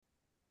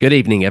Good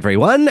evening,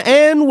 everyone,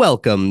 and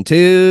welcome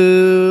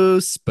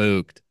to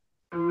Spooked.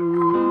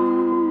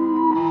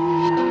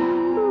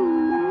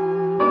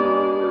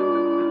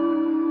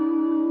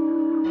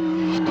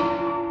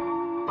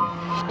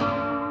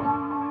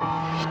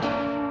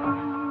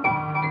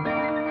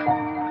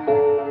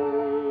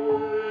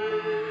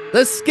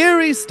 The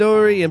Scary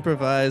Story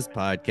Improvised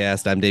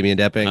Podcast. I'm Damian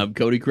Depping. I'm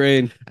Cody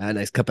Crane. A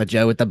nice cup of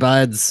Joe with the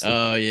buds.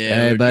 Oh, yeah.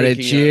 Hey, We're buddy,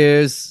 drinking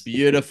cheers.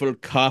 beautiful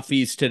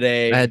coffees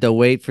today. I had to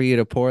wait for you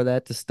to pour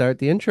that to start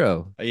the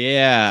intro.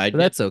 Yeah, But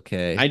that's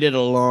okay. I did a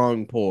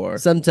long pour.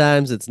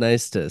 Sometimes it's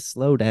nice to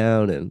slow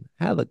down and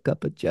have a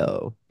cup of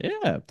Joe.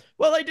 Yeah.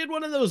 Well, I did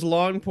one of those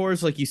long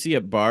pours like you see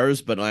at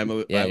bars, but I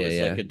was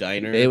like a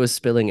diner. It was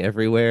spilling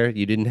everywhere.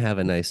 You didn't have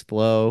a nice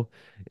flow.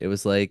 It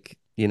was like,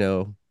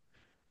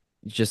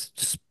 just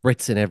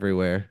spritzing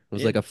everywhere. It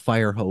was like a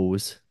fire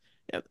hose.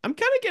 Yeah, I'm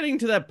kind of getting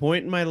to that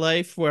point in my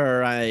life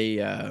where I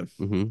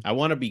Mm-hmm. I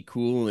want to be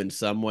cool in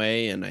some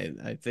way, and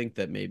I think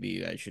that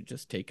maybe I should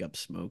just take up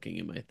smoking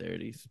in my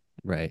 30s.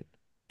 Right.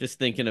 Just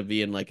thinking of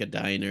being like a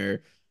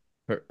diner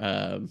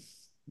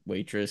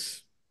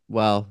waitress.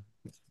 Well,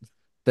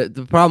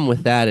 the problem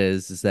with that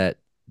is that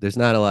there's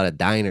not a lot of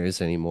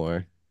diners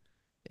anymore,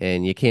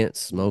 and you can't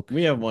smoke.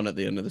 We have one at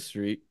the end of the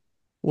street.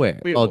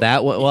 Where? We have Oh, one.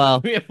 that one. Well,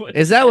 We have one.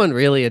 is that one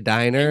really a And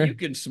diner? you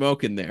can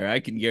smoke in there.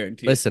 I can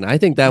guarantee it. Listen, I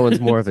think that one's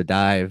more of a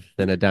dive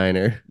than a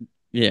diner.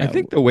 Yeah. I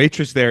think the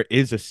waitress there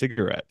is a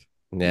cigarette.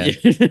 Yeah.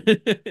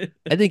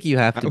 I think you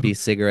have to be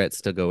cigarettes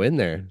to go in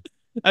there.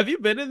 Have you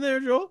been in there,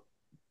 Joel?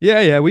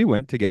 Yeah, we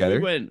went together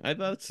You went. I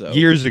thought so.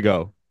 years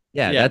ago.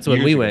 Yeah, Yeah, that's when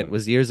years we ago. went,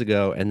 was years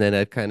ago, and then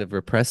I've kind of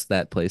repressed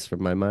that place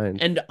from my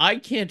mind. And I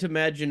can't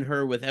imagine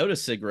her without a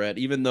cigarette,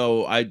 even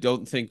though I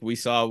don't think we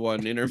saw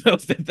one in her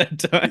mouth at that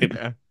time.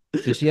 Yeah.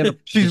 Does she have a?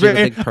 She's does she have a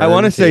very. big I perm,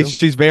 want to say too?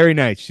 she's very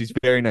nice. She's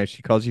very nice.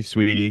 She calls you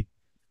sweetie.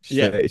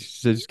 Yeah. She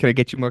says, "Can I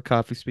get you more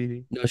coffee,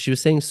 sweetie?" No, she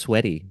was saying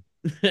sweaty.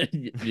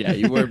 Yeah,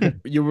 you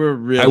were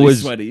really I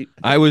was- sweaty.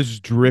 I was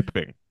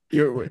dripping.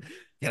 You're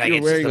Can I You're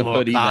get wearing you a some more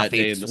hoodie that day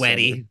coffee, in the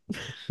sweaty?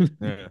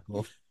 Yeah.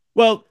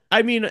 well.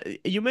 I mean,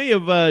 you may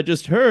have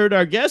just heard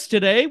our guest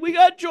today. We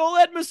got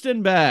Joel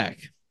Edmiston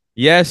back.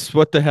 Yes.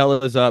 What the hell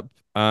is up?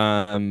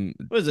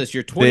 What is this?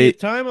 Your 20th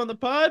time on the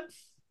pod?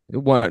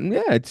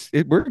 Yeah.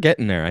 We're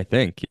getting there. I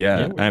think.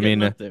 Yeah. we're I getting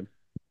mean, up there.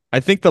 I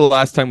think the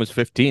last time was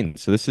 15.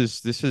 So this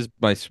is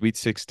my sweet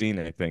 16.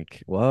 I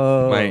think.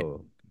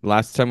 Whoa.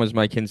 Last time was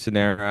my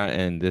quinceanera,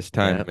 and this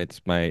time Yep.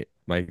 it's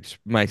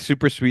my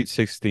super sweet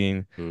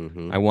 16.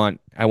 Mhm.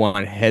 I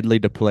want Headley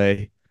to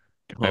play.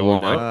 I Oh,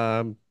 want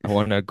no. I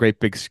want a great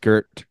big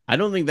skirt. I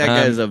don't think that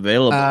guy's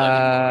available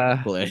anymore uh,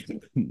 to play.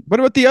 What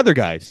about the other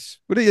guys?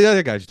 What are the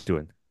other guys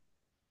doing?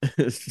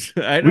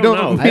 I We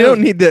don't know.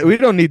 We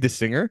don't need the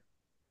singer.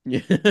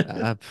 Yeah,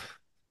 Uh,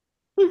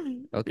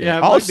 okay. yeah,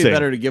 it I'll might be sing.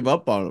 better to give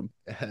up on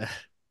him.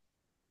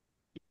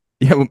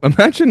 Yeah,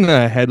 imagine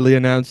Headley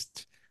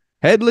announced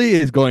Headley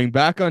is going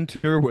back on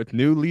tour with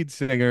new lead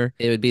singer,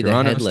 It would be the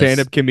Toronto headless,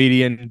 stand-up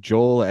comedian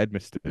Joel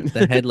Edmiston.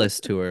 the headless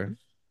tour.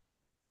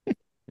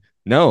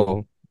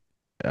 No,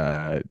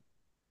 the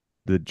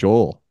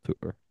Joel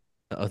tour.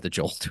 Oh, the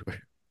Joel tour.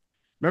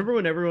 Remember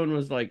when everyone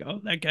was like, "Oh,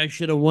 that guy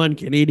should have won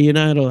Canadian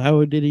Idol.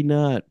 How did he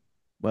not?"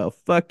 Well,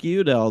 fuck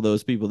you to all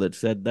those people that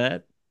said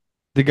that.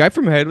 The guy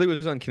from Headley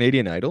was on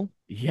Canadian Idol.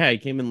 Yeah, he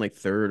came in like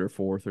third or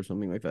fourth or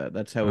something like that.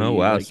 That's how Oh he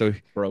wow! like, So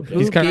broke Who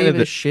He's it. kind of gave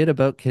the- a shit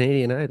about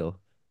Canadian Idol?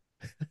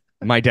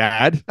 my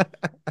dad.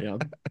 Yeah,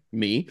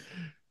 me.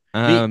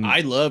 Um,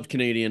 I loved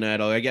Canadian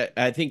Idol.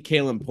 I think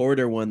Kalen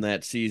Porter won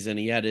that season.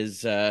 He had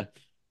his violin.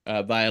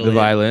 the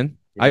violin.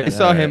 I Yeah.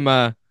 saw him.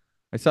 I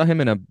saw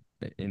him in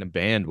a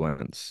band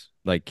once.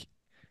 Like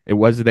it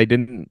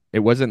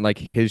wasn't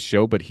like his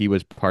show, but he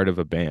was part of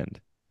a band.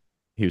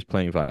 He was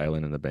playing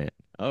violin in the band.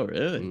 Oh,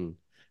 really? Mm,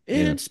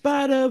 In Yeah.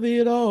 spite of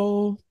it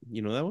all.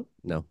 You know that one?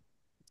 no,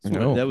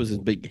 No. That was his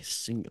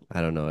biggest single.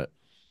 I don't know it.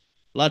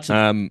 Lots of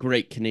Um,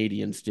 great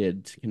Canadians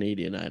did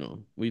Canadian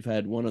Idol. We've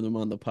had one of them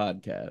on the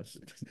podcast.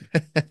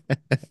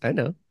 I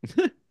know.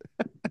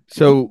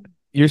 So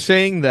you're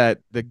saying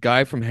that the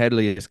guy from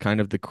Headley is kind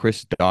of the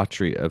Chris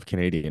Daughtry of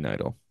Canadian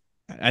Idol?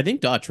 I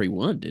think Daughtry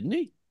won, didn't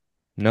he?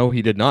 No,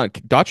 he did not.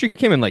 Daughtry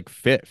came in like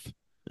fifth.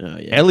 Oh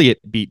yeah. Elliot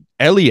beat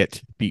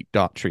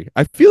Daughtry.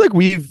 I feel like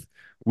we've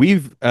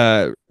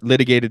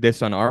litigated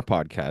this on our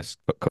podcast,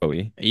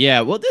 Cody.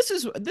 Yeah, well, this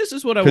is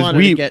what I 'Cause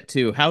wanted to we- get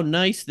to. How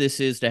nice this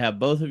is to have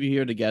both of you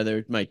here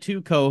together. My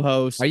two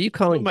co-hosts. Are you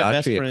calling my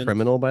best Daughtry a friends.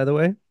 criminal, by the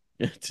way?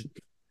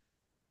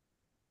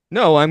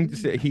 No,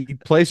 he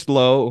placed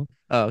low,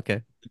 Oh,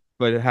 okay.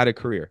 but had a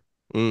career.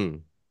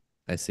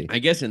 I see. I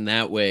guess in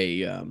that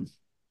way,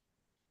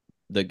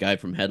 the guy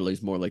from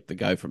Headley's more like the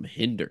guy from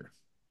Hinder.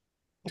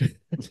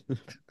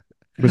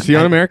 Was he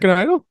on American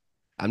Idol?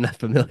 I'm not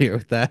familiar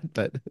with that,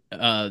 but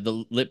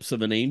The Lips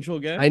of an Angel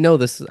guy. I know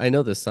this. I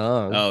know the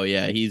song. Oh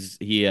yeah, he's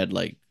a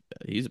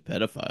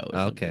pedophile. Or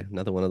Oh, okay, something.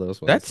 another one of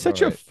those ones. That's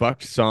such All a right.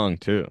 fucked song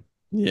too.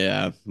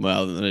 Yeah,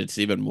 well, then it's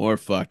even more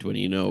fucked when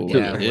you know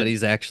Yeah, it is. what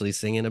he's actually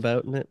singing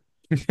about in it.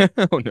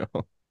 Oh no.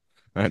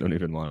 I don't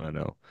even want to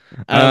know.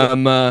 Um,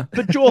 Um, uh,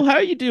 but Joel, how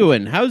are you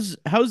doing? How's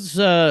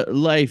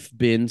life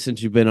been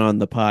since you've been on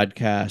the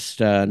podcast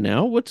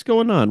now? What's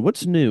going on?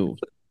 What's new?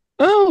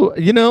 oh,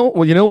 you know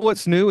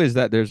what's new is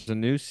that there's a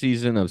new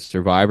season of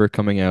Survivor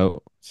coming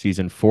out,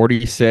 season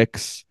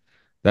 46.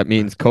 That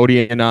means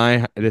Cody and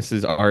I, this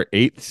is our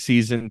eighth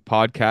season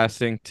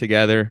podcasting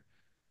together.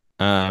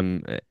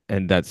 And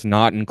that's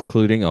not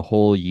including a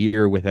whole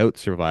year without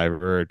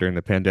Survivor during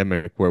the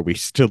pandemic where we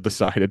still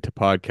decided to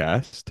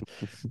podcast.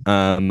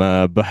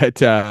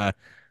 But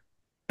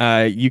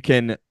you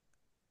can.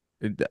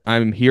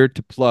 I'm here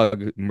to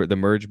plug the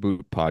Merge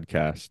Boot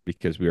podcast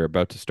because we are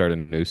about to start a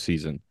new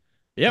season,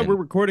 Yeah, we're and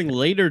recording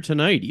later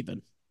tonight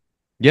even.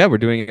 yeah, we're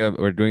doing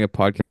a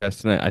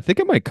podcast tonight. I think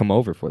I might come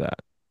over for that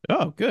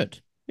Oh, good.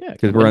 Yeah,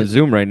 because come we're on on in.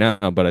 Zoom right now,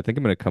 but I think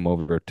I'm going to come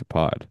over to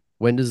pod.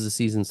 When does the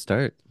season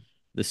start?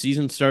 The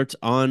season starts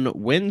on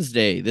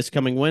Wednesday, this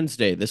coming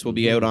Wednesday. This will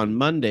be out on Mhm.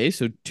 Monday,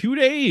 so 2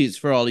 days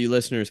for all you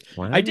listeners.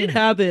 I did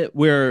Wow. have it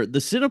where the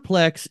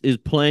Cineplex is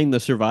playing the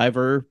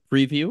Survivor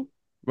preview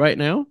right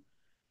now,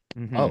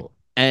 Hmm. Oh,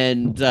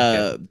 and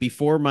okay.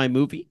 before my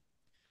movie,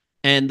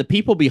 and the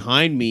people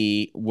behind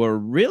me were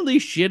really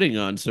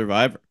shitting on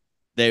Survivor.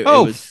 It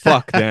Oh, was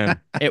fuck them.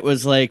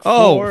 like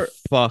Oh,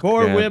 fuck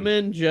four them.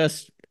 women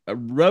just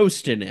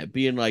roasting it,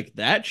 being like,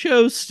 "That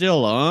show's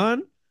still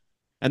on."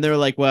 And they're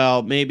like,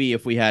 well, maybe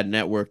if we had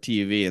network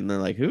TV. And they're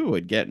like, who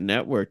would get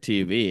network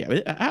TV? I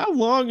mean, how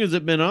long has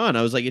it been on?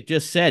 I was like, it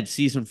just said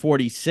season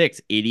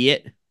 46,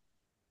 idiot.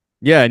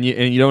 Yeah, and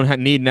you don't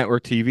need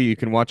network TV. You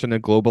can watch on the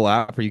global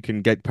app, or you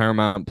can get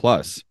Paramount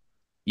Plus.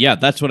 Yeah,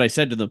 that's what I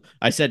said to them.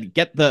 I said,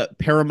 get the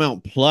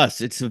Paramount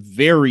Plus. It's a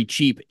very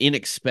cheap,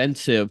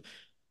 inexpensive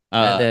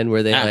And then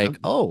were they app. like,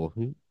 "Oh,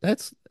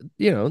 that's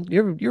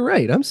you're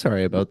right. I'm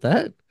sorry about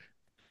that." And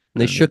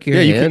they Uh, shook your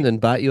Yeah, you can, hand and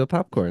bought you a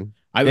popcorn.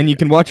 I and you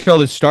can watch all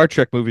the Star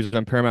Trek movies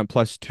on Paramount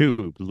Plus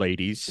too,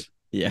 ladies.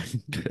 yeah.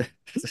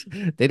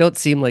 They don't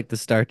seem like the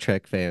Star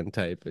Trek fan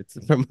type. It's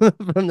from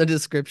from the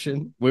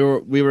description. We were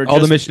All the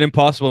just Mission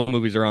Impossible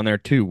movies are on there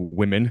too,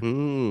 women.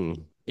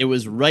 Mm. it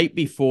was right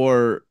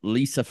before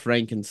Lisa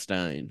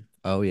Frankenstein.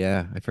 Oh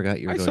yeah, I forgot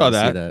you were I going saw to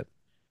see that. that.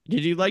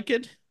 Did you like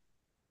it?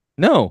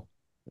 No.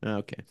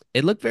 Okay.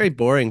 It looked very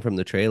boring from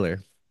the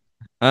trailer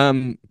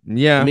to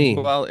Yeah. me.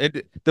 Well,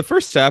 the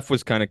first half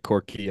was kind of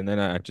quirky, and then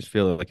I just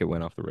feel like it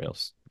went off the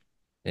rails.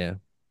 Yeah.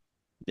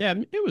 Yeah,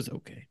 it was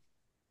okay.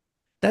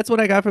 That's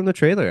what I got from the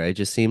trailer. I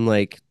just seemed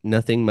like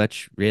nothing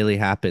much really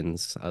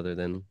happens other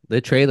than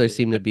the trailer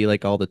seemed to be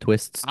like all the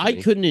twists to I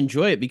me couldn't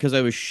enjoy it because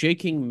I was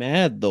shaking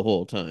mad the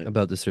whole time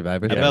about the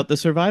Survivor Yeah, thing. about the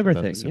Survivor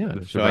About the thing. Yeah. Survivor.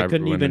 the So I Survivor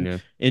couldn't women. even Yeah.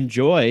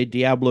 enjoy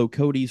Diablo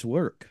Cody's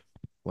work.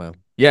 Wow.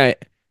 Yeah.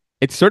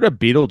 It's sort of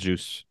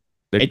Beetlejuice.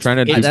 They're trying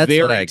to do. That's what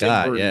Very I Tim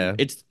got. Burton.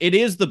 Yeah. It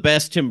is the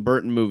best Tim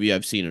Burton movie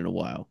I've seen in a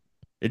while.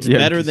 It's Yeah,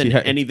 better because than yeah,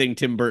 anything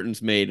Tim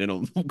Burton's made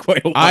in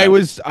quite a I while.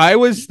 was I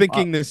was Uh,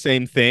 thinking the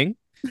same thing,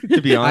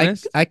 to be I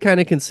honest. I kind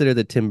of consider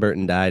that Tim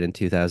Burton died in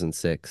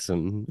 2006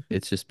 and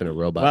it's just been a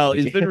robot Well,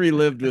 he's movie. been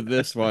relived with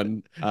this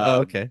one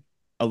Oh, okay.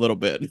 a little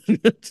bit.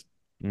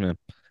 Yeah.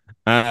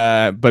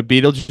 But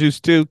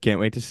Beetlejuice too. Can't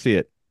wait to see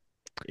it.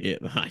 Yeah,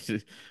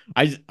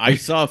 I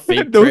saw a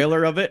fake Don't-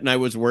 trailer of it and I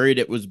was worried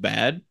it was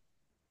bad.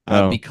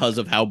 Oh, Because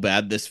of how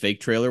bad this fake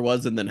trailer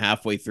was. And then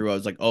halfway through, I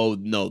was like, oh,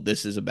 no,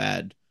 this is a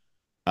bad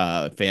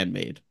fan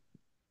made.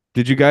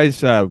 did you guys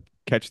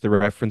catch the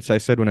reference I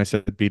said when I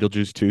said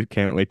Beetlejuice 2?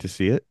 Can't wait to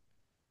see it.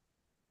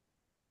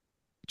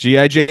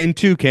 G.I. Jane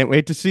 2. Can't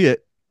wait to see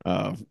it.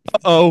 Uh,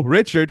 Oh,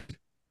 Richard.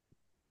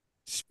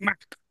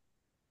 Smack.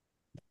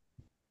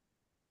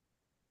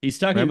 he's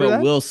talking Remember about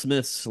that? Will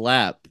Smith's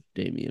slap,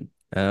 Damien,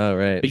 All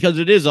right. because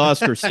it is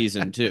Oscar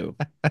season, too.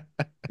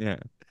 Yeah.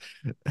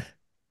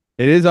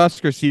 It is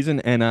Oscar season,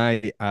 and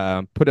I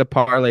put a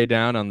parlay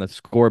down on the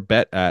score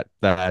bet at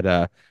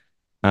that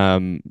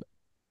um,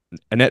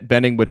 Annette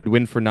Bening would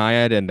win for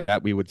Naiad and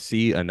that we would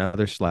see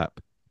another slap.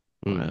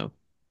 Mm. Wow.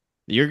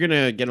 You're going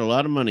to get a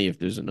lot of money if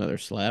there's another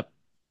slap.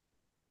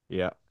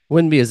 Yeah.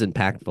 Wouldn't be as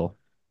impactful.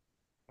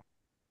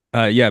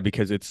 Yeah,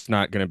 because it's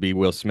not going to be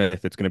Will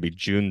Smith. It's going to be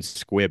June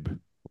Squibb.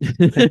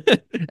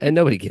 And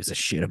nobody gives a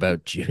shit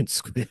about June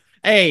Squibb.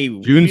 Hey,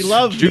 we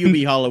love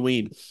Hubie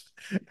Halloween.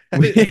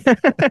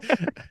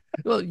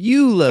 Well,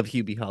 you love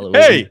Hubie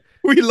Halloween. Hey,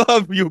 we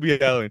love Hubie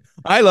Allen.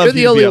 I love You're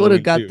the Hubie only one who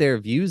Halloween got too. their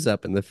views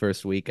up in the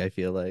first week, I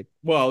feel like.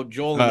 Well,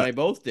 Joel and Uh, I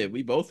both did.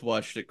 We both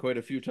watched it quite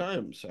a few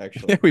times,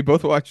 actually. Yeah, we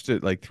both watched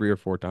it like 3 or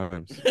 4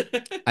 times.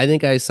 I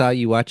think I saw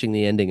you watching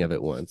the ending of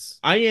it once.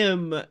 I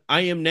am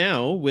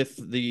now with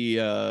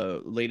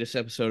the latest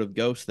episode of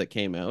Ghost that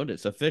came out.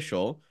 It's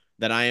official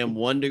that I am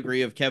 1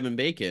 degree of Kevin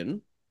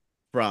Bacon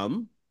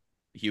from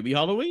Hubie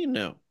Halloween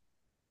now.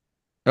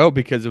 Oh,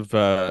 because of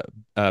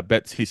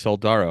Betsy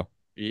Soldaro.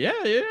 Yeah.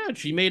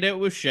 She made out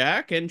with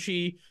Shaq and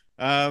she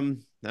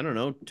I don't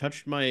know,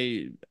 touched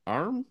my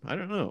arm. I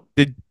don't know.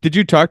 Did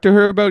you talk to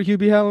her about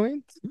Hubie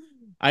Halloween?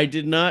 I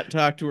did not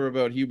talk to her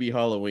about Hubie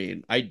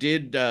Halloween. I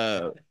did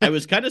I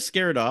was kind of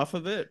scared off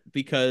of it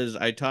because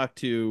I talked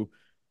to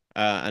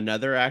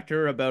another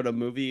actor about a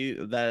movie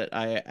that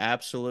I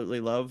absolutely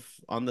love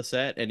on the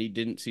set, and he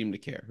didn't seem to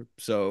care.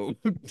 So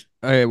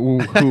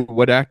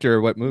What actor,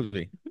 what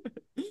movie?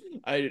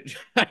 I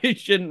I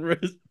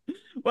shouldn't.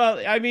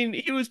 Well, I mean,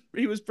 he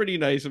was pretty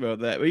nice about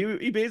that.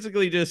 He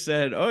basically just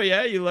said, "Oh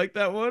yeah, you like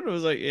that one?" I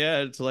was like, "Yeah,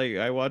 it's like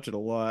I watch it a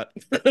lot."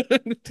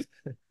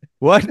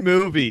 What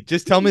movie?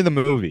 Just tell me the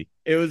movie.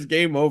 It was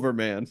Game Over,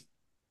 man.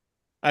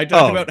 I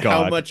talked Oh about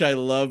how God. much I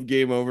love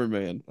Game Over,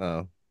 man.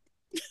 Oh,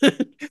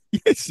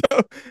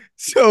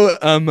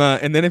 Yeah,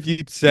 and then if you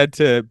said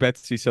to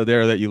Betsy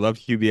Sodero that you love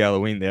Hubie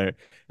Halloween there,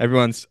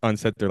 everyone's on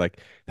set, they're like,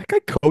 that guy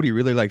Cody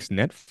really likes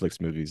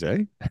Netflix movies, eh?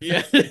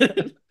 Yeah.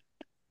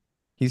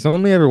 He's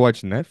only ever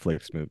watched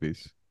Netflix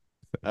movies.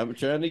 I'm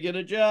trying to get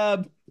a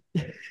job.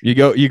 You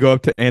go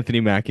up to Anthony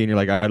Mackie and you're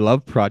like, I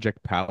love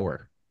Project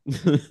Power.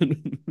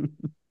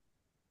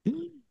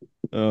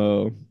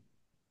 Oh.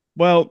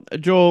 Well,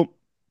 Joel,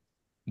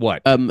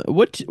 What?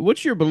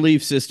 what's your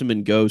belief system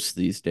in ghosts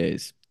these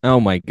days? Oh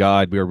my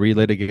God, we're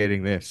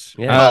relitigating this.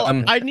 yeah.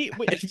 Well, I need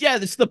yeah,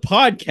 this is the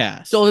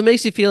podcast. So if it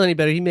makes you feel any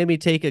better, he made me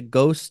take a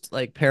ghost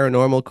like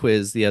paranormal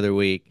quiz the other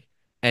week,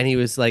 and he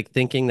was like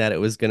thinking that it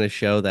was going to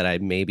show that I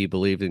maybe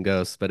believed in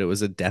ghosts, but it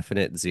was a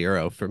definite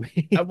zero for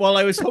me. Well,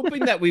 I was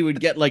hoping that we would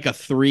get like a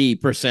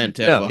 3%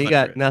 out of No, he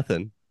got 100.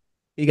 nothing.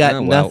 He got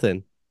Oh well.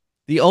 nothing.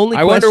 The only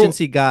I wonder. questions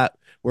he got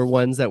were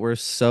ones that were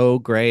so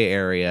gray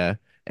area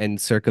and Yeah.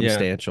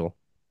 circumstantial.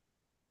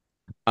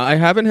 I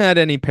haven't had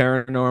any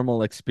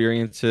paranormal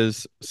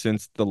experiences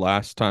since the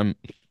last time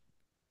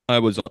I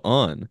was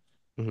on.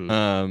 Hmm.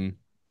 Um,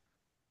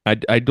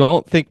 I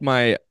don't think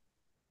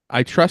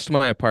I trust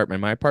my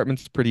apartment. My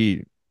apartment's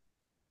pretty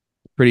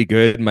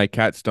good. My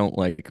cats don't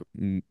like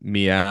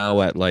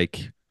meow at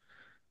like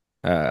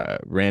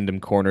random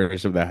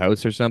corners of the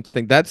house or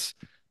something. That's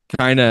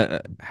kind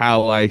of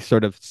how I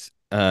sort of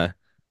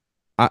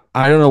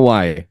I don't know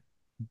why,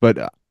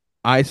 but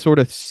I sort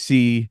of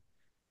see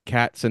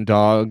cats and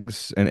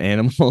dogs and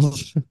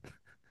animals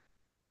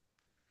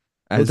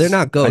Well, they're as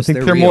not I ghosts. think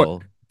They're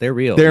real. They're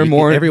real. they're You can,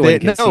 more everyone they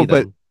can see no,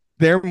 but them.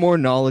 they're more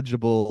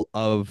knowledgeable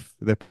of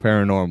the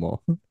paranormal.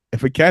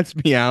 If a cat's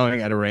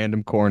meowing at a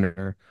random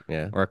corner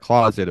Yeah. or a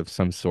closet of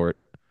some sort,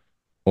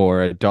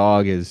 or a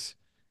dog is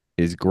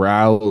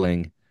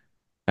growling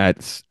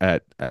at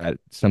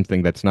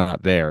something that's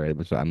not there,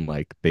 I'm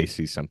like they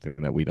see something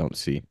that we don't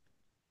see.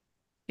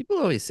 People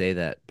always say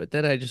that, but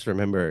then I just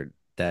remember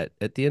that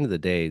at the end of the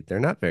day, they're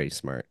not very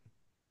smart.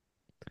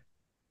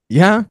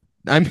 Yeah,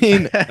 I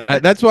mean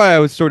that's why I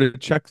was sort of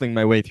chuckling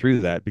my way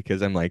through that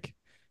because I'm like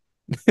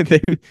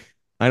they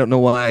I don't know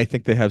why I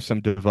think they have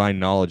some divine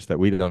knowledge that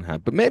we don't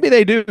have, but maybe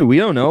they do. We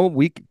don't know.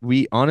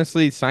 We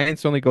honestly,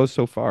 science only goes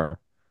so far.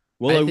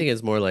 Well, I think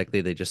it's more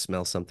likely they just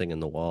smell something in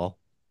the wall.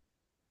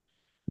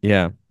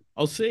 Yeah,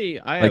 I'll say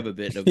I have like a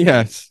bit of a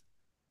yes,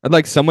 I'd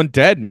like someone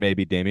dead,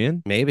 maybe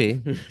Damien.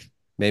 Maybe.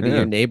 Maybe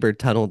your Yeah, neighbor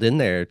tunneled in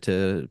there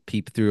to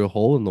peep through a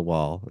hole in the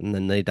wall and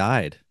then they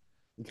died.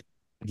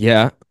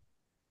 yeah.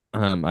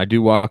 I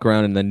do walk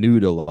around in the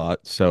nude a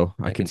lot, so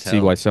I I can can see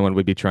why tell. someone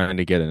would be trying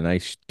to get a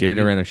nice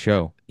dinner You and a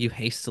show. you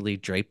hastily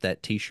draped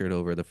that t-shirt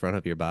over the front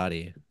of your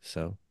body.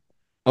 So,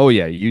 Oh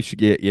yeah, you should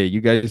get. Yeah, you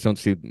guys don't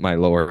see my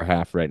lower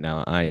half right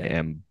now. I yeah.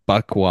 am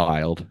buck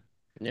wild.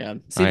 yeah.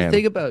 See, I the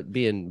thing am. about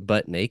being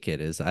butt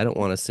naked is I don't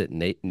want to sit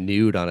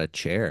nude on a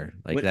chair.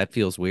 Like When that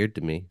feels weird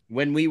to me.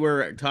 when we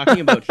were talking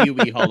about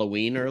Huey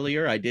Halloween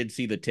earlier, I did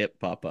see the tip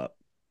pop up.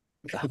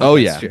 Oh, Oh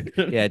that's yeah. true.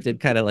 Yeah, it did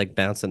kind of like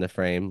bounce in the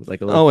frame,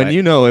 like a little Oh, and fire.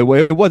 you know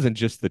it wasn't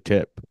just the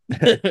tip.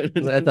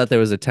 I thought there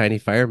was a tiny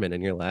fireman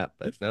in your lap,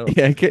 but no.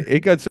 Yeah,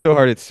 it got so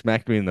hard it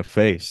smacked me in the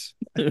face.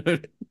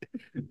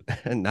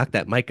 Knock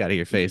that mic out of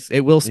your face.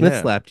 Hey, Will Smith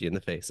Yeah. slapped you in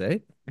the face, eh?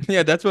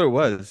 Yeah, that's what it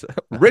was.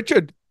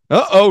 Richard.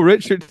 Uh-oh,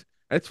 Richard.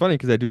 That's funny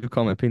because I do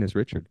call my penis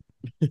Richard.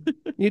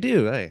 You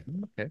do, eh?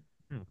 Okay.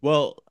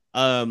 Well,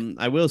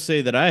 I will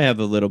say that I have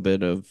a little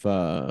bit of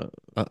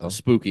Uh-oh.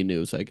 spooky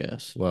news, I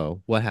guess.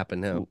 Whoa, what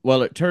happened now?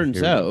 Well, it turns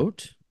Here we go.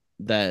 out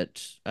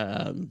that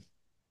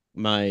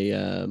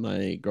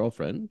my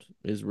girlfriend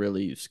is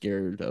really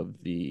scared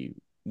of the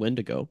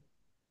Wendigo.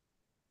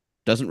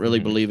 Doesn't really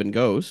Mhm. believe in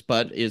ghosts,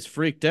 but is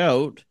freaked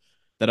out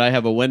that I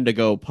have a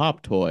Wendigo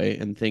pop toy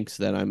and thinks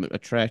that I'm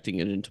attracting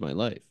it into my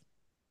life.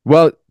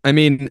 Well, I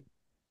mean,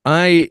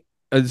 I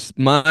as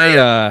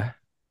my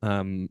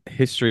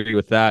history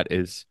with that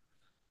is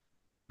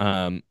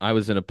I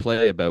was in a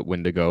play about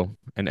Wendigo,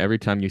 and every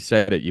time you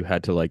said it, you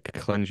had to like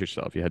cleanse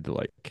yourself. You had to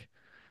like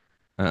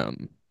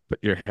put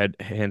your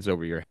hands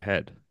over your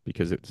head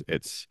because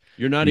it's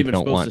You're not you even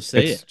don't supposed to want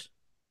say it.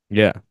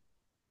 yeah.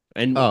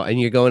 And Oh, and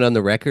you're going on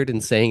the record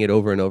and saying it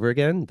over and over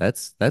again?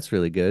 That's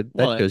really good.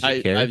 That well, shows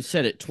you care. I've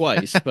said it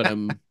twice, but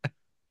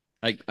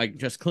I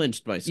just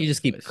clinched You myself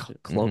just keep twice.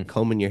 Mhm.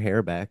 combing your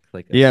hair back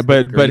like a Yeah, slick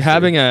but greaser.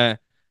 having a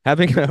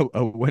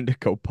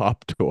Wendigo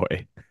pop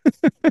toy.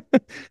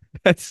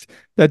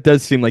 That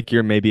does seem like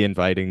you're maybe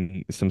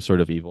inviting some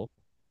sort of evil.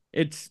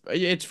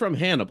 It's from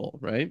Hannibal,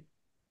 right?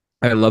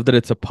 I love that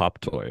it's a pop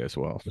toy as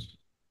well.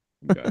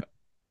 Yeah.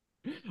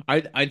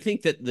 I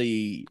think that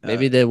the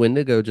Maybe the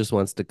Wendigo just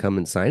wants to come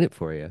and sign it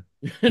for you.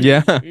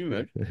 Yeah.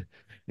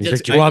 He's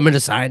just like, "Do you want me to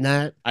sign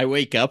that?" I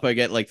wake up, I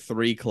get like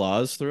 3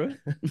 claws through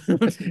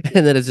it.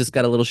 And then it's just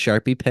got a little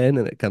Sharpie pen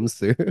and it comes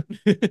through.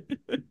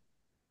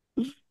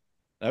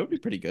 That would be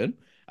pretty good.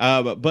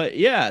 But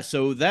yeah,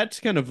 so that's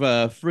kind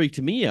of freaked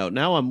me out.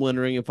 Now I'm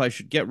wondering if I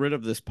should get rid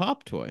of this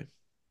pop toy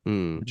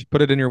Hmm. Just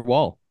put it in your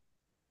wall.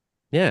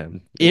 Yeah.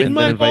 in With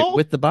my Invite wall.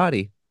 with the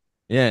body.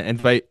 Yeah,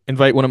 invite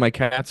one of my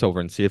cats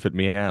over and see if it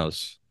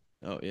meows.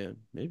 Oh yeah,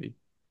 maybe.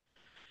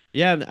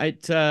 Yeah,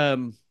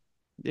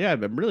 yeah,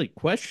 I'm really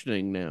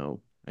questioning now.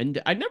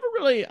 And I never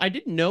really I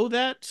didn't know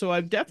that, so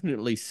I've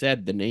definitely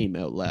said the name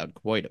out loud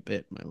quite a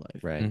bit in my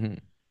life. Right. Hmm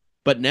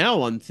But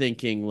now I'm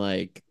thinking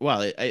like,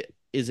 well,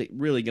 is it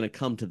really going to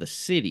come to the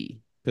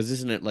city? Because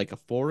isn't it like a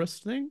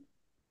forest thing?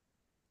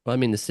 Well, I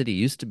mean, the city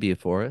used to be a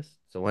forest,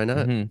 so why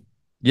not? hmm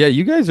Yeah,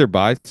 you guys are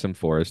by some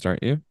forest,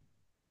 aren't you?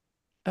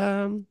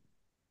 Um,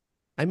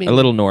 I A mean,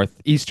 little north,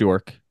 East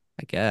York.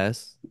 I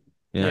guess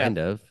Yeah. Yeah. kind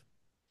of.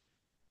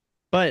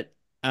 But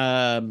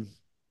um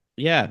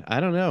yeah, I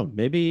don't know.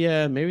 Maybe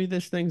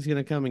this thing's going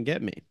to come and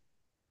get me.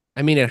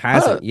 I mean, it Uh,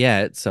 hasn't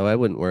yet, so I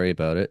wouldn't worry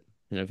about it.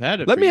 And I've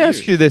had it Let for me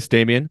ask you years. this,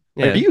 Damien.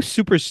 Are Yeah. you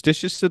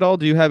superstitious at all?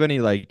 Do you have any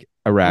like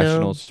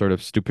irrational No, sort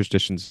of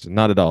superstitions?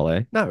 Not at all,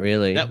 eh? not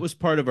really. That was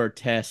part of our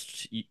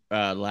test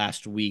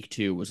last week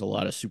too. Was a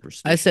lot of I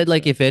superstition said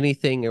like stuff. if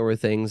anything, there were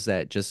things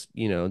that just,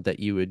 that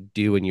you would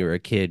do when you were a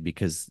kid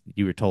because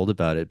you were told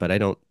about it, but I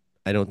don't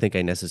think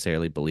I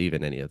necessarily believe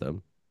in any of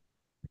them.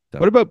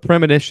 What So, about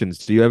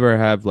premonitions? Do you ever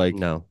have like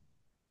no.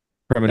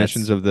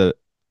 premonitions That's of the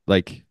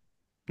like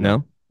no.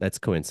 no? That's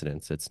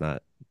coincidence. It's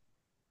not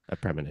a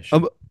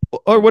premonition. Um,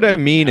 or what I Well,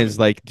 mean is having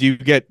like do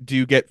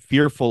you get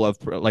fearful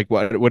of like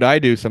what I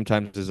do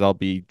sometimes is I'll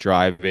be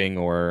driving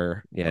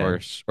Yeah.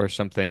 or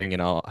something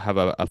and I'll have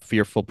a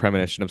fearful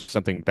premonition of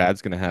something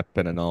bad's going to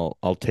happen and I'll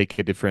take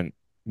a different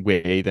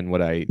way than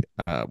what I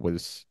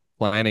was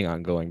planning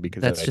on going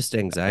because That's just I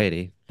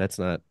anxiety. That's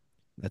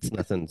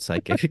nothing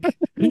psychic.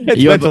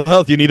 it's you have mental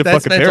health. You need a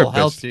That's fucking mental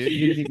health, therapist. dude.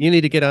 You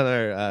need to get on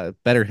our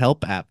Better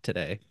Help app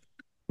today.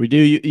 we do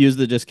use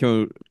the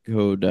discount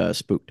code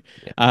spooked.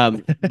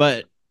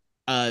 But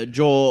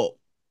Joel,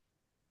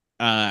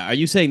 are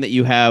you saying that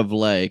you have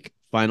like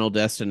Final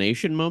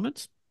Destination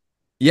moments?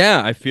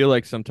 Yeah, I feel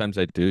like sometimes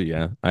I do.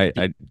 Yeah, I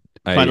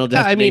Final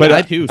Yeah, I mean, but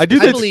Destination 2 I do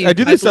I this. I believe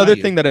do specifically. I this other believe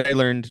you. thing that I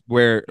learned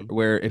where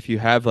if you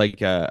have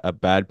like a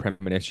bad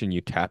premonition,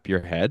 you tap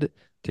your head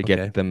to Okay.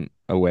 get them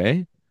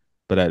away.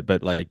 But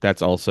like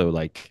that's also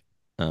like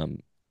um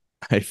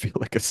I feel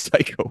like a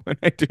psycho when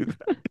I do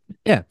that.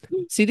 Yeah.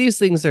 See,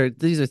 these are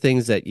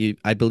things that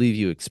I believe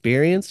you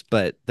experience,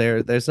 but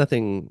there's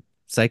nothing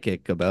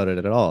psychic about it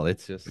at all.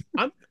 It's just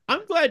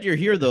I'm glad you're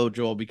here though,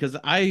 Joel, because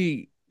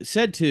I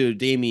said to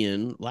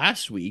Damien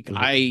last week, Mhm.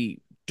 I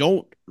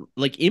don't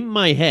like in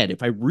my head,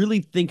 if I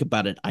really think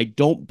about it, I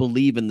don't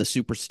believe in the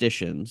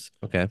superstitions,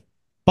 Okay.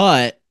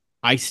 but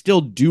I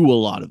still do a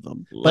lot of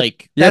them. But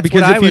Like Yeah, that's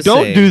what because I if you was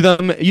don't do saying.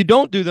 them, you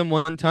don't do them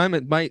one time,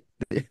 it might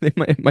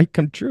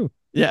come true.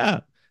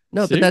 yeah.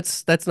 No, but See?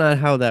 that's not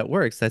how that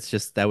works.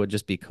 That would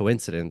just be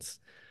coincidence.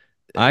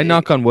 I Eh,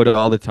 knock on wood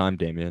all the time,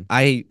 Damien.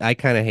 I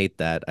kind of hate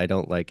that. I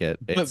don't like it.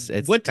 But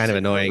It's what kind does of it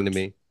annoying to hurt?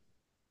 me.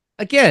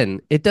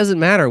 Again, it doesn't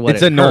matter what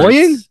It's it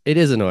annoying. hurts. It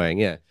is annoying,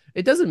 yeah.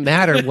 It doesn't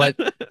matter what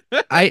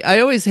I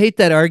always hate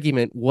that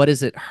argument. What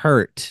does it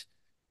hurt?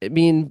 I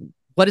mean,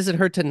 what does it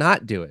hurt to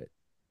not do it?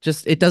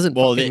 Just it doesn't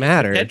Well, fucking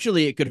matter.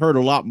 potentially it could hurt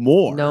a lot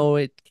more No,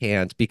 it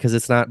can't because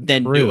it's not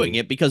than doing true.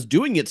 it because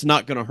doing it's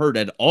not going to hurt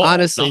at all.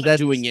 Honestly, Not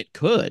doing it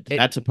could. it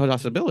That's a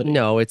possibility.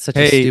 no,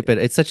 Hey,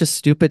 it's such a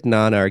stupid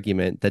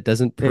non-argument that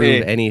doesn't prove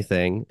hey,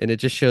 anything, and it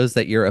just shows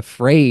that you're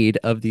afraid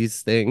of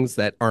these things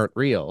that aren't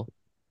real.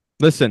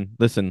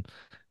 listen.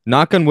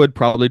 Knock on wood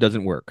probably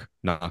doesn't work.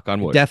 Knock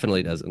on It wood.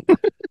 definitely doesn't.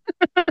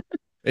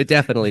 It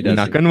definitely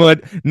Knock doesn't. on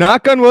wood.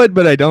 Knock on wood,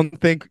 but I don't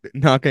think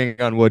knocking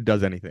on wood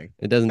does anything.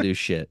 It doesn't do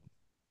shit.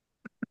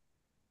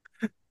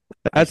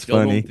 I That's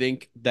still don't funny.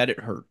 think that it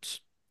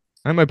hurts.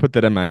 I might put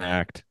that in my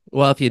act.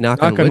 Well, if you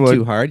knock on Knock on wood too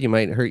wood. hard, you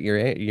might hurt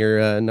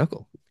your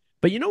knuckle.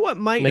 But you know what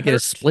might Make it a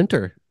hurt?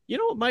 splinter. You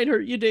know what might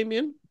hurt you,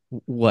 Damien?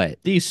 What?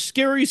 These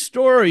scary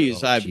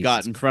stories Oh, I've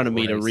got Jesus in front of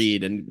me to Christ.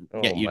 read and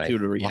get Oh you my two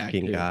to react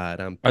fucking to. God.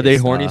 I'm Are they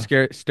pissed horny, off.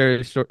 scary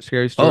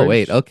Oh,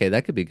 wait. stories? Okay,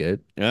 that could be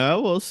good.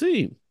 We'll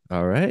see.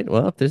 All right.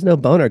 Well, if there's no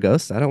boner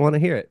ghosts, I don't want to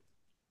hear it.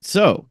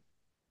 So,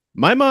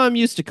 my mom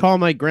used to call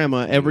my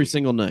grandma every Mm,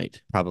 single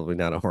night. Probably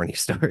not a horny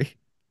story.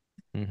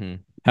 Mm-hmm.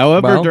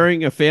 However, Well,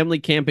 during a family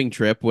camping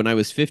trip when I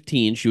was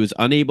 15, she was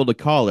unable to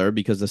call her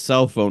because the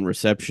cell phone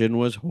reception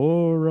was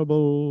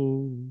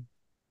horrible.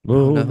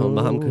 Oh oh no,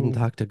 mom couldn't no.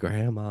 talk to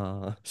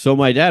grandma. So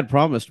my dad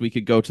promised we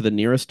could go to the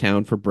nearest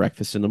town for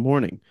breakfast in the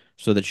morning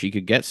so that she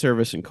could get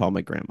service and call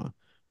my grandma.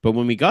 But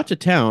when we got to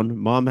town,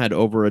 mom had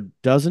over a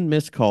dozen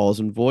missed calls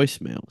and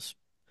voicemails.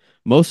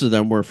 Most of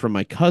them were from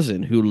my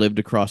cousin who lived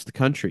across the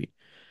country.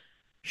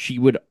 She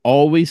would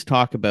always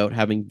talk about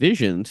having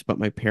visions, but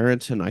my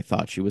parents and I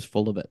thought she was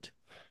full of it.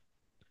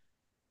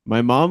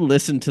 My mom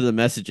listened to the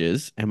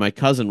messages, and my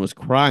cousin was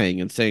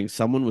crying and saying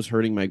someone was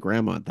hurting my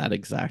grandma at that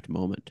exact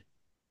moment.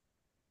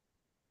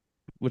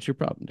 What's your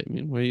problem,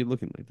 Damien? Why are you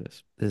looking like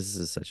this? This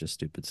is such a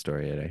stupid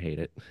story, and I hate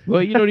it.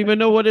 Well, you don't even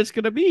know what it's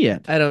going to be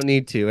yet. I don't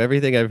need to.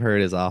 Everything I've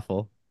heard is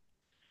awful.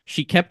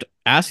 She kept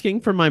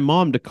asking for my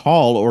mom to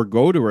call or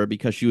go to her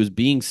because she was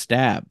being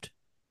stabbed.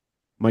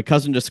 My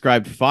cousin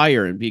described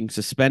fire and being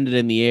suspended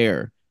in the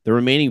air. The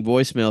remaining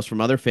voicemails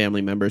from other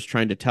family members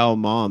trying to tell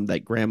mom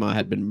that grandma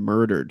had been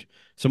murdered.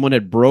 Someone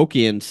had broke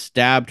in,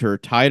 stabbed her,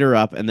 tied her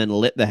up, and then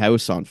lit the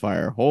house on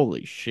fire.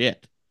 Holy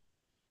shit.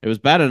 It was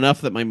bad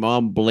enough that my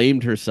mom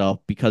blamed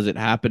herself because it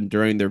happened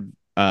during their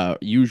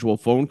usual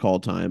phone call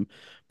time,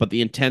 but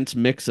the intense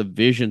mix of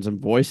visions and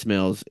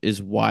voicemails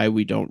is why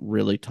we don't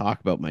really talk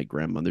about my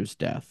grandmother's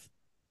death.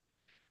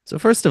 So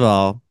first of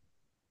all,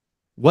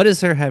 what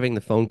is her having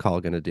the phone call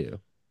going to do?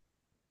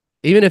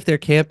 Even if they're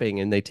camping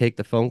and they take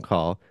the phone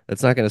call,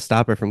 that's not going to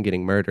stop her from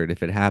getting murdered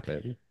if it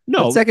happened. But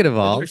No, second of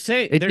all, it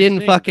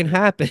didn't fucking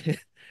happen.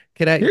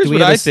 Can I? Here's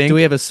what I Do we think.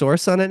 have a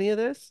source on any of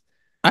this?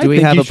 I Do we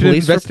think have you a should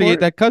police investigate report?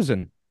 that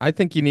cousin. I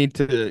think you need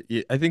to.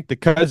 I think the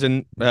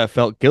cousin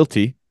felt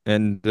guilty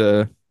and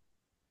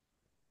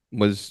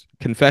was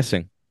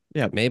confessing.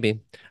 Yeah, Maybe.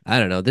 I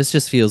don't know. This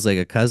just feels like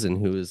a cousin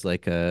who is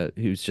like a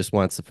who just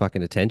wants the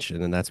fucking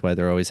attention, and that's why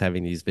they're always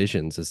having these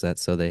visions. Is that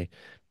so they But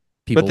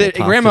people will the talk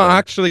to grandma them?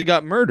 actually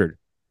got murdered.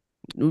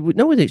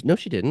 No, no,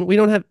 she didn't. We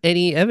don't have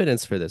any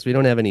evidence for this. We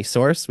don't have any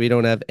source. We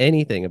don't have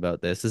anything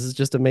about this. This is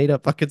just a made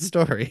up fucking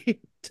story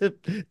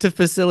to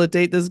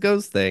facilitate this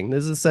ghost thing.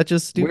 This is such a Where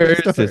stupid is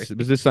story. this?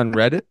 Was this on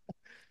Reddit?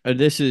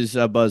 this is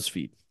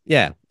BuzzFeed.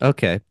 Yeah.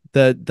 Okay.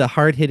 The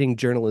hard hitting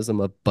journalism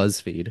of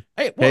BuzzFeed.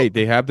 Hey, Hey, well,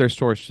 they have their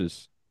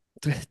sources.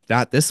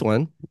 Not this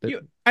one.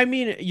 I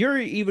mean, you're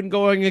even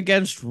going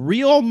against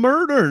real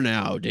murder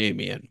now,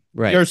 Damien.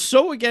 Right. You're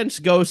so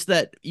against ghosts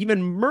that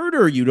even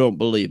murder you don't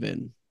believe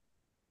in.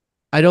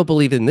 I don't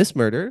believe in this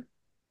murder.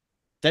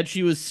 That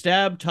she was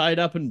stabbed, tied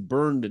up, and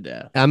burned to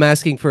death. I'm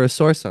asking for a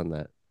source on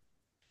that.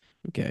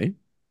 Okay.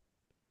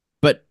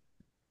 But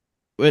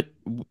but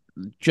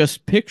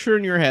just picture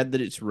in your head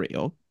that it's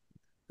real.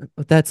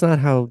 But that's not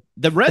how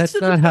The rest that's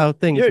of the not how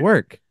things you're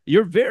work.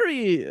 you're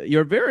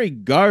very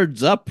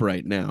guards up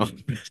right now.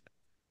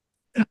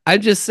 I'm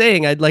just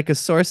saying I'd like a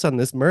source on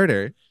this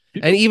murder.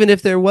 And even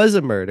if there was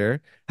a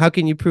murder, how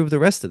can you prove the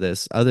rest of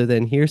this other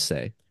than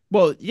hearsay?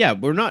 Well, yeah,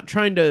 we're not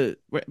trying to.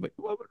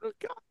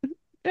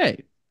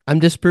 Hey, I'm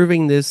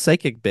disproving this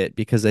psychic bit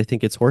because I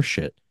think it's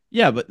horseshit.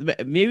 yeah,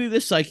 but maybe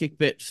the psychic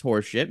bit's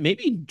horseshit.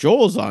 Maybe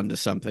Joel's onto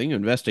something.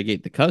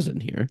 Investigate the cousin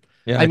here.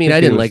 Yeah, I mean, think I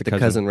it didn't was like the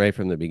cousin right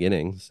from the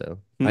beginning, so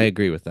I Hmm.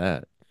 agree with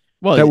that.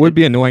 Well, That would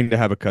be annoying to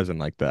have a cousin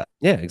like that.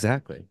 Yeah,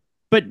 exactly.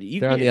 but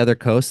you They're on the can, other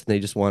coast and they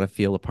just want to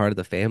feel a part of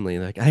the family.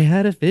 Like, I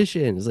had a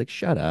vision. It's like,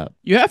 shut up.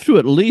 you have to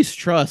at least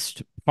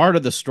trust part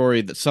of the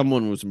story that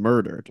someone was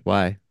murdered.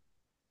 Why?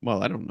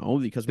 Well, I don't know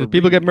because we're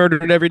People get reading.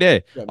 murdered every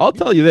day. Yeah, I'll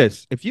tell you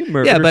this: if you Yeah,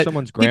 murder but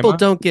someone's people grandma,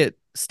 don't get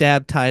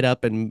stabbed, tied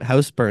up, and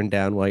house burned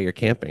down while you're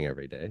camping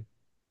every day.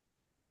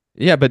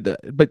 yeah, but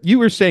you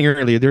were saying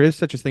earlier there is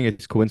such a thing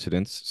as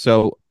coincidence.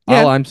 So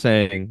Yeah. all I'm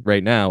saying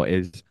right now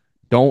is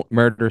don't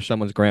murder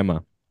someone's grandma.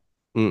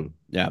 Mm.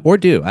 Yeah, Or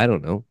do. I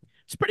don't know.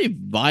 it's a pretty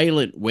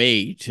violent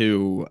way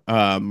to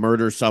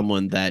murder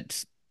someone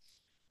that's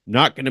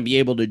not going to be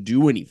able to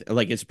do anything.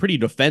 Like it's pretty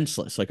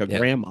defenseless, like a Yeah.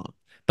 grandma.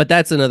 But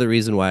that's another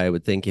reason why I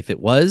would think if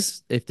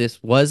this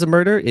was a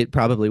murder, it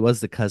probably was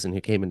the cousin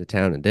who came into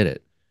town and did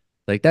it.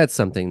 Like that's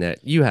something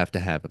that you have to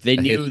have They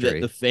a knew that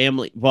history. the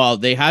family. Well,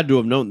 they had to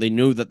have known. They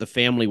knew that the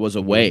family was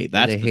away. And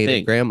That's they the hated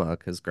thing. grandma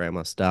because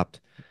grandma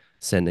stopped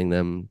sending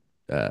them,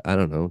 I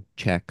don't know,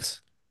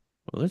 checks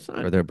Well, that's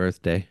not. for their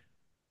birthday.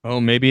 Oh,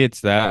 maybe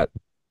it's that.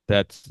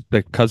 That's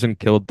the cousin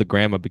killed the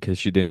grandma because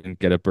she didn't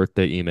get a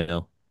birthday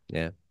email.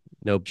 Yeah.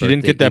 No She didn't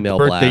birthday get that email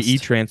birthday blast.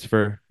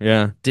 e-transfer.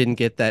 Yeah. Didn't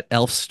get that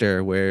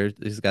Elfster where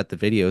he's got the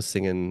video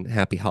singing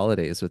Happy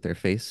Holidays with their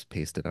face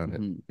pasted on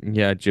it. Mhm.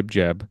 Yeah, jib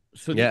jab.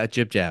 So Yeah, a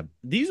jib jab.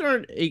 these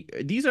aren't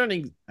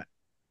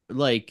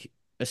like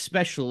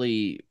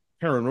especially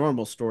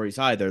paranormal stories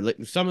either.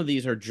 Like, some of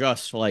these are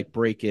just like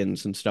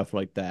break-ins and stuff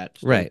like that.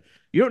 So Right.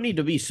 you don't need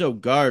to be so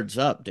guards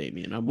up,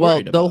 Damien. I'm Well,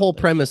 worried the about whole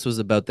this. premise was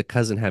about the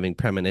cousin having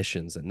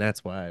premonitions, and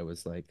that's why I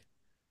was like,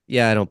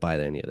 yeah, I don't buy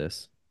any of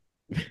this.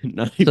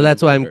 Not So even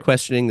that's a why I'm murder.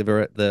 questioning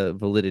the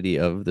validity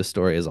of the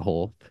story as a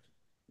whole.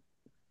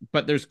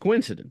 But there's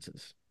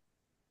coincidences.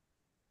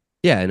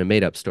 Yeah, in a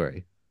made up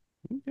story.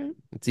 Okay.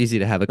 It's easy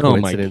to have a Oh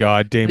my coincidence.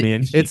 God,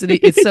 Damien.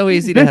 It's so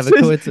easy to have a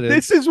coincidence.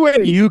 This is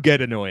when you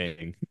get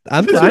annoying.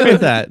 I'm fine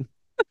with that.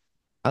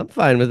 I'm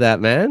fine with that,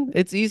 man.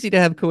 It's easy to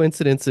have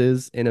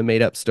coincidences in a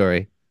made up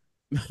story.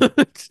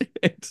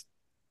 It's-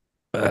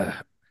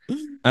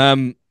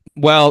 Ugh.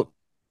 Well,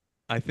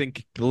 I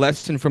think the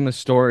lesson from the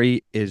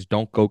story is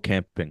don't go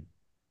camping.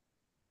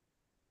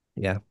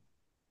 Yeah.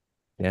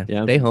 Yeah.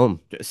 Yeah. Stay home.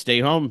 Stay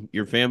home.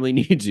 Your family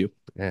needs you.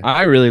 Yeah.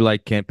 I really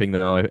like camping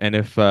though, and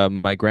if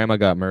my grandma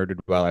got murdered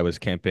while I was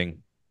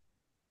camping,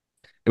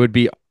 it would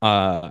be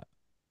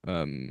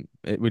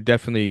It would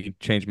definitely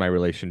change my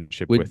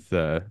relationship Would with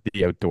the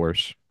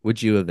outdoors.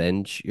 would you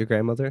avenge your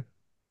grandmother?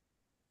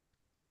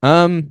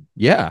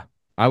 Yeah,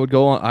 I would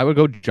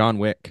go John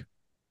Wick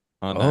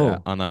Oh,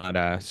 on that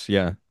ass.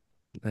 Yeah.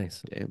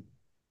 nice. Damn.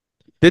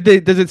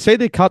 Does it say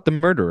they caught the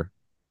murderer?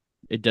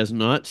 It does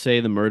not say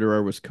the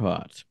murderer was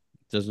caught.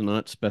 It does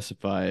not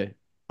specify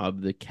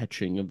of the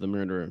catching of the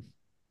murderer.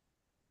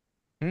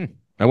 Hmm.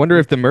 I wonder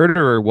if the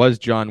murderer was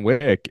John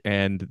Wick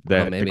and Oh,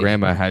 that the maybe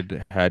grandma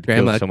had killed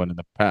grandma someone in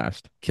the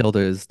past. killed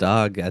his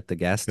dog at the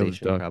gas Killed his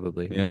station, dog.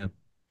 probably. Yeah.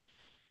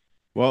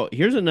 Well,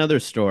 here's another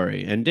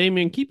story. And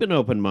Damien, keep an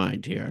open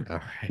mind here. All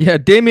right. Yeah,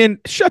 Damien,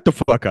 shut the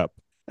fuck up.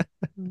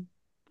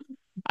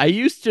 I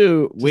used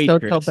to Just don't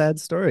tell waitress. bad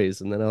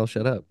stories, and then I'll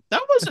shut up.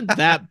 That wasn't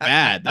that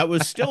bad. That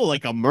was still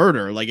like a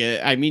murder.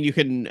 I mean, you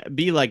can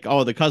be like,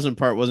 oh, the cousin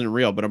part wasn't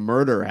real, but a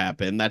murder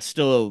happened. That's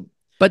still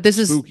But this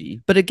is,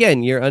 spooky. but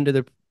again, you're under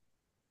the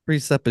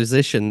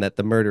presupposition that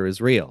the murder is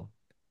real.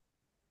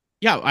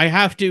 Yeah, I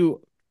have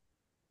to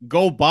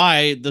go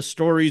by the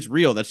story's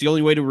real. That's the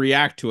only way to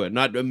react to it,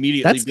 not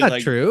immediately That's be not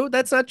like, true.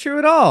 That's not true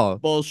at all.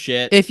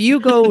 bullshit. If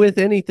you go with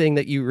anything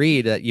that you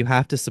read, that you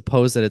have to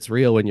suppose that it's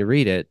real when you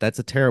read it, that's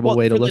a terrible Well,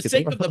 way to for the look at the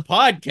sake of the world.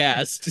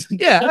 podcast,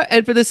 Yeah,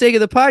 and for the sake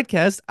of the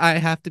podcast, I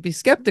have to be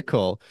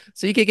skeptical.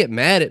 So you can get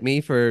mad at me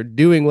for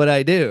doing what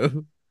I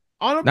do.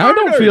 on a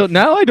murder.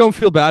 Now I don't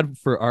feel bad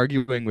for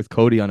arguing with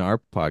Cody on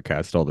our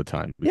podcast all the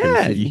time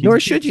because Yeah, nor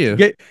should you,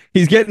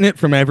 he's getting it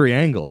from every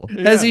angle.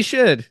 as Yeah. he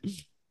should.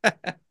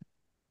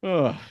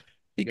 Ugh.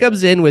 He God.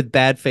 comes in with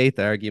bad faith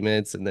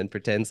arguments and then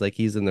pretends like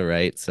he's in the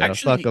right. So fuck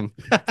Actually, him.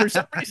 for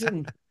some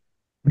reason,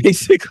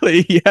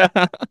 Basically,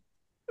 yeah.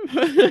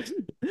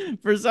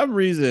 for some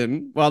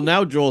reason, well,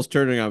 now Joel's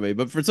turning on me,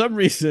 but for some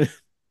reason,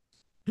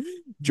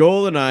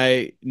 Joel and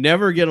I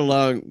never get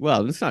along.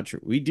 Well, that's not true.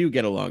 We do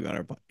get along on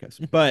our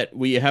podcast, but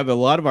we have a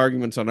lot of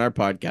arguments on our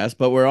podcast,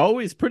 but we're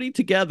always pretty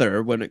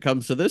together when it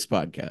comes to this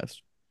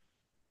podcast.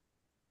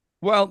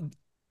 Well,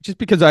 just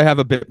because I have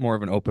a bit more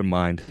of an open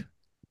mind.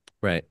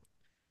 Right.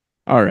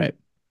 All right.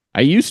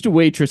 I used to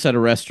waitress at a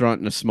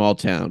restaurant in a small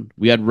town.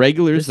 We had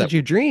regulars This is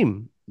your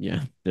dream.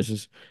 yeah, this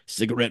is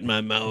cigarette in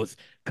my mouth,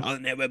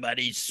 calling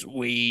everybody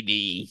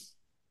sweetie.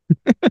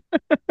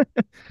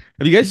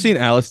 Have you guys seen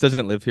Alice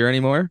Doesn't Live Here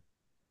Anymore?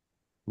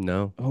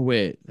 No. Oh,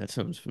 wait, that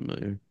sounds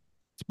familiar.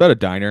 It's about a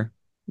diner.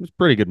 It's a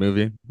pretty good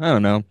movie. I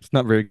don't know. It's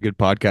not very good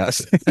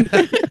podcast.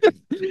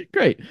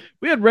 Great.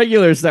 We had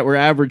regulars that were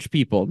average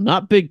people,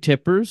 not big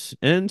tippers,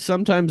 and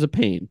sometimes a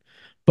pain.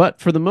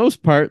 But for the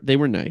most part, they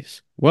were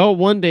nice. Well,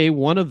 one day,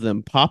 one of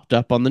them popped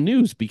up on the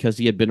news because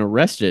he had been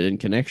arrested in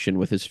connection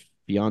with his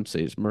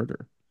fiance's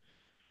murder.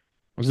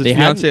 Was his They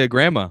fiance hadn't, a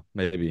grandma?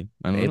 Maybe.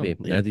 I don't Maybe.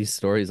 know. Are these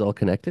stories all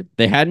connected?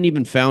 they hadn't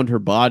even found her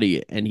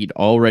body, and he'd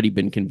already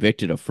been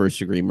convicted of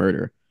first-degree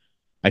murder.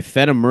 I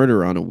fed a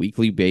murder on a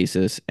weekly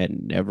basis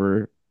and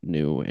never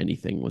knew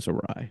anything was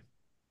awry.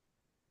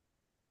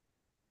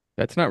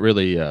 That's not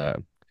really Yeah,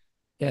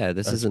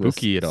 this isn't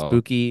spooky at all.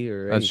 spooky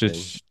or That's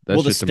anything.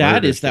 Well, the just a stat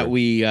murder is that story.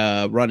 we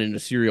run into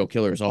serial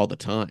killers all the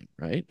time,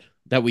 right?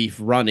 That we've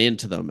run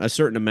into them a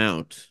certain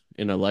amount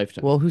in a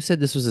lifetime. Well, who said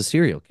this was a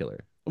serial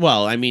killer?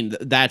 Well, I mean,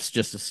 that's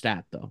just a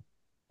stat, though.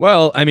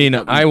 Well, I mean,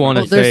 What we I want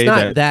Well, to there's say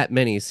not that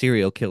many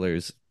serial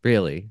killers,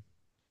 really.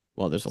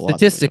 Well, there's a lot.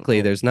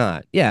 Statistically, there's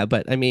not. Yeah,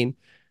 but I mean,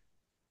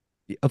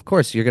 of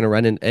course, you're going to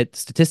run in.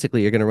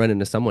 Statistically, you're going to run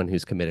into someone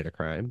who's committed a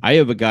crime. I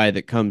have a guy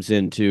that comes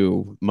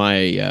into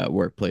my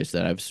workplace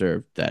that I've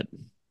served that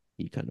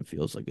he kind of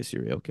feels like a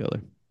serial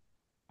killer.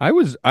 I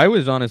was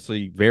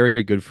honestly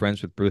very good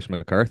friends with Bruce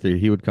McCarthy.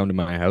 He would come to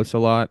my house a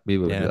lot. We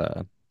would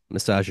Yeah.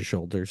 Massage your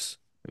shoulders,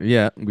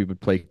 yeah, we would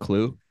play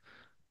Clue.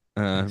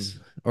 Nice.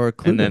 Or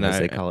And then Cluedo, as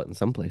they call it in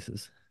some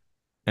places.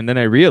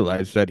 I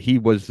realized that he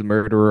was the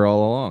murderer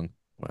all along.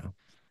 Wow.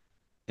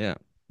 Yeah.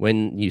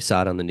 When you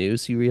saw it on the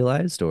news, you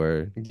realized,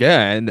 or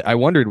Yeah, and I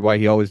wondered why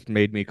he always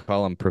made me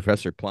call him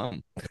Professor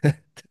Plum.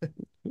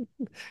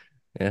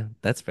 yeah,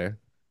 that's fair.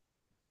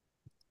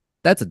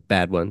 That's a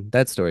bad one.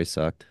 That story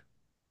sucked.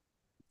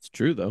 It's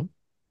true, though.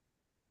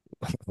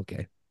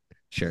 Okay,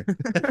 sure.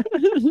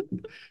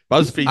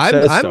 BuzzFeed I'm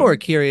says I'm so. more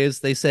curious.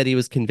 They said he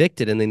was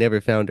convicted and they never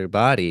found her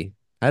body.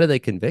 How did they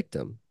convict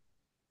him?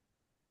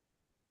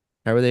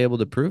 How were they able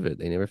to prove it?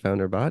 They never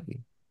found her body.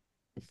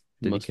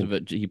 Did Most of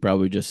it, he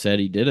probably just said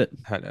he did it.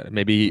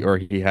 Maybe or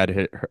he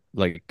had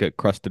like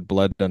crusted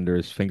blood under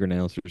his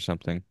fingernails or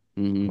something.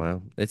 Mhm.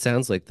 Wow. It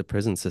sounds like the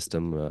prison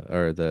system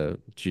or the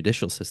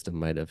judicial system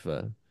might have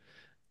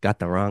got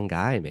the wrong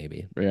guy,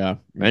 maybe. Yeah.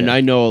 And Yeah.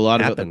 I know a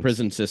lot about the Happens.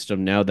 prison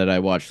system now that I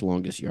watched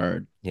Longest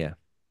Yard. Yeah.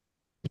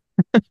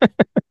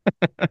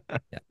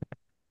 Yeah.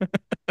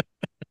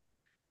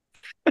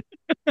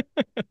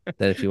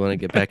 Then if you want to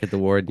get back at the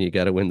warden, you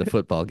got to win the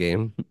football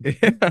game.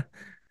 Yeah.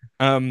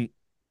 Um,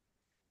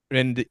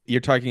 and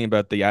you're talking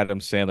about the Adam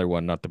Sandler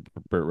one, not the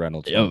Burt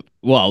Reynolds one.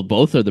 Well,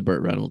 both are the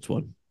Burt Reynolds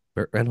one.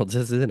 Burt Reynolds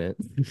is in it.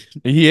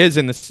 He is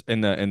in this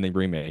in the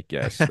remake.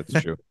 Yes, that's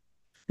true.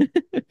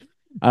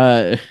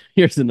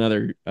 Here's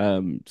another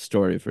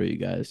story for you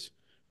guys,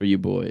 for you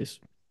boys,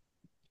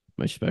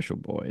 my special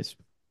boys.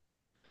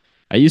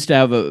 I used to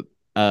have a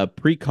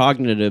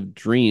precognitive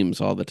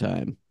dreams all the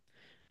time.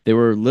 They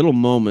were little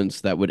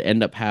moments that would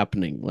end up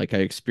happening, like I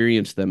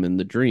experienced them in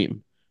the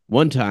dream.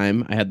 One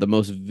time, I had the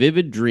most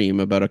vivid dream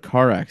about a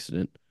car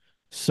accident.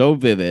 So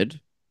vivid,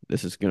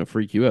 this is going to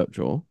freak you out,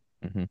 Joel.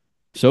 Hmm.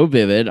 So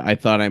vivid, I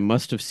thought I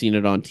must have seen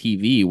it on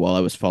TV while I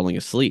was falling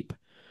asleep.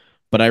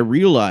 But I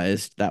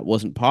realized that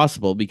wasn't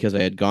possible because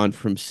I had gone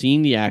from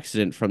seeing the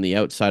accident from the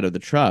outside of the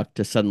truck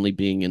to suddenly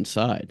being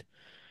inside,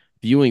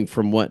 viewing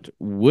from what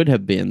would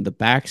have been the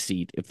back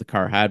seat if the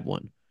car had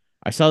one.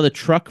 I saw the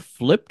truck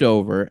flipped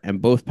over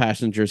and both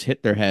passengers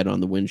hit their head on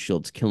the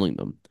windshields, killing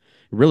them.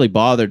 It really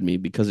bothered me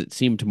because it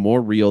seemed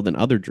more real than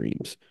other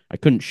dreams. I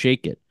couldn't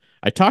shake it.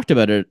 I talked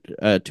about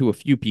it to a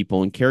few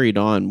people and carried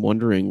on,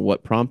 wondering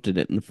what prompted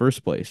it in the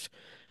first place.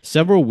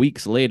 Several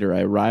weeks later,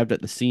 I arrived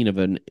at the scene of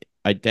an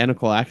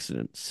identical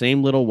accident.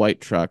 Same little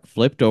white truck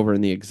flipped over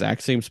in the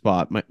exact same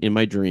spot in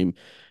my dream,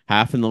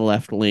 half in the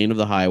left lane of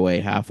the highway,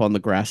 half on the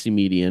grassy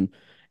median.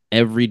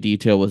 Every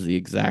detail was the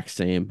exact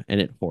same, and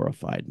it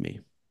horrified me.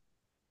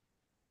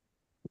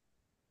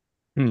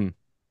 Hmm.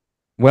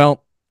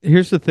 Well,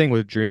 here's the thing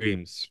with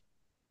dreams.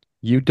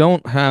 You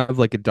don't have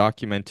like a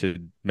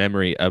documented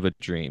memory of a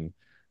dream.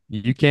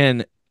 You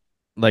can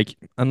like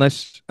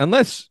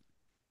unless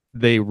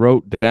they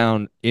wrote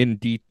down in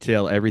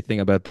detail everything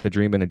about the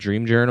dream in a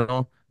dream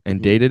journal and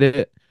Mm-hmm. dated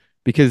it.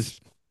 Because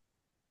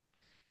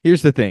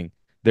here's the thing,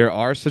 there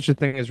are such a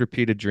thing as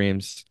repeated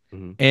dreams,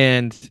 Mhm.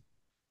 and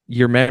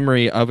your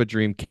memory of a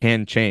dream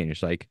can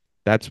change. Like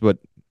that's what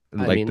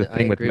I like mean, the I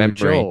thing with agree with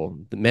memory. Joel.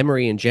 The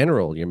memory in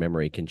general, your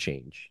memory can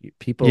change.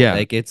 People, Yeah.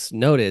 like it's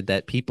noted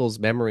that people's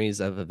memories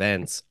of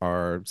events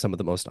are some of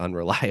the most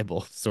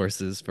unreliable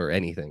sources for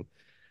anything.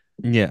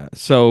 Yeah.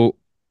 So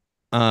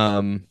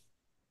um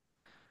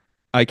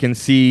I can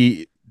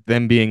see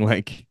them being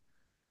like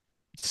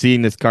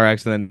seeing this car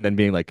accident and then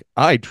being like,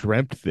 I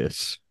dreamt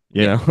this,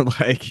 Yeah.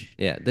 like,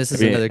 Yeah. This I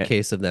is mean, another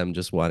case of them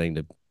just wanting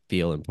to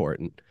feel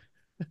important.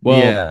 Well,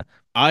 yeah.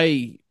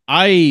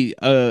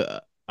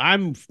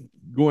 I'm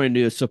going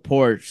to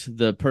support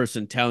the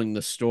person telling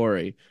the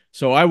story.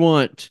 So I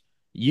want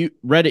you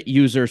Reddit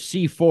user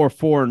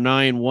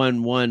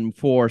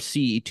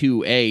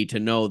C449114C2A to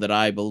know that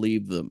I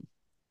believe them.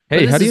 But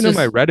Hey, how this do you is know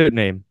my just, Reddit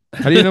name?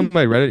 How do you know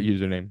my Reddit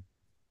username?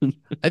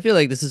 I feel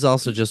like this is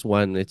also just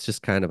one, it's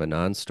just kind of a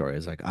non-story.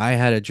 It's like, I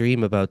had a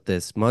dream about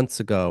this months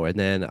ago, and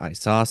then I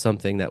saw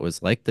something that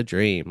was like the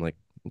dream. Like,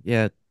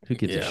 yeah, who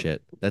gives a Yeah.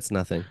 shit? That's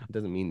nothing. It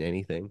doesn't mean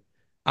anything.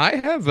 I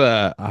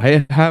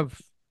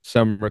have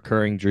some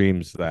recurring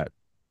dreams that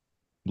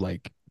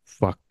like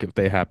fuck if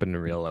they happen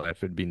in real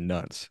life, it'd be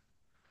nuts.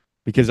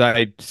 Because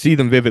I see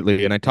them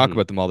vividly and I talk Mhm.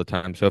 about them all the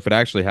time. So if it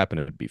actually happened,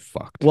 it'd be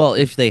fucked. Well,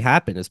 if they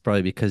happen, it's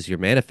probably because you're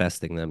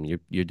manifesting them.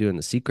 You're doing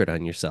the secret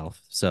on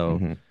yourself. So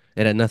Hmm.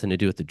 it had nothing to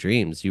do with the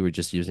dreams. You were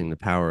just using the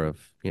power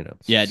of,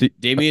 Yeah, See,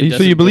 Damien so you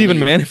doesn't believe in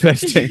believe.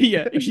 manifesting?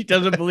 Yeah, he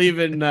doesn't believe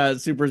in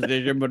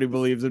superstition, but he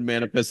believes in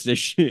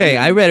manifestation Hey,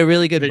 I and read a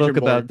really good book vision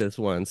about boards. this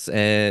once,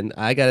 and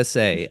I gotta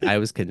say, I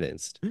was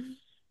convinced.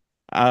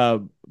 Uh,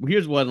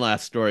 Here's one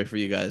last story for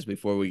you guys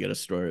before we get a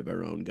story of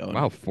our own going.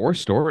 Wow, 4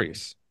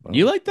 stories.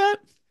 You Well, like that?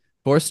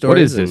 four What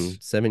stories is and this?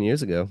 7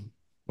 years ago.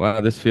 Wow,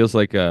 this feels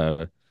like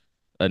a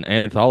an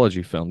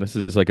anthology film. This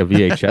is like a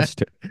VHS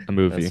a That's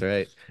movie.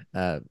 right.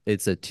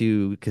 It's a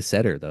two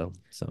cassetter though,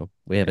 so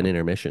we have an Yeah.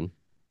 intermission.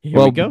 Here we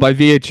Well, go. by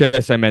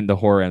VHS I meant the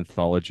horror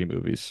anthology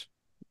movies.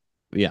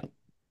 Yeah.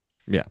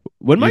 Yeah.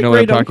 When You my know what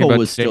I'm great talking uncle about,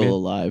 was still Damien?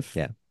 alive,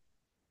 Yeah,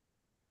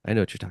 I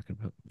know what you're talking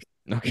about.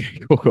 Okay,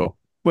 cool, cool.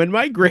 when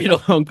my great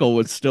uncle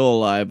was still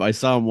alive, I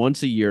saw him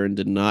once a year and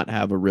did not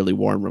have a really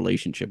warm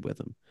relationship with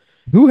him.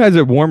 Who has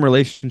a warm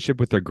relationship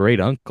with their great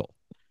uncle?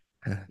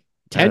 I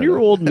 10 don't year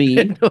know. old I me,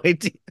 had no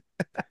idea.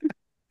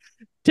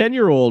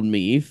 10-year-old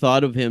me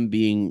thought of him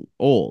being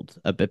old,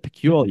 a bit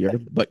peculiar,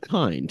 but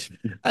kind.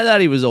 I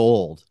thought he was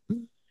old.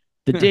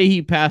 The day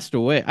he passed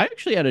away, I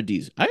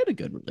had a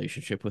good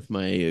relationship with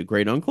my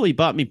great uncle. He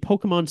bought me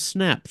Pokemon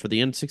Snap for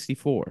the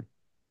N64.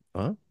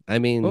 Huh? I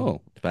mean,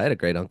 Oh. if I had a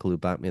great uncle who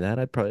bought me that,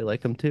 I'd probably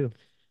like him too.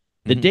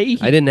 The Mhm. day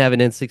I he didn't have an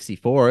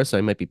N64, so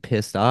I might be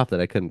pissed off that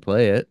I couldn't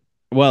play it.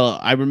 Well,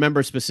 I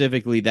remember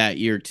specifically that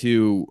year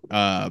too.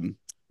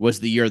 Was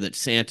the year that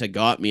Santa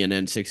got me an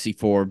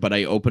N64, but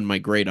I opened my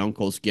great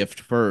uncle's gift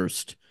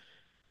first,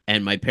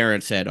 and my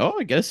parents said, "Oh,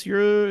 I guess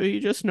he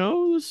just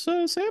knows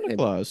Santa Hey,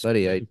 Claus."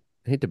 buddy, I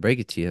hate to break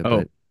it to you, Oh,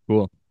 but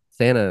cool.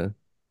 Santa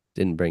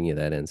didn't bring you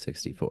that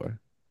N64.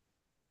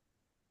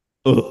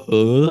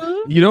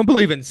 Uh? You don't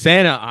believe in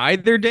Santa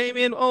either,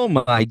 Damien? Oh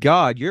my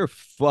God, you're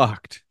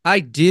fucked. I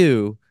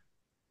do,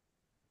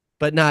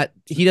 but not.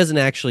 He doesn't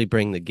actually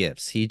bring the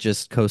gifts. He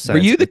just Were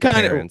co-signs you it the with the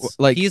kind of parents.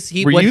 like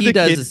He were what you he the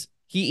does kid? is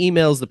he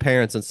emails the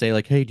parents and say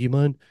like, "Hey, do you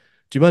mind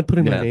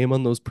putting my Yeah. name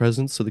on those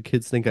presents so the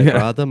kids think I Yeah.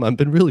 brought them? I've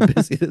been really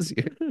busy this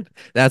year."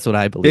 That's what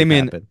I believe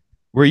Damien, happened.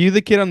 were you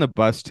the kid on the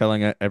bus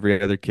telling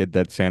every other kid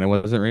that Santa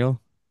wasn't real?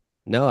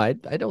 No, I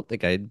don't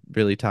think I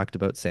really talked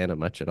about Santa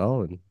much at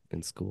all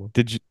in school.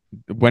 Did you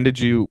when did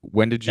you Kept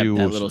that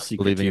start little secret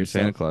to believing in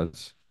Santa yourself.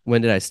 Claus?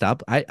 When did I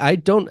stop? I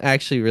don't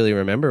actually really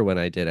remember when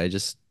I did. I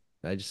just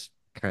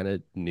kind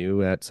of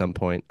knew at some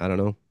point. I don't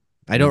know.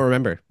 I Yeah. don't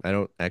remember. I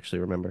don't actually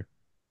remember.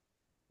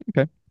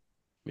 Okay.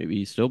 Maybe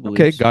he still Okay,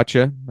 believes.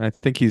 gotcha. I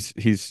think he's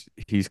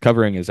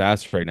covering his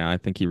ass right now. I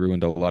think he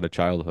ruined a lot of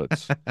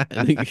childhoods.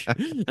 I think I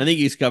think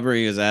he's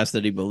covering his ass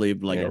that he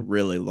believed like a Yeah,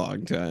 really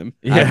long time.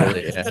 I Yeah.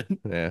 believe. Yeah,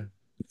 yeah.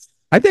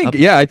 I think Up.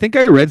 yeah, I think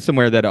I read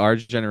somewhere that our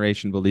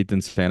generation believed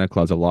in Santa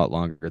Claus a lot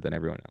longer than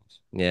everyone else.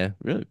 Yeah.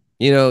 Really?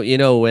 You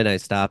know when I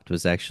stopped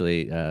was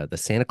actually the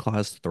Santa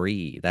Claus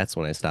 3. That's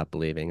when I stopped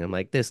believing. I'm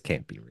like, this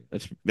can't be real.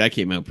 That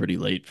came out pretty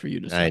late for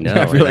you to I stop I know,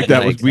 feel and like I'm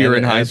that was like, we were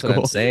in high that's what I'm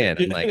school. saying.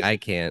 I'm like, I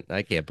can't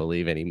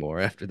believe anymore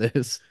after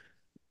this.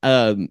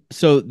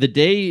 So the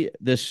day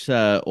this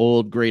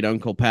old great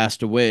uncle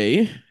passed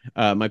away,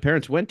 my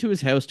parents went to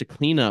his house to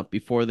clean up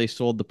before they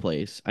sold the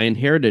place. I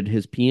inherited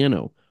his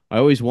piano. I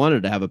always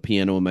wanted to have a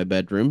piano in my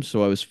bedroom,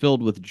 so I was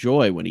filled with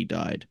joy when he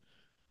died.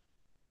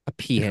 A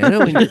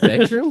piano in your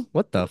bedroom?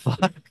 What the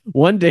fuck?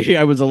 One day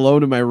I was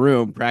alone in my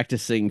room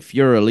practicing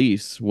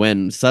Furelise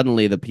when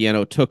suddenly the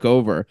piano took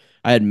over.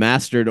 I had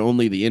mastered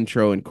only the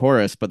intro and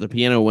chorus, but the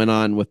piano went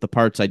on with the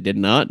parts I did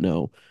not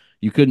know.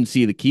 You couldn't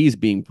see the keys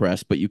being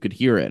pressed, but you could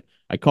hear it.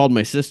 I called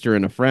my sister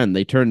and a friend.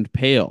 They turned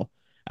pale.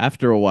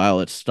 After a while,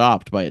 it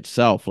stopped by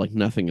itself like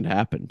nothing had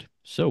happened.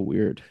 So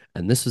weird.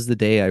 And this was the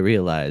day I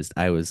realized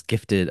I was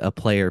gifted a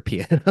player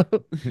piano.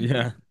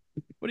 Yeah.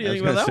 What do you I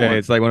was think about gonna that say one?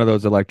 it's like one of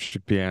those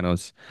electric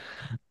pianos.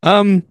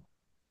 Um,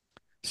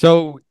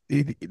 so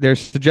they're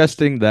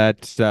suggesting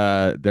that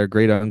their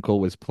great uncle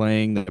was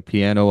playing the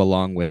piano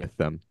along with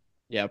them.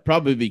 Yeah,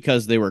 probably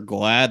because they were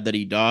glad that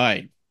he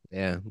died.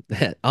 Yeah.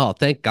 Oh,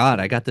 thank God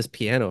I got this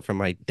piano from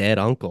my dead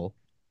uncle.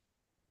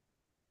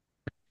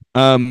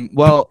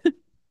 Well,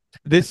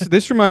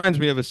 this reminds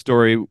me of a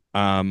story.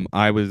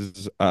 I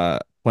was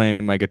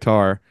playing my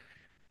guitar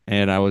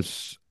and I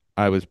was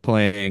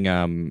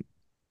playing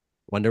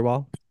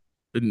Wonderwall?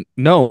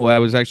 no, I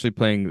was actually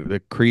playing the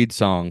Creed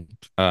song.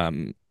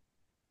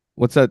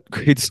 What's that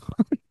Creed song?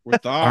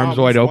 With Arms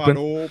Wide arms wide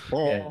Open.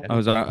 Yeah. I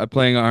was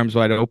playing Arms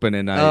Wide Open,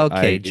 and I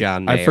Okay, I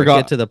John I Mayer, get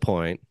forgot to the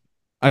point.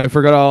 I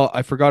forgot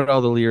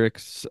all the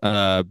lyrics.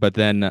 But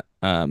then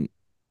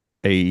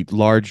a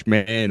large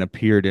man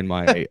appeared in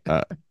my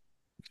A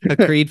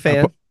Creed ap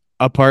fan?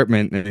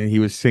 apartment, and he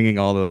was singing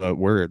all the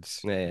words.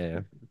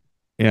 Yeah.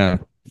 Yeah,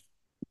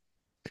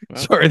 Well,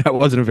 sorry, that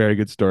wasn't a very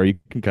good story. You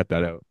can cut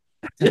that out.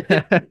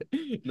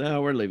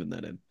 no, we're leaving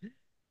that in.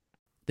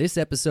 This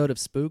episode of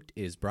Spooked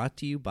is brought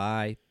to you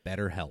by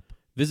BetterHelp.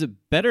 Visit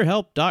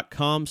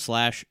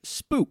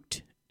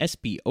betterhelp.com/spooked,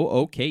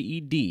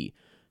 SPOOKED,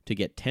 to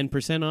get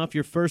 10% off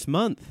your first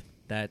month.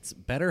 That's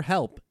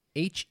BetterHelp,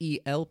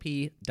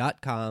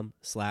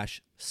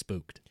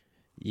 HELP.com/spooked.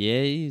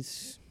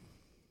 Yes,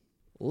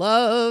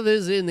 Love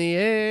is in the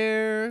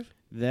air.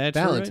 that's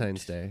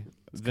Valentine's right. Day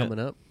is Va- coming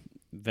up.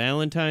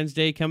 Valentine's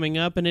Day coming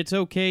up, and it's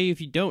okay if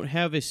you don't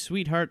have a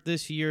sweetheart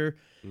this year.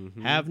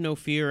 Have no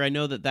fear. I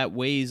know that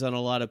weighs on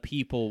a lot of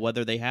people,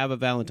 whether they have a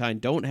Valentine,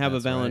 don't have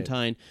That's a right.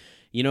 Valentine.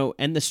 You know,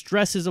 and the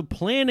stresses of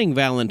planning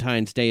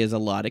Valentine's Day is a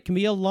lot. It can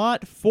be a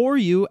lot for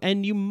you,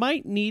 and you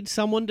might need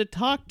someone to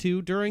talk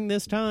to during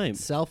this time.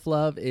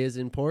 Self-love is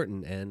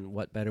important, and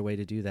what better way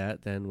to do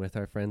that than with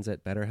our friends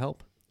at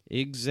BetterHelp?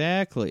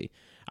 Exactly.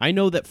 I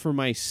know that for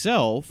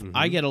myself,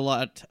 I get a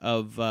lot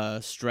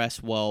of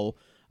stress while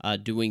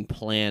doing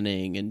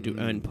planning and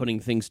and putting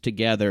things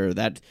together.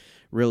 That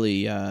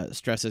really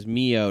stresses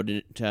me out.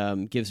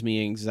 It gives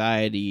me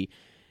anxiety.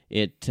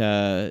 It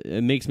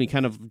makes me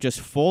kind of just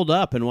fold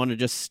up and want to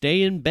just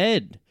stay in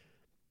bed.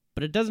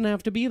 But it doesn't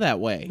have to be that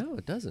way. No,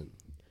 it doesn't.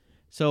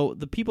 So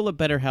the people at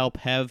BetterHelp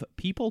have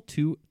people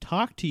to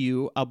talk to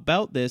you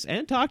about this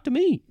and talk to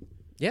me.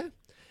 Yeah.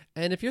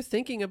 And if you're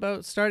thinking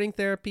about starting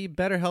therapy,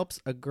 BetterHelp's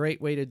a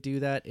great way to do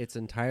that. It's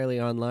entirely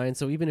online.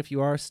 So even if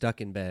you are stuck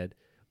in bed,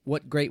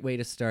 what great way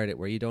to start it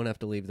where you don't have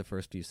to leave the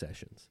first few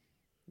sessions.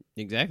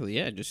 Exactly.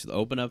 Yeah. Just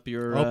open up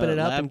your Open it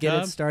up laptop. and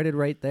get it started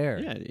right there.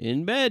 Yeah,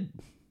 in bed.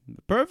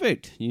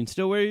 Perfect. You can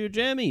still wear your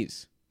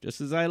jammies, just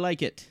as I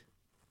like it.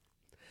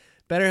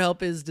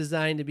 BetterHelp is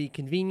designed to be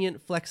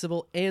convenient,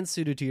 flexible, and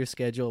suited to your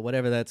schedule,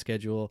 whatever that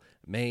schedule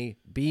may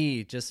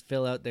be. Just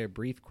fill out their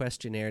brief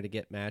questionnaire to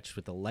get matched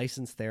with a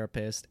licensed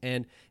therapist.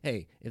 And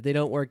hey, if they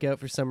don't work out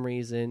for some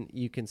reason,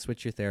 you can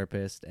switch your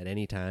therapist at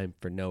any time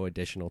for no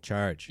additional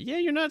charge. Yeah,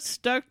 you're not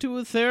stuck to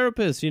a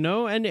therapist,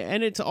 and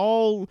it's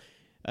all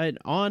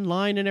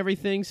online and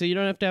everything, so you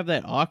don't have to have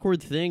that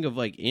awkward thing of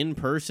like in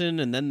person,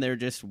 and then they're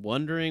just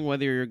wondering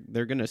whether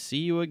they're gonna see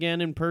you again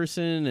in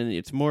person, and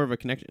it's more of a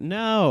connection.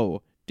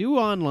 No, do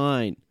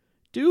online,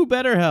 do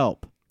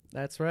BetterHelp.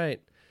 That's right.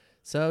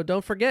 So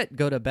don't forget,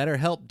 go to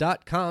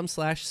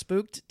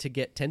betterhelp.com/spooked to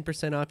get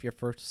 10% off your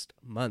first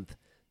month.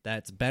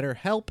 That's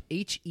BetterHelp,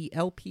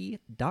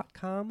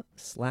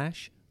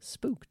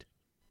 HELP.com/spooked.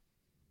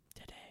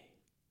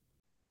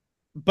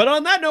 But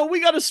on that note, we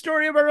got a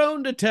story of our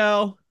own to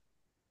tell.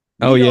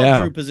 Oh, We all yeah.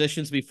 threw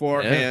positions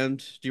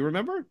beforehand. Do you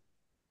remember?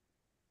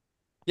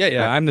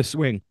 Yeah, I'm the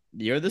swing.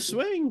 You're the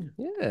swing.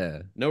 Yeah.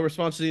 No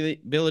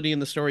responsibility in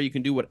the story. You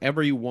can do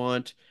whatever you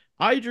want.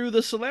 I drew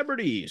the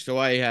celebrity, so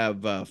I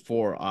have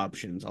 4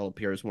 options. I'll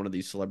appear as one of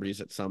these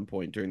celebrities at some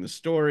point during the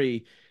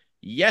story.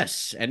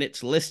 Yes, and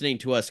it's listening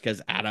to us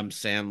because Adam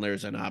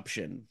Sandler's an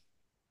option.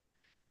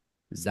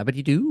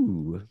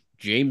 Zabadee-doo.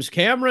 James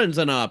Cameron's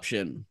an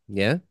option.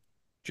 Yeah.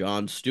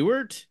 Jon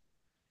Stewart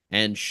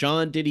and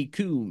Sean Diddy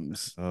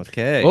Coombs.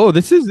 Okay. Oh,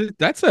 that's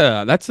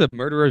a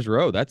murderer's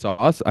row. That's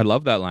awesome. I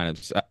love that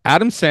lineup.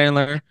 Adam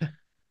Sandler,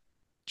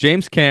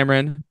 James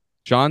Cameron,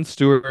 Jon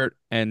Stewart,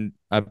 and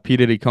P.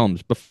 Diddy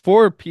Combs.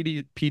 Before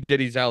P.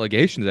 Diddy's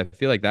allegations, I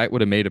feel like that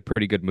would have made a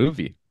pretty good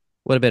movie.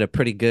 Would have been a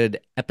pretty good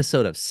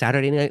episode of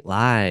Saturday Night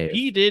Live.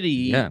 P. Diddy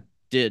Yeah.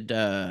 did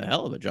a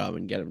hell of a job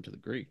in Get Him to the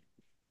Greek.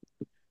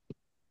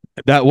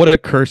 What a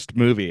cursed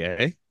movie,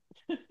 eh?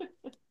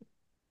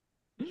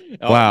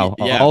 Wow.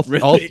 Yeah, all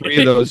really, 3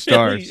 of those it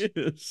really stars.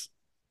 is.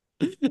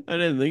 I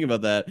didn't think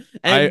about that.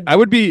 And I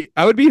would be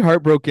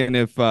heartbroken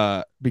if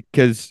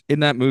because in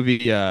that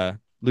movie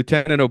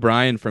Lieutenant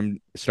O'Brien from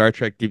Star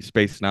Trek Deep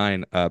Space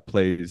Nine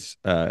plays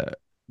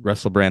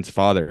Russell Brand's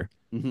father.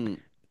 Mhm.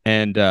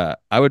 And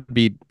I would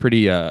be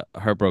pretty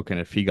heartbroken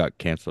if he got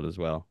canceled as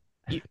well.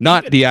 Even-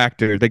 Not the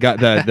actor,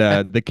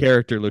 the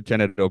character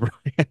Lieutenant O'Brien.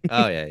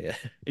 Oh, yeah.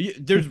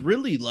 There's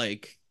really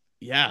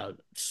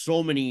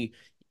so many.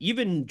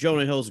 Even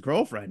Jonah Hill's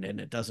girlfriend in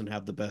it doesn't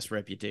have the best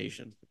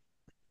reputation.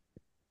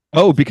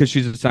 Oh, because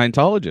she's a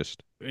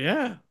Scientologist.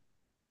 Yeah.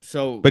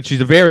 So, But she's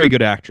a very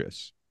good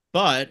actress.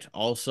 but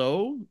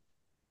also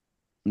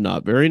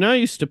not very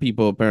nice to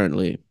people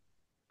apparently.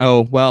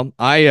 Oh, well,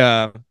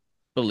 I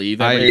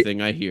Believe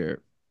everything I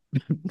hear.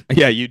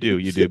 yeah, you do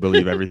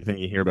believe everything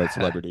you hear about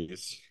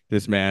celebrities.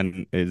 This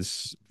man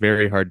is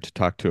very hard to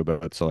talk to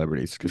about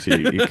celebrities because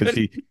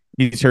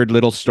he's heard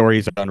little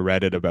stories on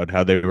Reddit about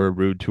how they were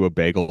rude to a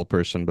bagel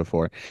person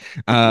before.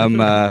 But And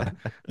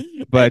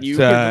you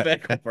were the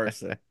bagel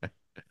person.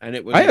 And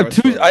it was I have your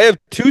two. story. I have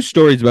 2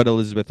 stories about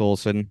Elizabeth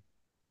Olsen.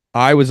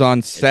 I was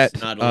on set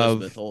It's not of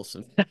Elizabeth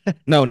Olsen.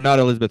 no, not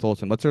Elizabeth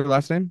Olsen. What's her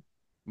last name?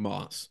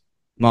 Moss.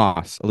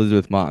 Moss.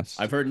 Elizabeth Moss.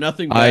 I've heard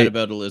nothing bad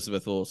about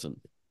Elizabeth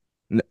Olsen.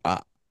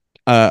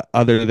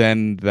 Other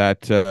than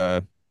that,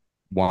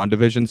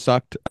 WandaVision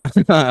sucked.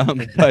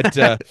 But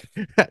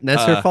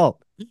That's her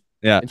fault.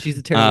 yeah. And she's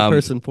a terrible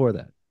person for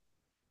that.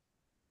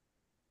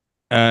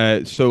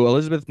 So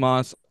Elizabeth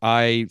Moss,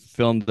 I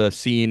filmed the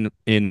scene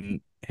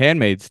in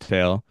Handmaid's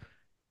Tale,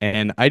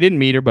 and I didn't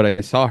meet her, but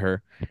I saw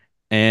her,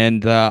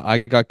 and I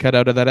got cut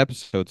out of that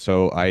episode.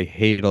 So I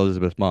hate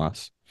Elizabeth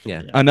Moss.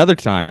 Yeah. Another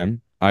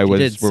time, I She was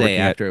did say working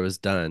at after it was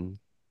done,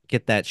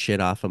 get that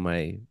shit off of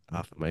my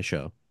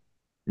show.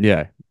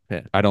 yeah,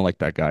 Yeah. I don't like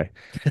that guy.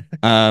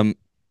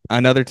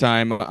 Another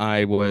time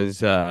I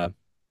was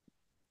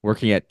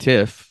working at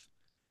TIFF,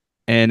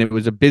 and it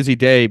was a busy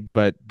day,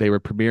 but they were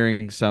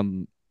premiering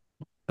some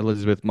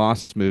Elizabeth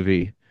Moss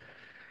movie,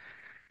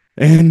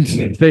 and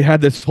they had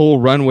this whole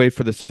runway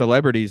for the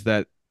celebrities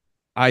that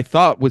I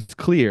thought was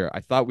clear. I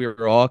thought we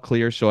were all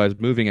clear, so I was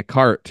moving a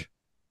cart,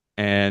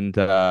 and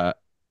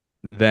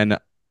then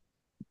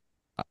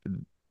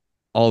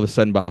all of a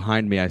sudden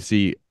behind me, I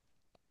see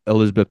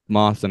Elizabeth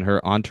Moss and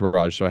her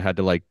entourage, so I had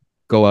to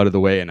go out of the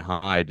way and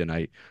hide. And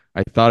I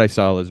thought I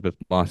saw Elizabeth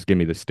Moss give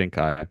me the stink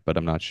eye, but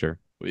I'm not sure.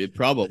 It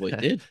probably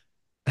did.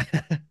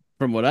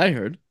 From what I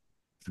heard.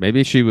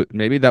 Maybe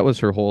maybe that was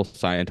her whole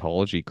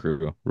Scientology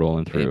crew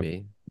rolling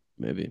through.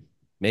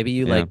 Maybe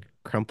you Yeah.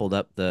 crumpled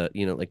up the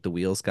the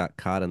wheels got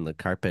caught on the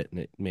carpet and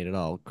it made it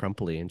all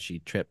crumply and she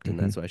tripped and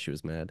that's why she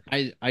was mad.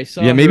 I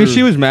saw Yeah, maybe her-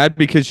 she was mad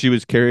because she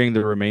was carrying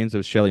the remains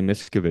of Shelley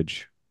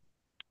Miscavige.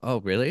 Oh,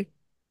 really?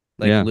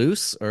 Yeah.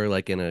 Loose or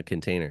in a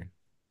container?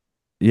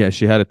 Yeah,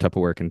 she had a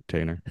Tupperware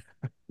container.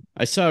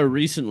 I saw her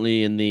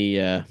recently in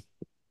the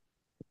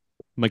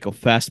Michael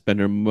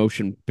Fassbender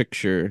motion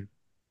picture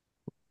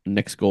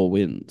Next Goal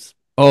Wins.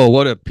 Oh,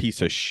 what a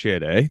piece of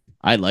shit, eh?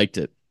 I liked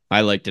it.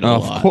 I liked it a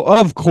lot.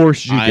 Of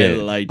course you did.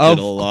 I liked it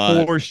a lot.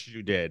 Of course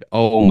you did.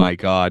 Oh my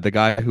God. The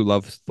guy who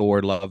loves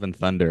Thor, Love and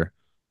Thunder.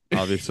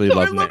 Obviously Thor,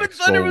 loved Love and Next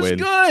Thunder Goal was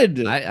Wins.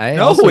 good. I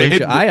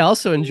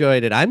also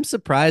enjoyed it. I'm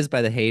surprised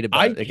by the hate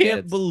about I it.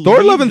 can't believe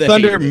Thor, Love and the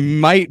Thunder hate.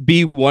 might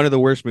be one of the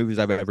worst movies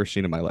I've ever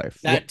seen in my life.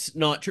 That's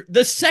not true.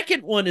 The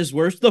second one is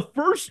worse. The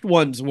first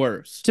one's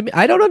worse. To me,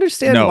 I don't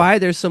understand No. why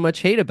there's so much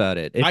hate about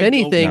it. If I don't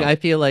anything, know. I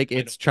feel like I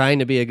it's don't- trying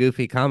to be a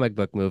goofy comic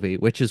book movie,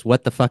 which is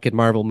what the fucking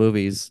Marvel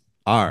movies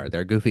are.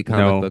 They're goofy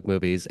comic No. book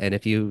movies, and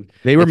if you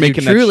They were If you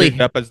making truly- that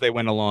shit up as they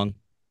went along.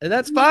 and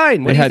that's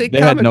fine. What They do you had think they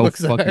had comic no books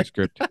fucking are?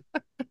 script.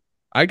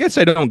 I guess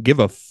I don't give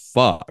a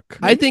fuck.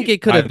 I think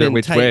it could have either been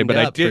which way, tightened but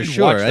I up did for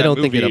sure. watch I that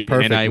don't think it a movie,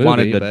 perfect and I movie,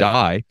 wanted to but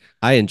die.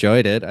 I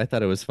enjoyed it. I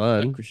thought it was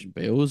fun. Christian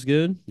Bale was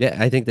good. Yeah,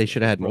 I think they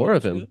should have had more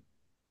of Russell him. good.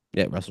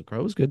 Yeah, Russell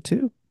Crowe was good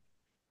too.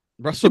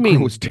 Russell I mean-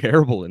 Crowe was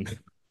terrible in.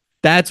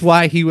 That's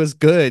why he was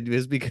good,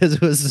 is because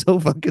it was so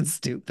fucking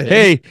stupid.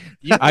 Hey,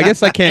 I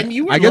guess I can't. And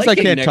you were I guess I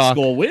liking can't Next talk.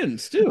 Goal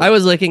Wins too. I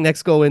was liking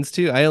Next Goal Wins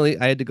too. I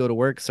had to go to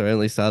work, so I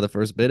only saw the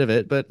first bit of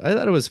it, but I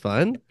thought it was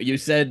fun. You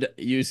said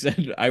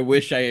I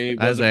wish I I was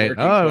wasn't like,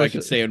 working oh, I so I wish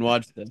could it- stay and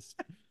watch this.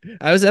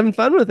 I was having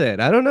fun with it.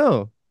 I don't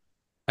know.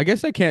 I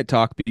guess I can't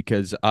talk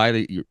because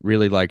I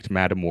really liked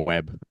Madam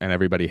Web, and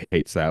everybody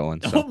hates that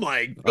one. Oh So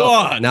my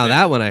god! Now man.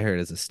 that one I heard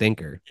is a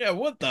stinker. Yeah,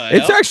 what the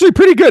it's hell? actually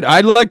pretty good.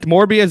 I liked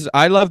Morbius.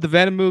 I love the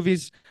Venom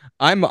movies.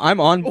 I'm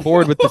on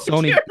board with the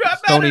Sony You're not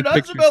mad Sony at us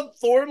picture. about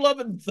Thor: Love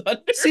and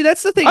Thunder. See,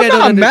 that's the thing I'm I don't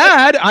not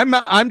understand.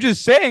 mad. I'm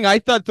just saying I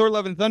thought Thor: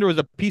 Love and Thunder was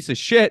a piece of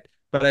shit,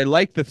 but I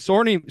like the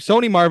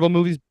Sony Marvel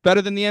movies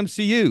better than the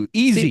MCU.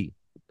 Easy.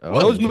 Oh,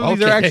 Those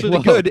movies are okay, actually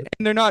whoa. good,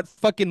 and they're not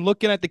fucking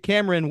looking at the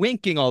camera and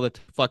winking all the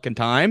fucking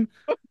time.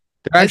 They're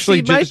I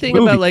actually see, my just thing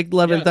movies. about like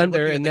Love Yeah, and they're Thunder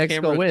looking and at the Next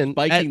camera Go and Win.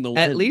 spiking the At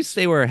lens. least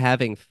they were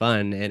having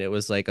fun, and it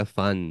was like a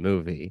fun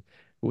movie,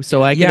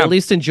 so I can Yeah. at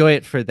least enjoy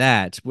it for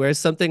that. Whereas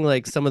something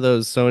like some of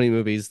those Sony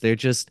movies,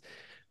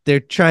 they're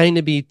trying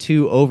to be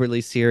too overly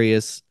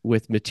serious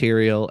with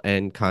material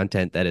and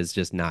content that is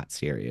just not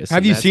serious. Have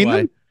And you that's seen why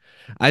them?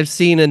 I've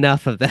seen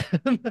enough of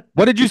them.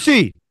 What did you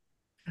see?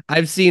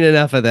 I've seen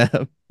enough of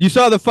them. You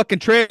saw the fucking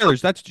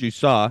trailers. That's what you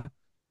saw. You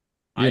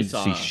I didn't see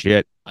saw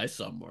shit. I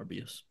saw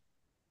Morbius.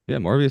 Yeah,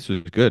 Morbius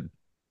was good.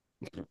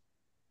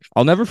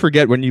 I'll never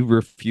forget when you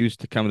refused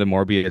to come to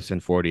Morbius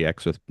in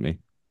 40X with me.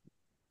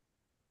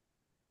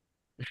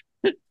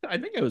 I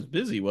think I was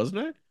busy,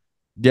 wasn't I?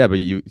 Yeah, but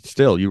you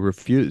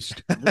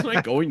refused. Wasn't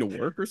I going to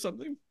work or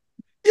something?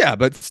 Yeah,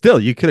 but still,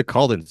 you could have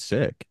called in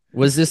sick.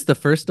 Was this the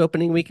first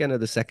opening weekend or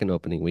the second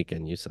opening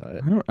weekend you saw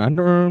it? I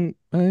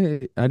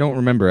don't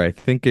remember. I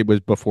think it was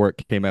before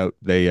it came out.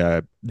 They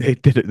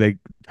did it. They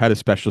had a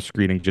special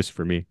screening just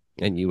for me.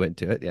 And you went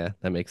to it? Yeah,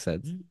 that makes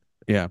sense.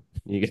 Yeah.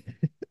 You get-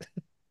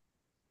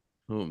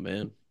 Oh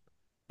man.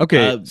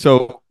 Okay.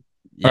 So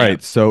Yeah. all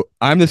right. So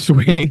I'm the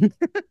swing.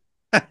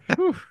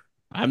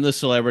 I'm the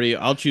celebrity.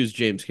 I'll choose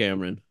James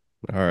Cameron,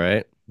 All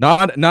right.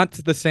 Not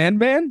the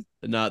Sandman.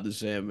 not the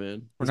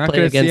Sandman. We're He's not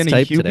playing going to see against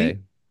any type Hubie? today.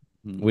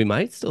 Hmm. We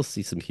might still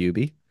see some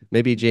Hubie.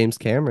 Maybe James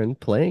Cameron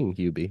playing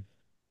Hubie.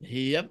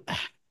 Yep.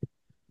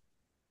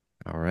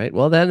 All right.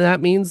 Well, then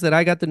that means that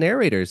I got the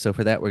narrator. So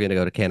for that, we're going to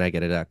go to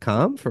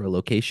caniget.com for a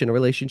location, a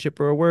relationship,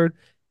 or a word.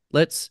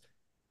 Let's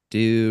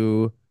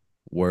do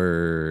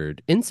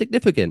word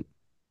insignificant.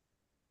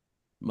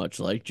 Much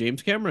like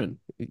James Cameron.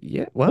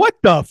 Yeah. Well, What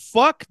the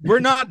fuck? We're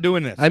not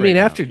doing this. I mean,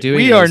 right after now. doing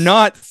we are those-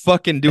 not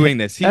fucking doing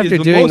this. He after is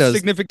the doing most those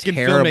significant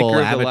terrible filmmaker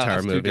of the Avatar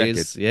last 2 movies.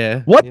 decades.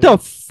 Yeah. What yeah. the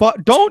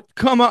fuck? Don't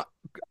come up.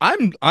 I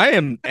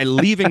am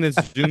leaving this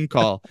Zoom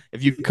call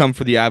if you come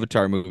for the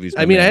Avatar movies.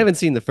 I my mean, I man. haven't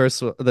seen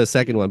the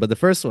second one, but the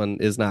first one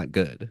is not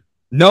good.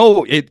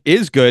 No, it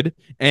is good,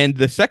 and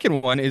the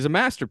second one is a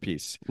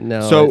masterpiece.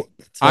 No. So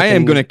it's I am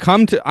fucking- going to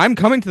come to. I'm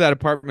coming to that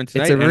apartment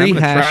tonight. It's a and I'm gonna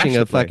trash rehashing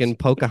the of place. fucking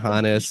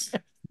Pocahontas.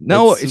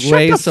 No, it's shut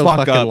way the so fuck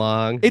fucking up.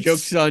 long. It's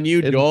Joke's on you,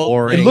 it's Joel.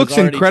 boring. It was looks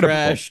already incredible.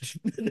 trashed.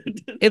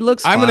 It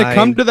looks. I'm going to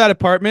come fine. to that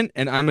apartment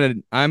and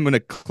I'm gonna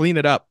clean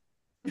it up.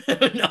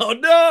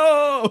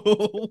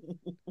 no.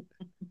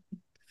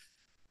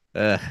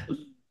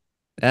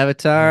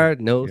 Avatar.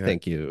 No, Yeah.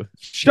 thank you.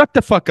 Shut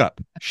the fuck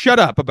up. Shut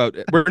up about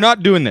it. We're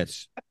not doing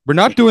this. We're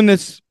not doing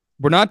this.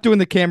 We're not doing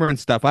the Cameron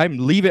stuff. I'm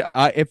leaving.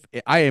 If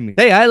I am,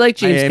 Hey, I like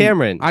James I am-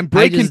 Cameron. I'm I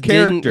breaking just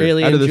didn't character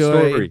really out of the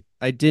enjoy. story.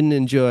 I didn't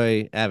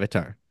enjoy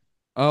Avatar.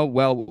 oh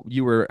well,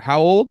 you were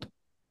how old?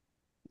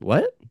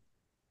 What?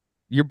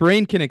 Your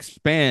brain can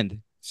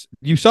expand.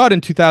 You saw it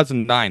in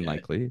 2009,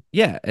 likely.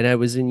 Yeah, and I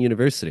was in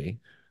university.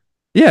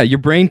 Yeah, your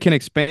brain can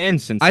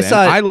expand since I then.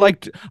 saw it- I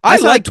liked. I I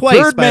saw it liked twice, by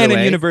the Birdman in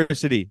way.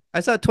 university.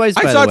 I saw it twice.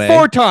 I by saw the it way.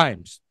 4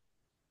 times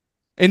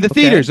in the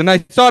Okay. theaters, and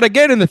I saw it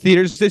again in the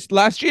theaters this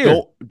last year.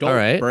 Don't All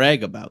right.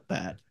 brag about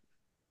that.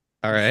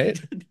 All right.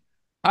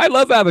 I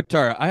love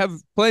Avatar. I have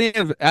plenty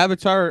of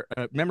Avatar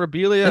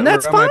memorabilia And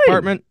that's around my fine.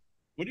 apartment.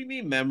 What do you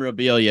mean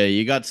memorabilia?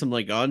 You got some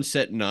like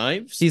on-set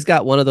knives? He's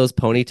got one of those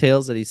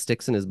ponytails that he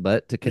sticks in his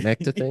butt to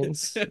connect to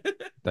things.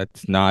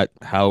 That's not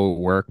how it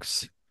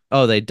works.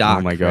 Oh, they dock.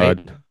 Oh my right?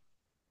 god.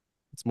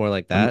 It's more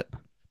like that,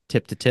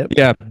 tip to tip.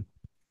 Yeah,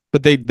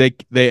 but they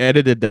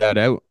edited that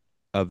out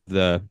of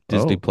the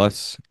Disney Oh.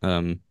 Plus.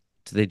 Do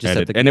they just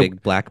Edit. have the And it-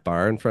 big black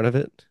bar in front of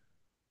it?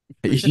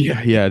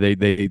 yeah. They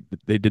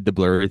did the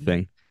blurry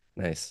thing.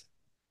 Nice.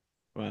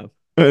 Wow.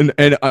 And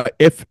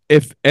if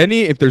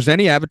there's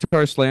any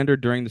Avatar slander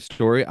during the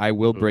story, I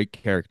will break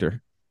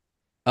character,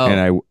 Oh,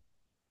 and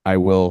I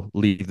will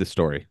leave the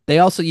story. they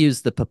also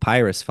used the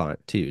papyrus font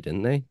too,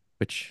 didn't they?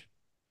 Which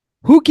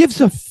Who gives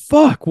a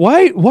fuck?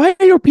 Why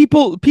are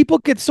people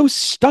get so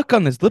stuck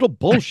on this little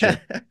bullshit?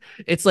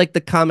 it's like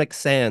the Comic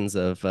Sans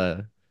of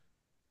No,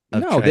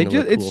 trying they to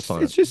just look cool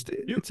font.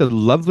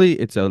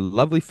 it's a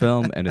lovely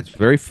film, and it's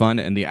very fun,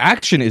 and the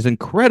action is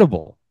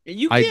incredible.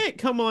 You I- can't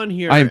come on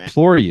here. I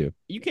implore you.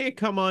 You can't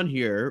come on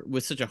here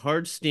with such a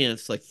hard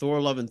stance like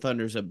Thor: Love and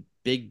Thunder's a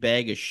big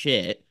bag of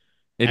shit,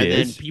 It and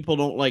is. then people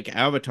don't like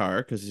Avatar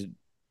because it's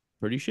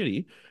pretty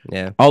shitty.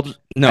 Yeah.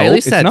 No, I at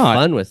least it's had not.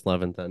 fun with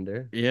Love and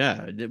Thunder.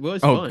 Yeah, it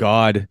was Oh fun.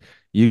 God,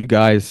 you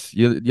guys,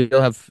 you'd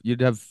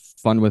have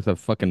fun with a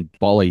fucking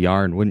ball of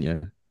yarn, wouldn't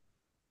you?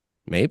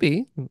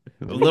 Maybe.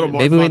 A little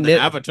more Maybe we fun than knit-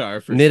 Avatar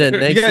for knit a sure.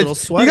 nice You guys, little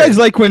sweater. you guys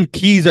like when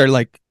keys are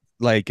like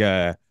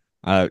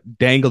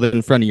dangled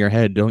in front of your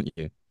head, don't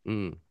you?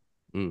 Mm.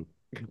 Mm.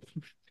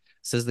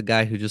 Says the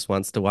guy who just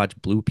wants to watch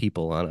blue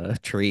people on a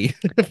tree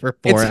for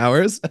 4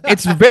 hours.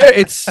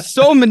 It's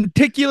so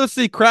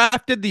meticulously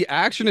crafted. The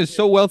action is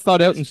so well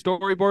thought out and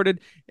storyboarded.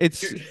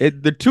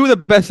 They're two of the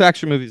best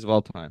action movies of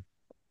all time.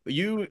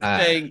 You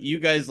saying you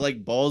guys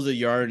like balls of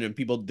yarn and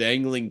people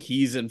dangling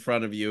keys in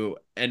front of you,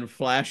 and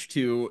flash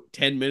to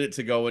 10 minutes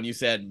ago when you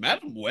said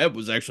Madam Web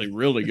was actually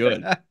really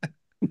good.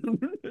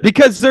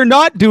 Because they're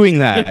not doing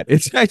that.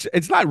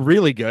 It's not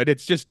really good.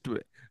 It's just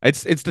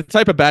it's the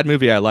type of bad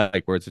movie I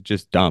like where it's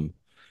just dumb.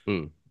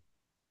 Mm.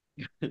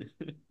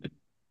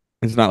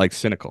 It's not like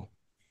cynical.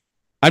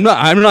 I'm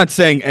not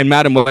saying and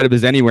Madam Web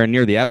is anywhere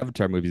near the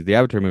Avatar movies. The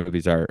Avatar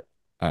movies are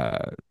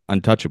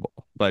untouchable.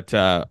 But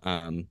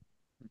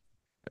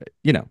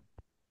you know,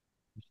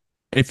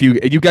 if you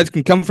guys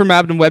can come from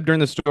Madam Web during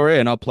the story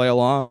and I'll play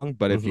along,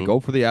 but if you go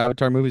for the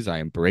Avatar movies, I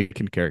am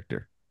breaking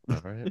character. All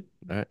right.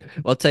 All right.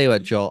 Well, I'll tell you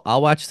what, Joel.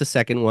 I'll watch the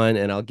second one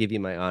and I'll give you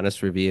my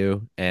honest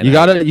review. And you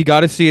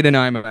gotta see it in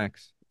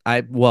IMAX.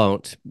 I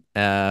won't,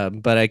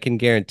 but I can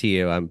guarantee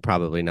you, I'm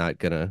probably not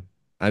gonna.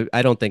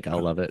 I don't think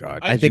I'll love it. God.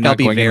 I think I'll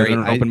be very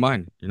with an open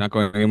mind. You're not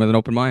going in with an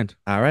open mind.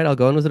 All right, I'll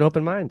go in with an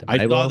open mind.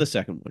 I saw the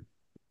second one.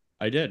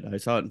 I did. I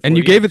saw it. And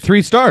you gave it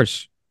 3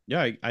 stars.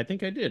 Yeah, I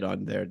think I did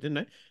on there,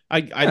 didn't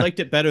I? I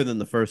liked it better than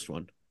the first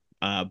one.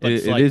 But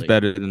it is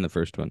better than the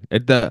first one.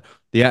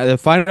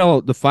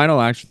 The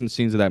final action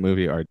scenes of that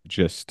movie are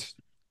just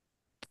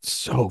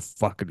so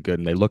fucking good,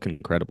 and they look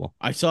incredible.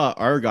 I saw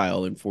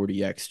Argyle in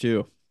 40X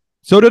too.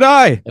 So did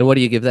I. And what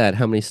do you give that?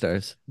 How many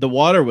stars? The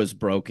water was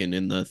broken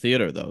in the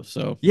theater though,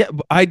 so yeah,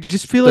 I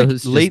just feel So like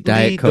it's just lately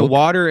Diet Coke?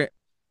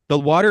 the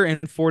water in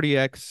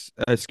 40X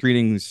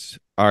screenings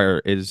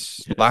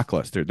is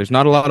lackluster. There's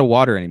not a lot of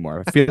water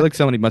anymore. I feel like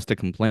somebody must have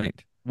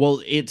complained.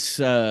 well, it's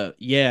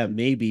yeah,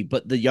 maybe,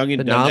 but the Young and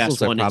The Dundas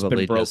nozzles are one has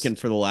probably been broken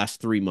just- for the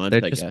last 3 months.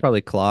 They're I just guess.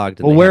 probably clogged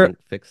and Well, they where-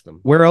 haven't fixed them.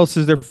 Where else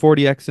is there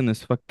 40X in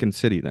this fucking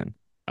city then?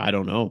 I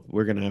don't know.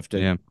 We're gonna have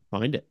to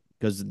find it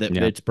because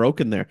Yeah. it's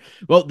broken there.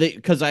 Well,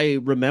 because I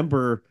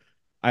remember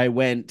I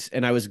went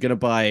and I was gonna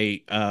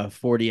buy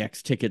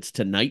 40X tickets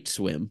to Night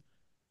Swim,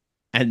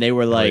 and they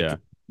were like yeah.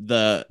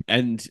 the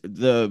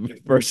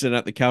person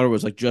at the counter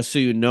was like, just so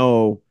you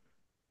know,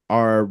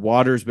 our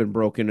water's been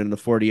broken in the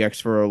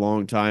 40X for a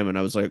long time. And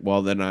I was like,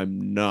 well, then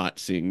I'm not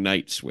seeing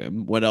Night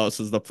Swim. What else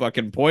is the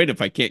fucking point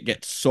if I can't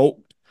get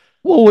soaked?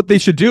 Well, what they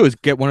should do is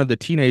get one of the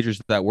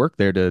teenagers that work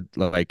there to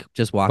like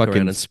Just walk fucking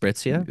around and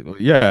spritz you.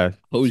 Yeah,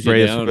 Hose spray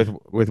you us down.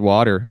 with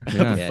water.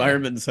 Yeah, Yeah.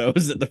 Fireman's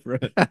hose at the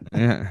front.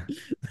 yeah,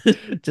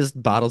 Just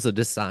bottles of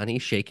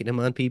Dasani shaking them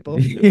on people.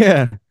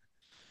 yeah.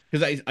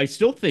 Because I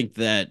still think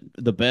that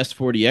the best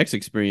 40X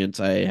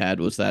experience I had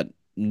was the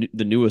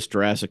newest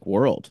Jurassic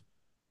World.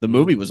 The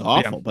movie was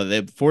awful, but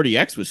the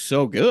 40X was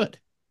so good.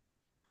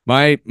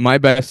 My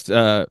best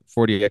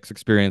 40X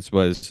experience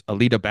was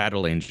Alita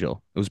Battle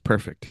Angel. It was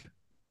perfect.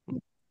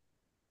 It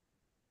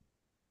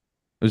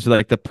was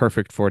like the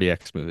perfect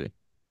 40X movie.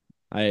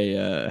 I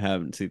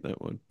haven't seen that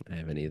one. I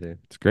haven't either.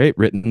 It's great,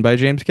 written by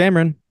James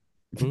Cameron.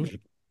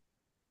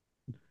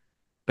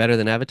 Better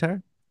than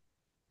Avatar?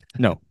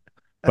 No,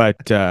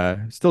 but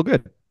still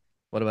good.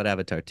 What about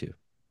Avatar 2?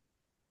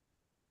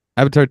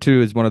 Avatar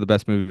 2 is one of the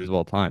best movies of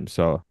all time,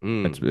 so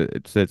Mm.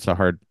 it's a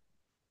hard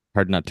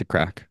nut to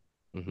crack.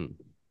 Mhm.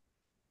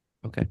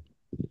 Okay.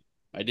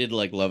 I did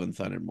like Love and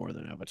Thunder more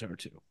than Avatar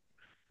 2.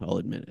 I'll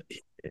admit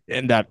it.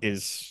 And that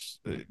is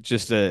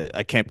just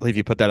I can't believe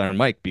you put that on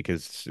mic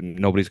because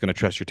nobody's going to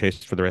trust your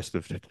taste for the rest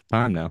of the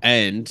time now.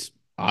 And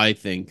I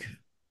think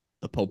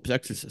The Pope's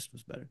Exorcist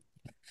was better.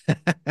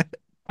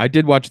 I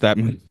did watch that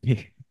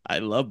movie. I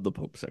love The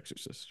Pope's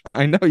Exorcist.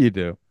 I know you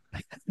do.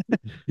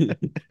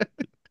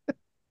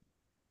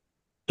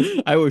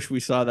 I wish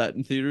we saw that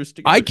in theaters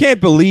together. I can't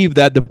believe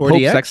that the 40X?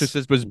 Pope's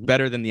Exorcist was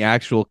better than the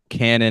actual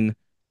canon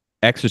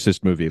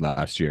Exorcist movie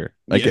last year.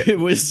 Like it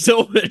was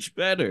so much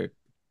better.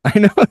 I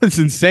know it's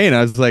insane.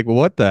 I was like,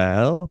 what the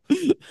hell?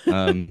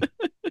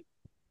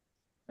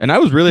 And I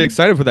was really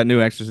excited for that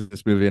new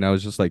Exorcist movie, and I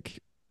was just like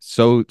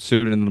so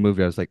soon in the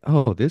movie. I was like,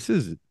 oh, this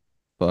is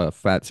a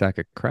fat sack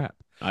of crap.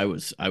 I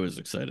was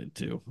excited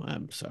too.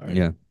 I'm sorry,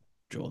 Yeah,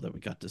 Joel, that we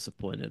got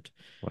disappointed.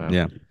 Wow.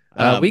 yeah.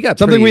 We got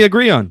Something pretty we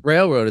agree on.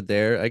 railroaded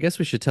there. I guess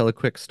we should tell a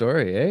quick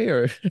story, eh?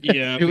 Or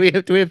Yeah, do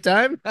we have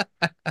time?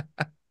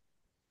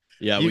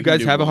 yeah. You we can guys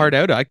do have a one. hard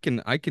out. I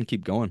can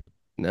keep going.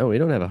 No, we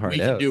don't have a hard We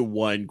can out. do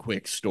one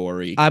quick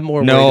story. I'm more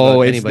worried No,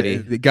 about it's anybody.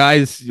 the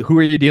guys. Who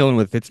are you dealing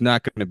with? It's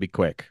not going to be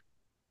quick.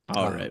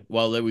 All right.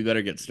 Well, then we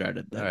better get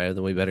started then. All right,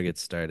 then we better get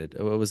started.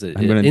 What was it?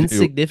 I'm gonna do-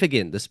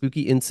 Insignificant. The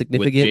spooky With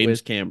Insignificant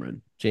James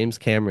Cameron. James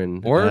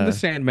Cameron. Or the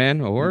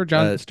Sandman, or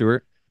John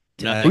Stewart.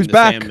 Nothing Who's to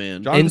back?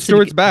 Sandman. John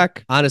Stewart's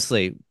back.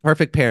 Honestly,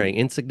 perfect pairing.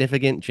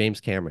 Insignificant James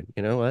Cameron.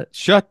 You know what?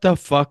 Shut the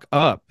fuck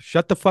up.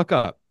 Shut the fuck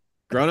up.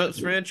 Grown-ups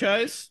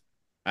franchise,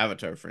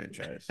 Avatar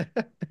franchise.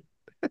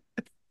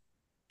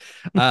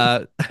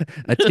 A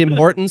Tim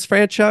Hortons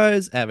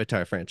franchise,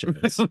 Avatar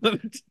franchise.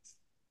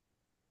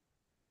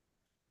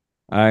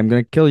 I'm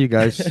gonna kill you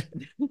guys.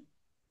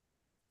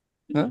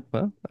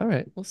 Well, all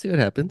right. We'll see what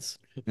happens.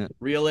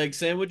 Real egg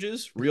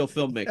sandwiches, real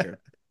filmmaker.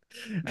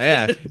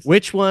 Yeah.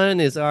 Which one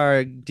is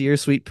our dear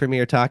sweet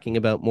premiere talking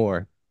about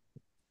more?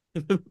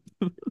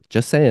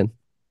 Just saying.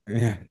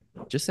 Yeah.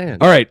 Just saying.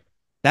 All right.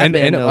 That and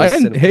man and, knows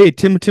and cinema. hey,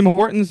 Tim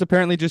Hortons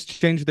apparently just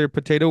changed their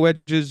potato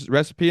wedges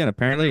recipe, and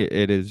apparently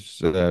it is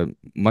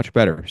much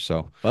better.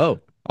 So Oh,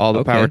 all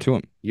the power okay. to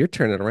him. You're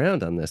turning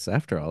around on this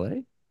after all,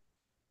 eh?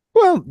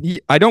 Well,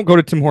 I don't go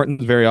to Tim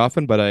Hortons very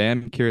often, but I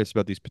am curious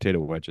about these potato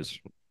wedges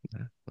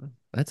Well,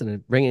 that's a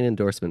ringing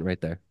endorsement right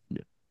there.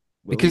 Will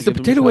because you the give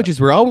him a potato shot? wedges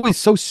were always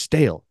so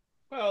stale.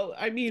 Well,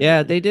 I mean,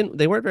 Yeah, they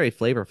weren't very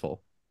flavorful.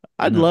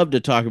 I'd No. love to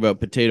talk about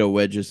potato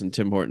wedges and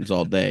Tim Hortons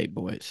all day,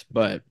 boys,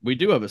 but we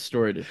do have a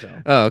story to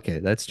tell. Oh, okay,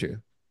 that's true.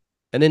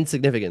 An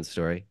insignificant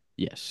story.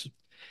 Yes.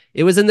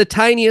 It was in the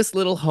tiniest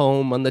little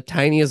home on the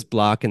tiniest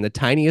block in the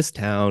tiniest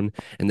town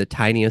in the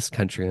tiniest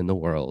country in the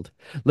world.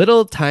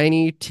 Little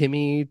tiny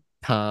Timmy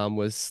Tom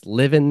was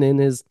living in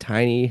his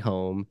tiny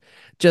home,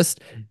 just,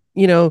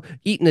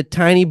 eating a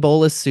tiny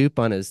bowl of soup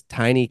on his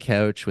tiny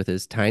couch with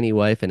his tiny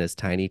wife and his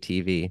tiny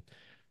TV.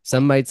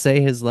 Some might say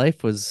his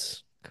life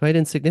was quite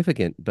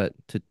insignificant, but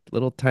to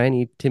little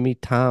tiny Timmy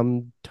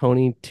Tom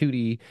Tony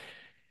Tootie,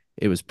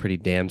 it was pretty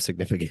damn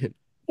significant.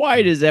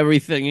 Why does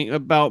everything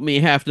about me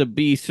have to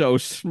be so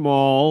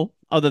small?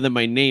 Other than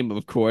my name,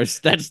 of course.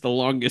 That's the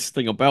longest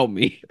thing about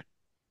me.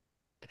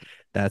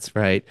 That's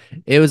right.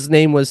 His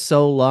name was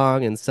so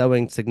long and so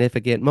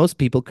insignificant, most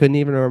people couldn't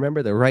even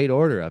remember the right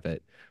order of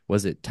it.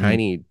 Was it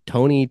Tiny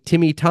Tony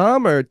Timmy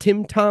Tom or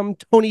Tim Tom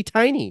Tony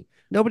Tiny?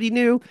 Nobody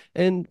knew,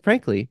 and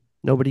frankly,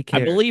 nobody I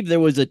cared. believe there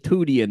was a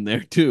Tootie in there,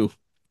 too.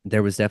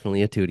 There was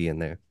definitely a Tootie in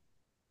there.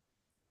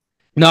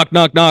 Knock,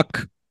 knock,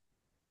 knock.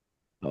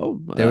 Oh,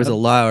 There was a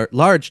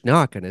large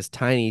knock on his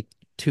tiny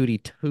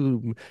Tootie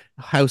Tube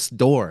house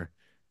door.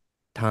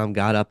 Tom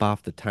got up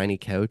off the tiny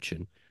couch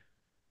and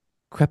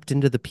crept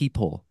into the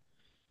peephole.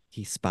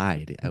 He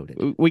spied out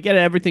it. We get it.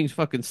 Everything's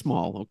fucking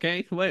small,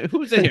 okay? Wait,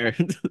 who's in here?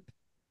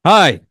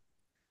 Hi,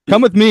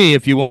 come with me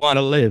if you want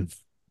to live.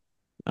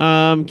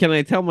 Can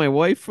I tell my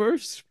wife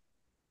first?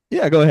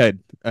 Yeah, go ahead.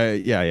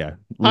 Yeah.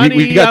 Honey,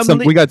 We got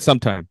we got some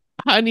time.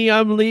 Honey,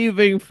 I'm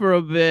leaving for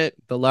a bit.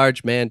 The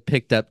large man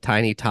picked up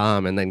Tiny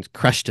Tom and then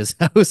crushed his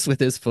house with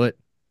his foot.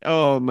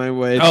 Oh, my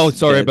wife. Oh,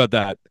 sorry about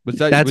that.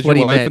 That's was what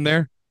your he wife meant. in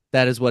there?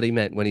 That is what he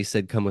meant when he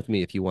said, "Come with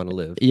me if you want to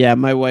live." Yeah,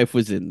 my wife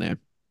was in there.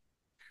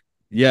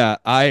 Yeah,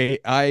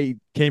 I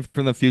came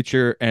from the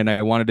future and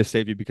I wanted to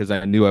save you because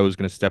I knew I was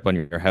going to step on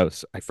your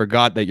house. I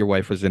forgot that your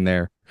wife was in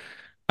there.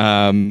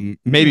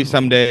 Maybe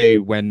someday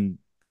when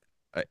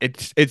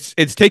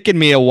it's taken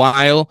me a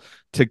while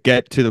to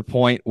get to the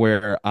point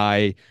where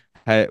I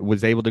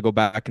was able to go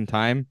back in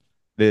time.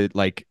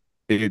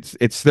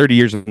 It's 30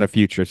 years in the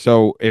future.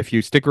 So if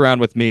you stick around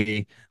with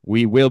me,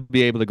 we will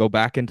be able to go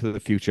back into the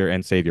future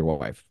and save your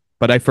wife.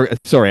 But I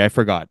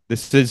forgot.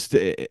 This is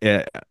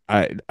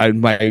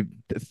my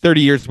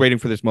 30 years waiting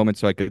for this moment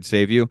so I could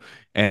save you,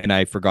 and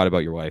I forgot about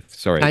your wife.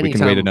 Sorry, Tiny we can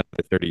Tom- wait another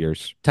 30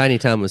 years. Tiny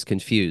Tom was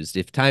confused.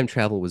 If time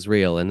travel was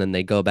real and then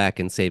they go back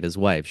and save his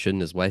wife,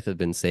 shouldn't his wife have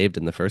been saved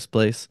in the first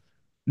place?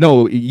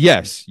 No,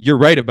 yes, you're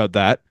right about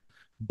that,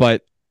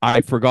 but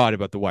I forgot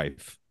about the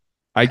wife.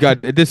 I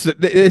got this.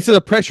 This is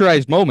a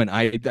pressurized moment.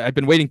 I've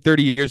been waiting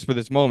 30 years for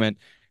this moment,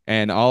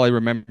 and all I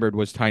remembered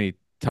was tiny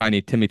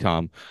Timmy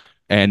Tom,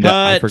 and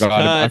I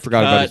forgot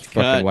about his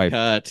fucking wife.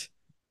 Cut.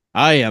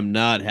 I am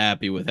not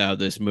happy with how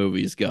this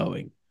movie's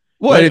going.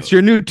 What? It's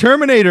your new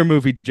Terminator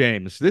movie,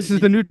 James. This is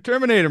the new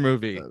Terminator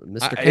movie.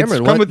 Mr. It's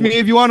Cameron, come with me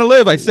if you want to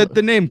live. I said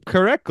the name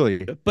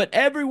correctly. But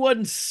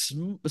everyone's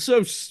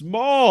so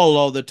small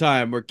all the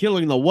time. We're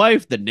killing the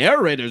wife. The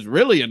narrator's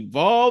really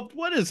involved.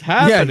 What is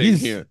happening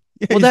here?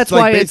 Well, He's that's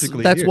like why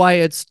basically here. why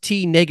it's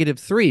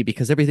T-3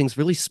 because everything's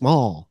really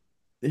small.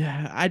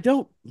 Yeah, I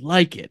don't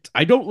like it.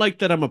 I don't like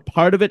that I'm a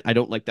part of it. I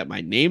don't like that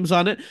my name's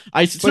on it.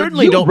 I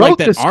certainly you don't wrote like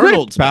the that script,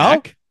 Arnold's pal.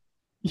 back.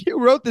 You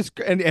wrote this,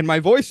 and my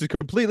voice is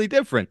completely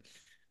different.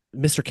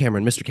 Mr.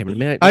 Cameron,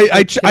 may I can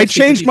I speak with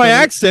changed you my for a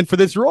minute? accent for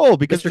this role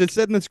because Mr. it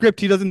said in the script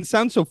he doesn't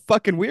sound so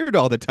fucking weird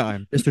all the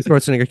time. Mr.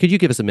 Schwarzenegger, could you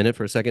give us a minute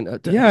for a second?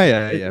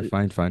 Yeah.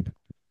 Fine.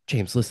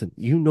 James, listen,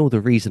 you know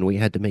the reason we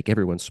had to make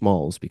everyone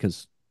small is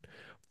because,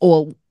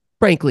 well,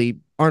 frankly,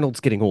 Arnold's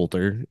getting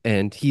older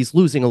and he's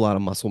losing a lot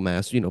of muscle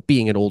mass,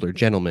 being an older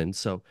gentleman.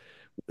 So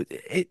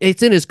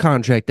it's in his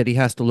contract that he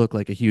has to look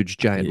like a huge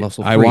giant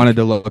muscle I freak. wanted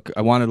to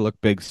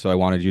look big, so I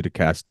wanted you to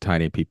cast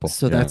tiny people.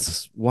 So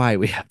that's why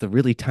we have the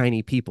really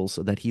tiny people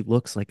so that he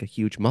looks like a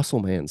huge muscle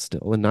man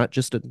still and not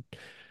just a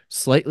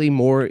slightly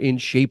more in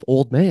shape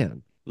old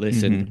man.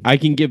 Listen, I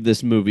can give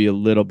this movie a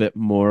little bit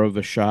more of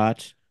a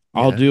shot.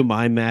 I'll Yeah. do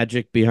my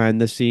magic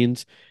behind the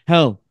scenes.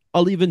 Hell,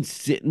 I'll even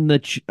sit in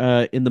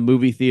the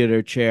movie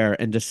theater chair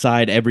and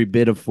decide every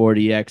bit of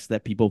 40X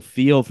that people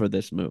feel for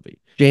this movie.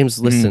 James,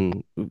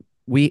 listen,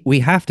 we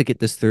have to get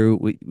this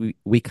through.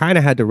 We kind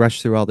of had to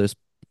rush through all this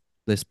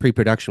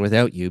pre-production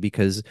without you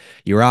because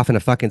you were off in a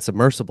fucking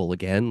submersible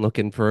again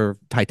looking for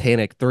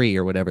Titanic 3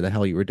 or whatever the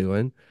hell you were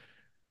doing.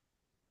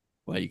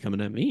 Why are you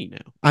coming at me now?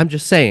 I'm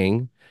just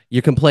saying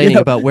you're complaining Yeah.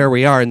 about where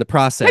we are in the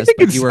process. I think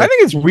but you were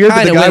it's weird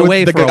that kinda the guy went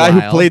away the for a guy who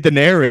while. played the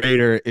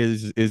narrator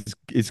is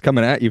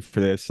coming at you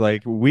for this.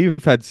 Like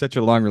we've had such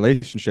a long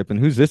relationship, and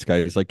who's this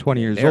guy? He's like 20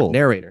 years old.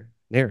 Narrator.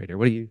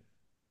 What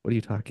are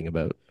you talking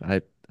about?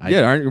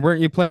 Yeah,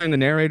 weren't you playing the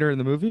narrator in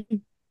the movie?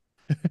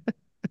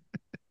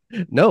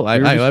 No, We were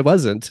just- I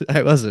wasn't.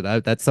 I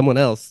wasn't. That's someone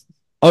else.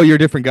 Oh, you're a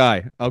different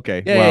guy.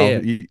 Okay. Yeah, Well, yeah,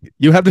 yeah.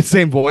 you have the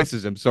same voice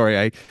as him.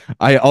 Sorry.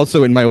 I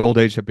also in my old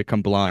age have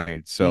become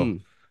blind. So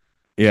Mm,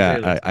 yeah,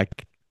 Really?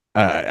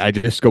 I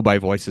just go by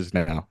voices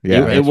now. It,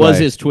 Yeah. it that's was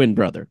why. his twin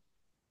brother.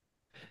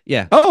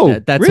 yeah. Oh,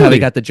 That's how he really?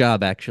 got the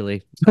job.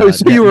 Actually.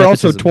 So you were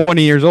also nepotism.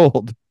 20 years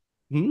old.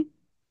 Hmm?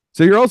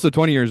 So you're also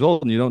 20 years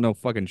old and you don't know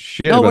fucking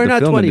shit No, about we're the not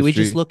film 20.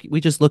 industry.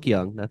 We just look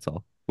young. That's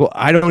all. Well,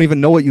 I don't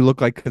even know what you look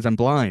like because I'm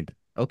blind.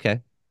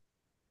 Okay.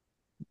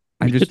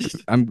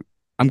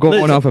 I'm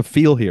going Listen. off a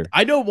feel here.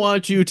 I don't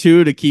want you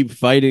two to keep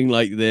fighting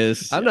like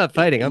this. I'm not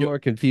fighting. I'm You- more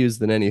confused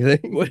than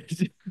anything.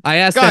 I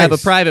asked to have a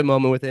Guys. private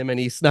moment with him, and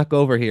he snuck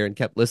over here and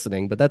kept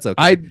listening. But that's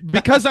okay.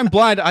 Because I'm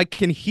blind, I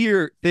can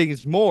hear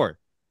things more.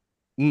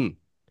 Mm,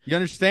 You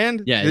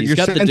understand? Yeah, That he's your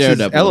got the senses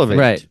Daredevil elevate.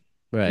 right.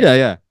 Right. Yeah,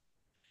 yeah.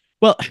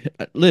 Well,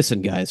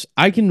 listen, guys,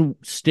 I can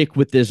stick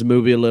with this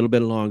movie a little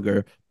bit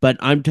longer, but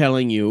I'm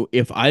telling you,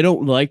 if I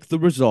don't like the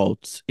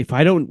results, if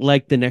I don't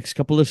like the next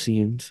couple of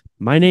scenes,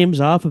 my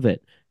name's off of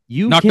it.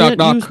 You Knock, can't knock,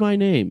 knock. use my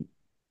name.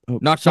 Oh,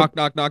 Knock, so- knock,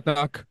 knock, knock,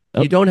 knock.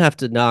 You don't have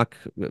to knock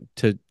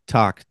to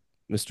talk,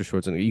 Mr.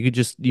 Schwarzenegger.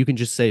 You can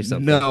just say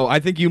something. No, I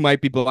think you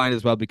might be blind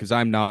as well because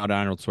I'm not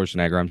Arnold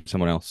Schwarzenegger. I'm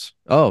someone else.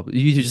 Oh,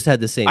 you just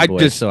had the same I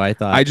voice, just- so I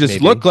thought I just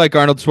maybe. look like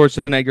Arnold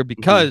Schwarzenegger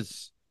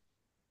because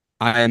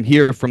I am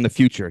here from the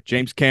future.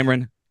 James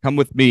Cameron, come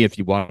with me if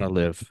you want to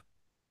live.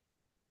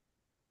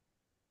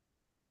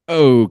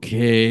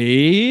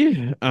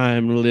 Okay,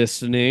 I'm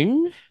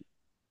listening.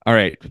 All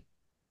right.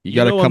 You You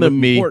got to know come I'm with an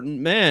me. important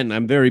man.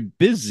 I'm very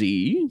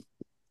busy.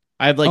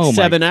 I have like Oh my-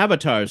 7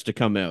 avatars to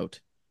come out.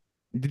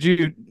 Did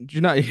you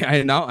not?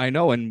 I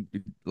know. And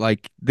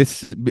like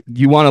this,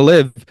 you want to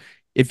live.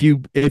 If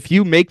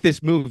you make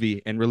this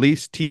movie and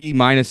release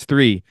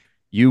T-3,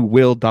 you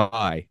will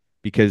die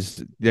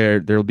because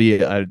there'll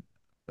be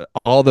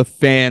all the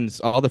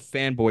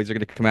fanboys are going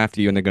to come after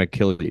you and they're going to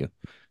kill you.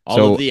 All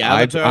So of the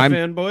I've- Avatar I'm-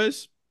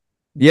 fanboys.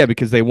 Yeah,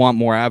 because they want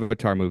more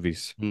Avatar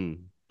movies Hmm.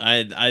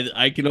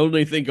 I can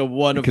only think of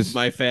one Because- of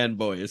my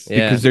fanboys.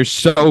 Yeah. because they're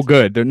so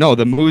good. The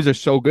movies are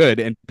so good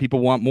and people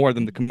want more of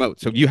them to come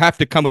out. So you have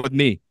to come with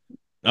me.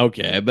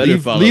 Okay, I better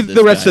follow Leave this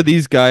the rest guy. of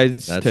these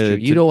guys. That's to, true.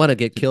 You to- don't want to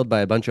get killed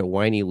by a bunch of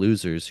whiny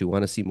losers who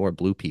want to see more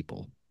blue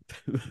people.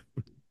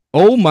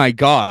 Oh my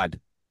God,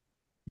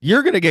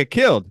 you're gonna get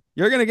killed.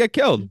 You're gonna get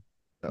killed.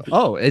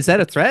 Oh, is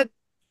that a threat?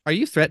 Are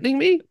you threatening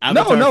me?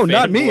 Avatar No,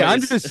 not me.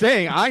 I'm fanboys- just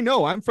saying. I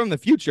know. I'm from the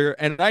future,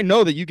 and I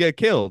know that you get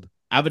killed.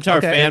 Avatar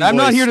Okay. fanboys And I'm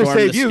not here to storm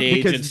save the you stage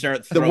because and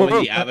start the throwing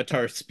world- the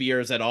Avatar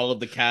spears at all of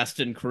the cast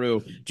and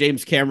crew.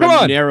 James Cameron Come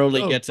on.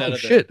 narrowly gets out of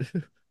shit.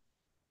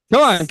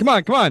 Come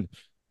on.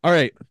 All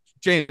right,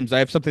 James, I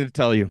have something to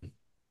tell you.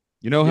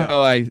 You know Yeah.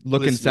 how I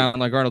look and Listening. sound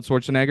like Arnold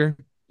Schwarzenegger?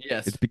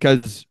 Yes. It's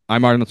because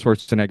I'm Arnold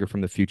Schwarzenegger from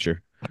the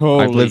future.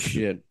 Holy lived-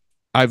 shit.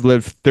 I've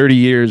lived 30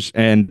 years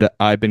and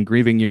I've been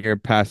grieving your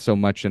past so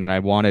much and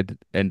I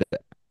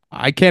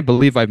can't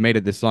believe I've made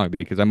it this long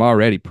because I'm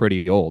already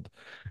pretty old.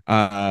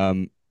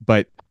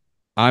 But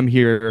I'm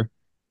here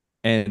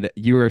and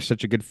you are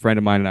such a good friend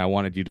of mine and I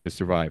wanted you to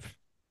survive.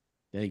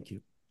 Thank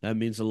you. That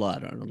means a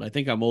lot, Arnold. I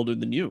think I'm older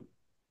than you.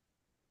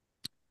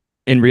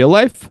 In real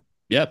life?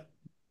 Yep.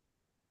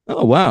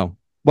 Oh, wow.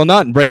 Well,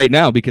 not right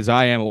now because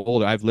I am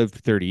older. I've lived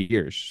 30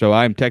 years. So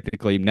I'm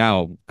technically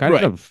now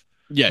Right.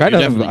 Yeah, kind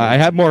you're of definitely I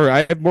have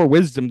more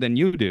wisdom than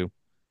you do.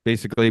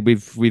 Basically,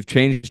 we've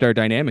changed our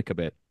dynamic a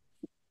bit.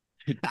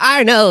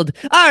 Arnold,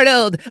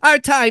 our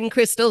time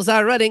crystals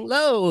are running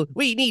low.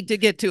 We need to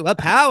get to a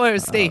power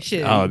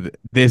station.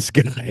 This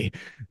guy.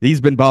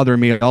 He's been bothering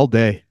me all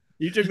day.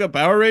 You took the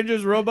Power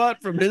Rangers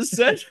robot from his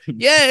set?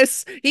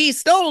 Yes, he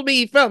stole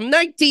me from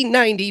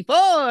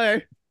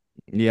 1994.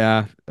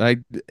 Yeah,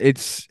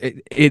 it's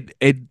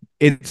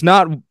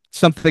not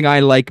something I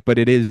like, but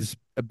it is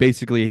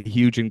basically a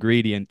huge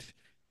ingredient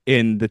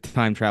in the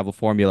time travel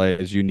formula.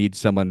 Is you need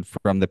someone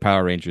from the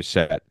Power Rangers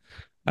set.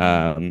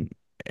 I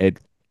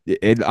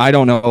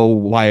don't know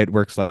why it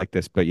works like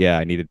this, but yeah,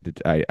 I needed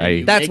to.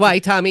 I That's why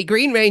Tommy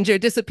Green Ranger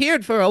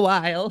disappeared for a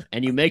while.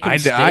 And you make him I-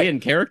 stay in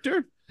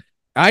character?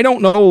 I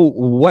don't know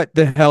what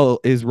the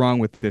hell is wrong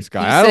with this He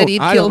guy. said he'd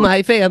I kill don't-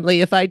 my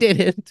family if I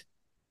didn't.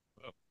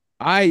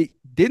 I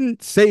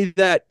didn't say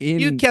that in.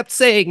 You kept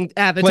saying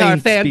Avatar plain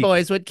speak.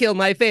 fanboys would kill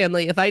my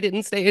family if I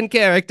didn't stay in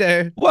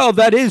character. Well,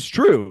 that is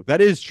true.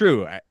 That is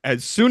true.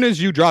 As soon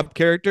as you drop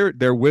character,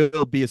 there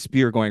will be a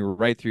spear going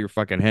right through your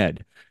fucking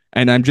head.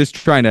 And I'm just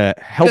trying to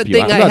help Good you.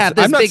 thing I'm I not, have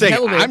this I'm not big saying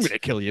helmet. I'm going to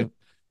kill you.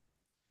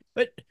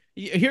 But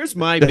here's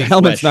my The big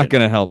helmet's question. not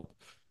going to help.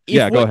 If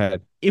Yeah, go what-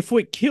 ahead. If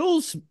what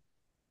kills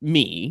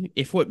me,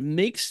 if what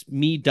makes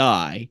me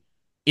die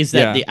is that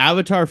Yeah. the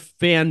Avatar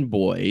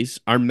fanboys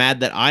are mad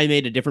that I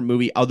made a different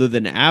movie other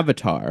than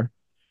Avatar,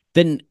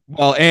 Then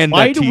Well, and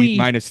why that do T we?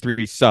 minus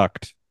 3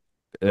 sucked.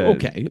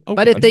 Okay,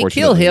 But okay. if they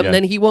kill Unfortunately, him, yeah.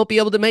 then he won't be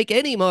able to make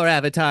any more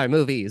Avatar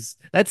movies.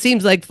 That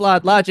seems like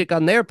flawed logic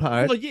on their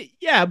part. Well,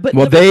 yeah, but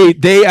Well,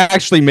 they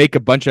actually make a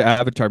bunch of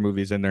Avatar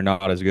movies and they're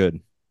not as good.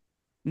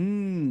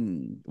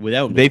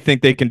 without They me.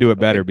 think they can do it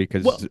better Okay.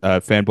 because Well,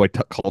 fanboy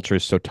culture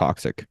is so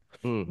toxic.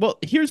 well,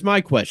 here's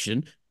my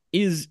question: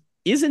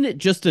 isn't it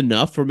just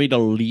enough for me to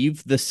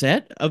leave the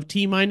set of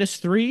T minus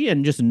 3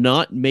 and just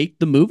not make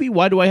the movie?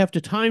 Why do I have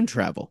to time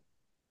travel?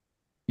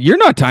 You're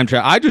not time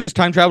travel. I just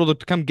time traveled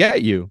to come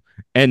get you.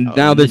 And Oh,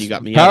 now and then you this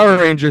got me out Power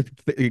again. Ranger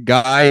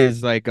guy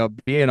is like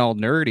being all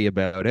nerdy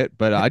about it,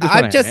 but I just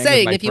want I'm to just hang with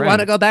saying, my if you want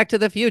to friends. go back to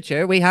the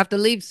future, we have to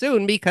leave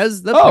soon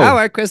because the Oh,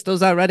 power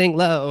crystals are running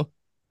low.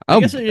 I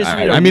oh, guess I just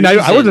need a I mean, I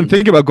wasn't reason.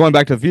 thinking about going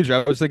back to the future.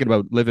 I was thinking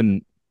about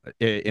living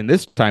in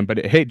this time.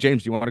 But hey,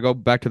 James, do you want to go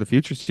back to the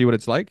future, see what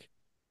it's like?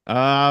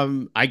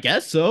 I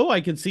guess so. I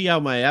can see how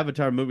my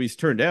Avatar movies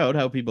turned out,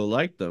 how people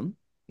liked them,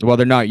 Well,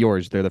 they're not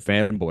yours. They're the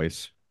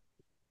fanboys.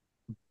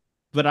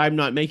 but I'm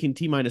not making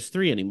T minus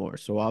 3 anymore,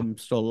 so I'm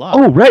still alive.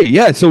 Oh, right.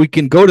 Yeah. So we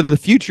can go to the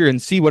future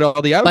and see what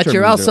all the But Avatar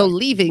you're movies are also like.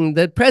 leaving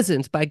the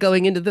present by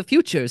going into the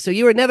future, so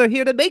you were never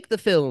here to make the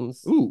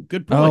films. Ooh,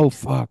 good Oh, point.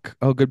 fuck.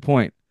 Oh, good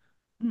point.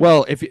 Hmm.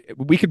 Well, if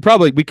we could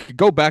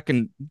go back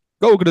and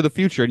go to the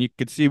future, and you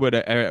could see what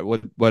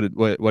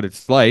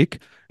it's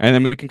like, and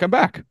then we can come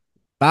back.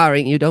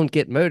 Barring you don't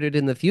get murdered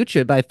in the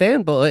future by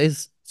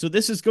fanboys. So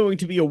this is going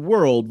to be a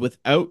world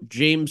without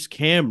James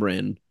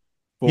Cameron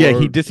Yeah,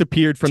 he for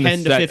disappeared from the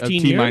 10 to set of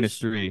 15 T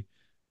minus years? 3.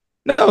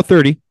 No,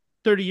 30.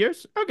 30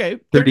 years? Okay,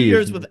 30 30 years.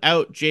 years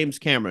without James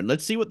Cameron.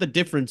 Let's see what the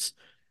difference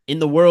in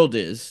the world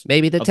is.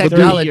 Maybe the Of 30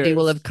 technology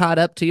will years. have caught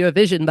up to your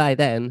vision by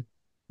then.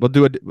 We'll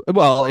do it.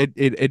 Well,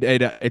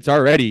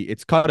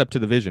 it's caught up to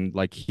the vision.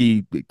 Like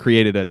he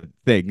created a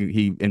thing,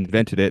 he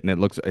invented it, and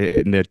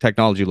and the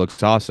technology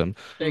looks awesome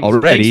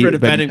already. Thanks for but-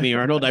 defending me,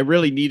 Arnold. I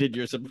really needed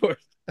your support.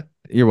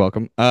 You're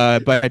welcome.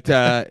 But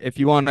if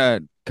you want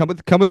to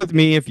come with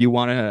me, if you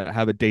want to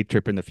have a day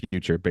trip in the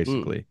future,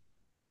 basically.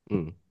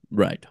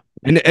 Right.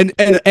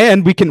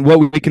 And we can, what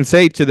we can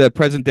say to the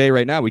present day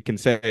right now, we can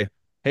say,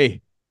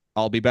 "Hey,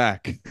 I'll be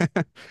back."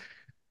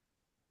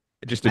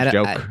 Just a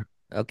joke.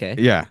 Okay.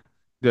 Yeah.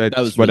 That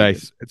was That's what really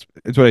good.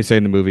 it's what I say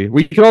in the movie.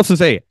 We could also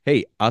say,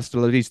 "Hey, hasta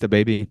la vista,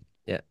 baby."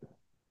 Yeah.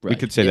 We Right.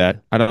 could say Yeah.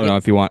 that. I don't know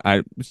if you want.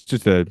 It's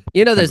just a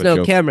You know, kind there's of a no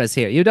joke. cameras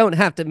here. You don't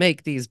have to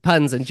make these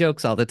puns and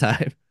jokes all the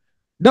time.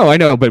 No, I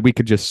know, but we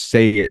could just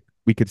say it.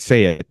 We could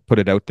say it, put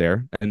it out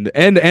there, and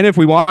if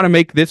we want to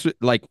make this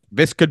like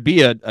this could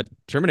be a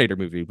Terminator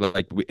movie,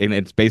 and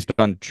it's based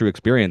on true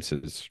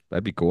experiences.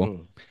 That'd be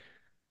cool.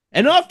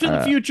 And off to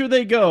the future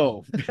they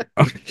go.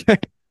 Okay.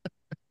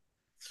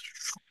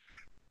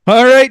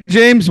 All right,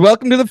 James.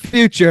 Welcome to the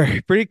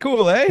future. Pretty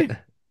cool, eh?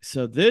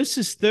 So this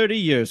is 30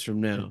 years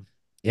from now.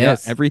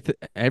 Yes. Yeah,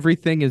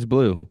 everything is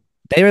blue.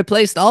 They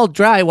replaced all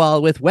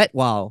drywall with wet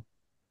wall.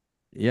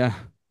 Yeah,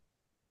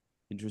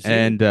 Interesting.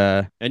 and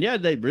yeah,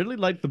 they really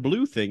like the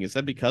blue thing. Is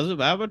that because of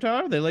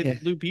Avatar? They like Yeah. the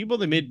blue people?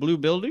 They made blue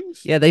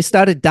buildings? Yeah, they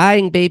started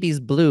dyeing babies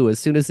blue as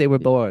soon as they were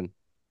born.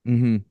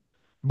 mm-hmm.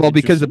 Well,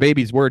 because the Interesting.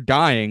 babies were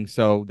dying,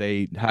 so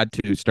they had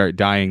to start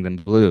dyeing them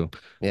blue.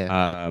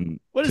 Yeah.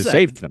 What To is that?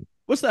 save them.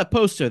 What's that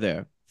poster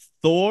there?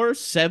 Thor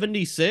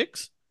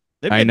 76?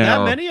 They've I made that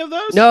know. many of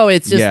those? No,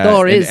 it's just Yeah,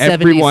 Thor and is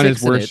everyone 76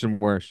 is in worse it. and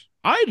worse.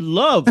 I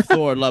love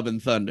Thor Love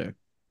and Thunder.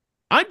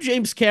 I'm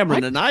James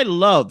Cameron, and I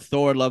love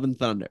Thor Love and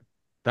Thunder.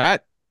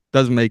 That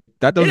doesn't check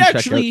out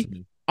actually- to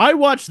me. I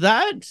watched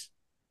that,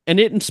 and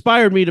it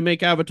inspired me to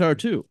make Avatar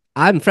 2.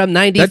 I'm from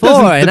doesn't- 94,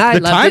 and the I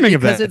love timing it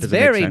of because that it's doesn't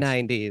make very sense.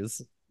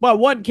 90s. Well,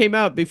 one came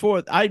out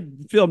before I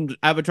filmed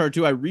Avatar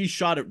 2. I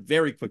reshot it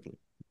very quickly.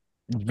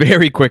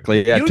 Very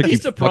quickly. Yeah, it You'd took be you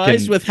surprised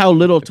fucking- with how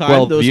little time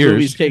 12 those years.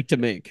 movies take to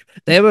make.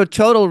 They were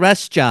total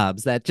rush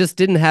jobs that just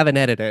didn't have an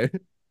editor.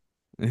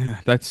 Yeah,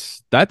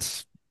 that's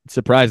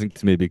surprising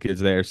to me because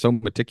they're so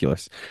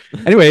meticulous.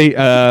 Anyway,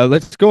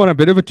 let's go on a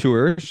bit of a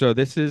tour. So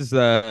this is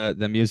the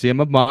Museum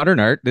of Modern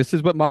Art. This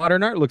is what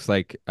modern art looks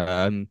like.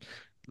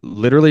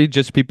 Literally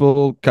just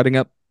people cutting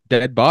up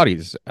dead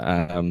bodies.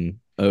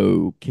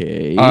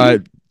 Okay.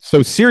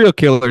 So serial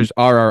killers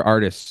are our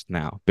artists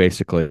now,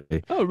 basically.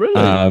 Oh,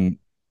 really?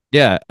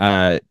 Yeah.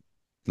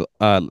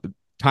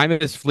 Time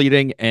is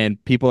fleeting,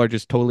 and people are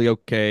just totally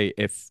okay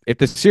if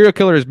the serial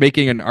killer is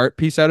making an art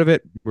piece out of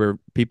it, where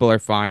people are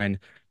fine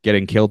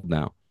getting killed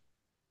now.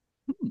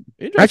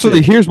 Interesting.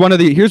 Actually, here's one of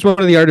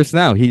the artists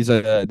now.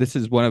 This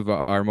is one of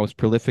our most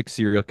prolific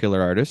serial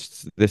killer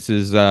artists. This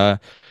is Danny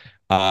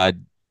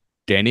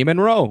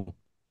Monroe.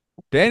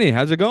 Danny,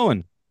 how's it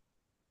going?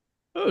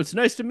 Oh, it's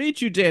nice to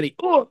meet you, Danny.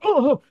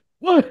 Oh,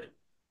 what?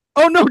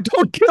 Oh no,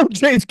 don't kill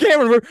James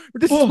Cameron.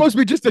 This is supposed to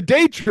be just a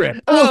day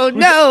trip. Oh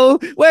no,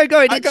 we're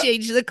going to I got-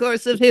 change the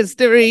course of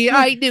history.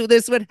 I knew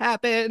this would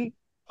happen.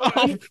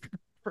 Oh,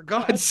 for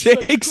God's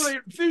sakes.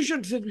 Great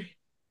visions in me.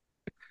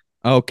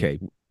 Okay.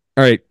 All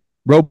right.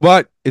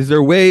 Robot, is there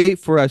a way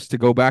for us to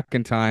go back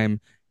in time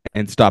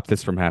and stop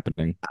this from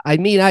happening? I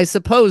mean, I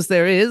suppose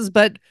there is,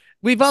 but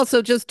we've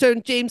also just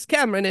turned James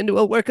Cameron into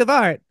a work of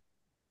art.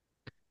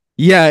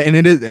 Yeah, and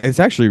it's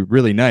actually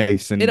really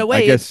nice, In a and I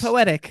way, it's guess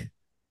poetic.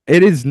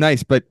 it is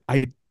nice, but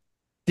I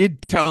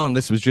did tell him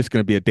this was just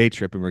going to be a day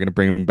trip and we're going to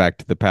bring him back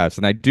to the past,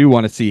 and I do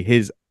want to see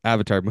his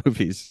Avatar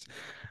movies.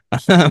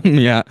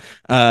 Yeah.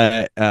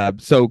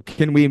 So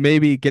can we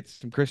maybe get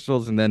some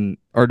crystals and then,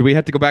 or do we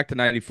have to go back to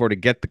 94 to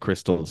get the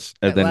crystals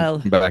and then Well,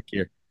 come back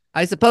here?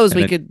 I suppose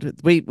And we then,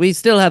 could. We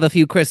still have a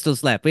few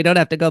crystals left. We don't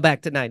have to go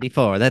back to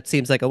 94. That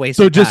seems like a waste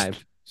so of time.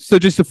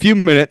 just a few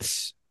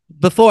minutes,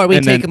 Before we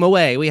and take then him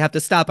away, we have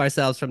to stop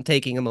ourselves from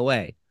taking him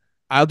away.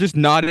 I'll just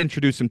not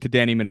introduce him to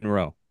Danny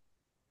Monroe.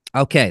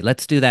 Okay,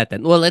 let's do that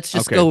then. Well, let's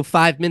just Okay. go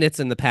 5 minutes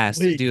in the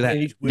past to Wait, do that.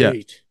 wait, Yeah.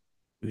 wait.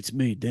 It's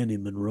me, Danny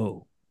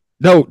Monroe.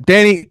 No,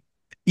 Danny,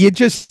 you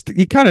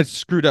kind of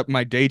screwed up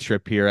my day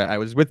trip here. I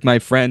was with my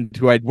friend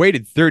who I'd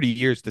waited 30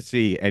 years to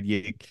see, and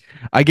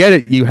I get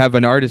it. You have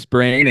an artist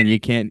brain, and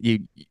you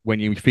when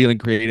you're feeling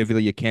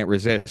creatively, you can't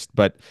resist.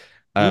 But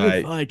What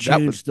if I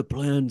that was change the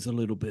plans a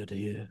little bit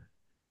here?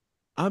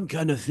 I'm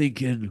kind of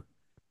thinking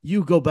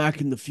you go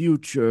back in the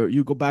future,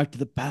 you go back to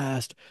the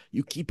past,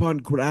 you keep on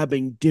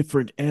grabbing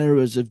different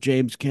eras of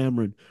James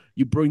Cameron.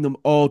 You bring them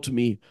all to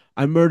me.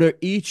 I murder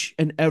each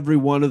and every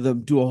one of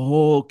them, do a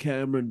whole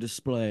Cameron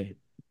display.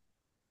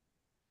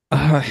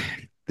 uh,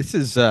 this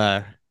is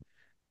an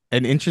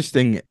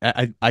interesting.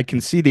 I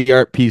can see the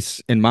art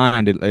piece in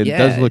mind. It does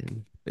Yeah, look,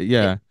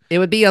 yeah. it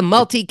would be a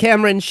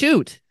multi-Cameron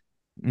shoot.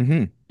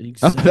 Mm-hmm.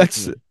 Oh,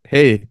 that's Exactly.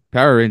 hey,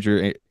 Power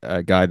Ranger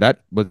guy.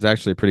 That was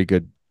actually a pretty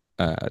good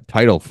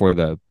title for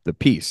the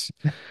piece.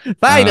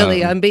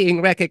 Finally, Um, I'm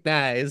being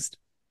recognized.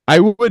 I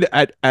would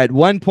at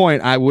one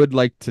point I would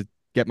like to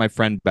get my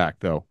friend back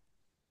though.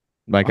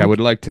 Like I I would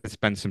like to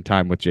spend some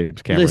time with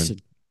James Cameron, listen.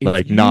 If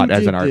like you not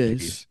as an did art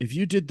this, piece. if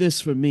you did this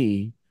for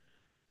me,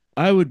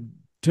 I would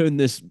turn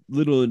this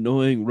little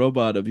annoying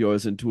robot of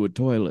yours into a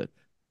toilet.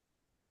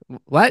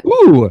 What?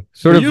 Ooh, For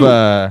sort of you. It's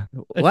a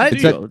What?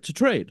 it's a deal. It's a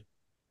trade.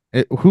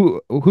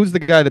 who's the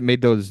guy that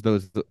made those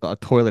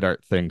toilet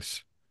art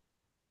things?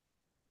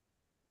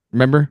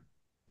 Remember?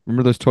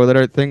 Remember those toilet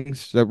art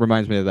things? That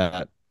reminds me of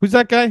that. Who's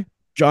that guy?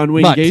 John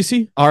Wayne Mutt.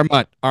 Gacy? Our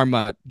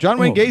Mutt. John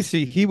Wayne Oh,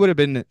 Gacy, he would have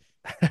been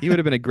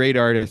a great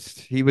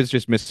artist. He was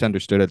just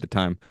misunderstood at the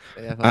time.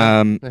 Yeah,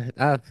 well, Um,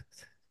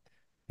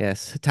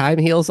 yes, time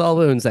heals all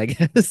wounds, I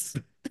guess.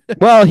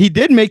 well, he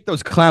did make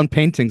those clown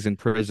paintings in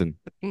prison.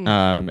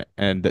 Hmm.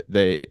 And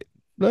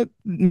but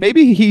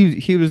maybe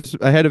he was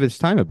ahead of his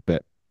time a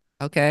bit.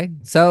 Okay,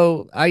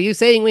 so are you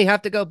saying we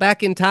have to go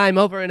back in time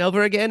over and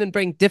over again and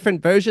bring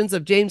different versions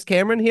of James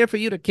Cameron here for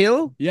you to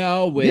kill? yeah,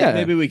 I'll wait. Yeah.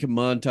 Maybe we can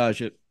montage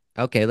it.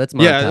 Okay, let's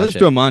Yeah, montage let's it.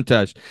 do a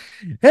montage.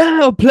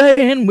 Oh,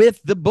 playing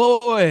with the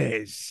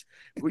boys.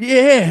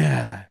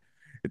 Yeah.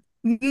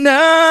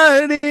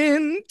 Not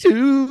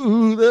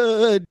into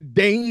the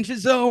danger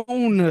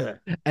zone.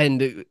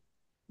 And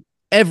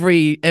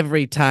every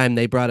time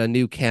they brought a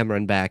new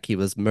Cameron back, he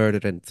was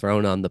murdered and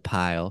thrown on the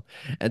pile.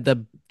 And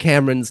the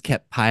Camerons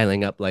kept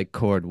piling up like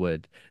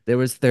cordwood. There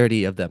was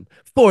 30 of them,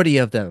 40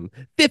 of them,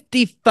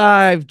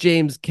 55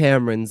 James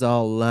Camerons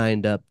all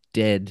lined up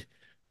dead.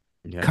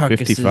 Yeah,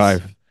 Carcasses.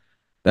 55.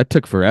 That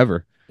took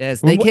forever. Yes,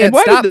 they And can't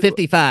why stop did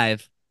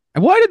 55.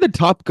 why did the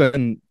Top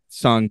Gun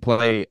song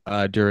play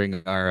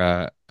during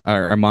our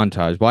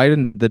montage? Why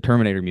didn't the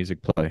Terminator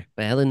music play?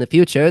 Well, in the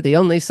future, the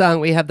only song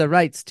we have the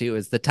rights to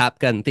is the Top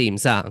Gun theme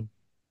song.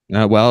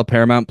 Well,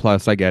 Paramount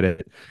Plus, I get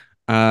it.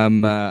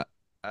 Um,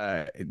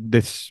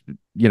 this,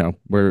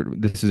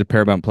 this is a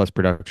Paramount Plus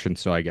production,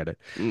 so I get it.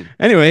 Mm.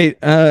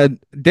 Anyway,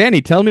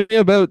 Danny, tell me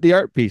about the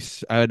art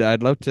piece.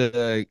 I'd love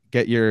to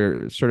get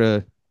your sort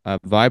of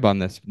vibe on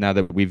this now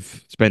that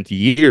we've spent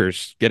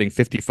years getting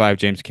 55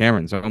 James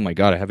Camerons. Oh my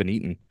God, I haven't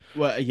eaten.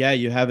 Well, yeah,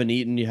 you haven't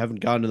eaten, you haven't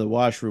gone to the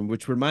washroom,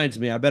 which reminds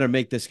me, I better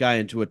make this guy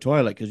into a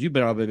toilet because you've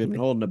probably been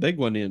holding a big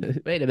one in.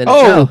 Wait a minute.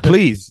 Oh, no.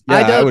 please.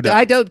 Yeah,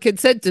 I don't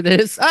consent to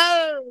this.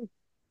 Oh,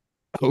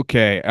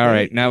 Okay, all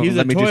right. Now He's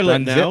let a me just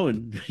toilet unzip. now,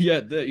 and yeah,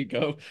 there you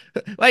go.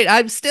 wait,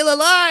 I'm still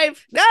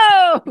alive.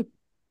 No.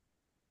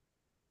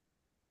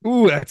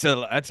 Ooh, that's a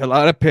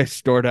lot of piss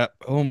stored up.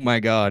 Oh my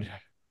God.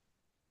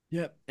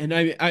 Yeah, and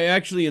I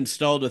actually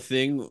installed a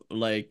thing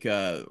like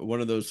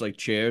one of those like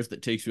chairs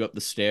that takes you up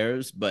the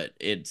stairs, but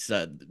it's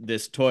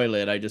this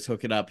toilet. I just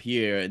hook it up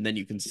here, and then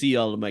you can see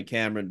all of my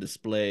camera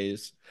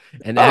displays.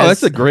 And Oh,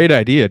 that's as a great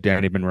idea,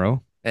 Danny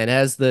Monroe. and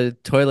as the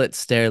toilet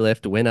stair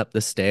lift went up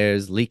the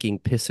stairs, leaking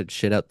piss and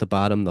shit out the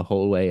bottom the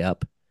whole way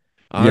up,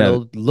 Yeah,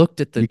 Arnold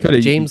looked at the you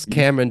coulda James you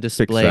Cameron fix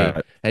display,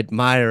 that.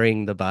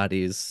 admiring the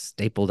bodies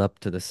stapled up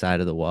to the side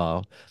of the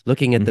wall,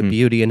 looking at the Mhm.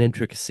 beauty and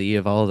intricacy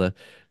of all the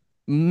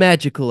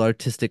magical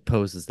artistic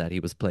poses that he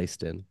was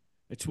placed in.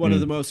 It's one of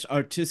the Mm. most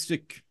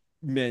artistic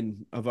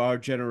men of our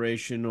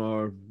generation,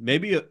 or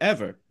maybe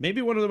ever.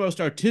 Maybe one of the most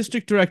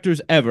artistic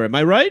directors ever. Am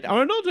I right,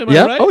 Arnold? Am I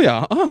Yeah. right? Oh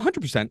yeah.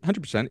 100%.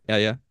 100%. Yeah,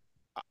 yeah.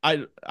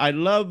 I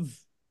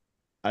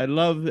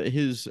love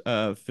his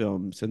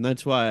films, and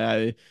that's why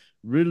I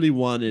really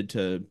wanted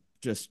to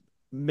just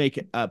make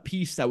a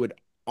piece that would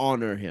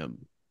honor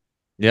him.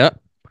 Yeah.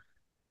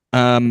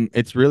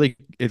 it's really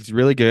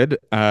good.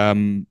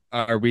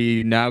 Are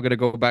we now gonna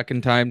go back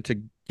in time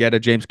to get a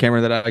James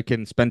Cameron that I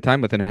can spend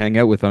time with and hang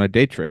out with on a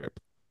day trip.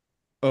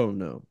 Oh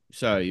no.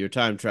 Sorry, your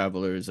time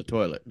traveler is a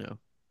toilet now.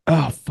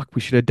 Oh, fuck.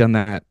 We should have done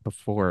that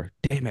before.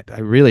 Damn it.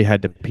 I really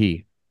had to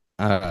pee.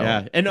 Oh,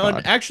 Yeah. And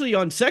God.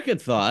 on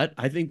second thought,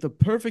 I think the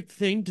perfect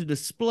thing to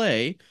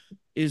display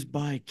is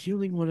by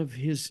killing one of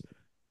his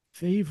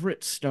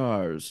favorite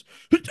stars.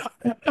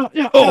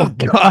 Oh,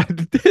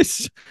 God. I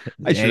should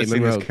have Damon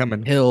seen this Rowe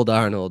coming. killed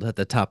Arnold at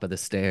the top of the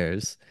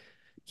stairs.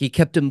 He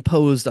kept him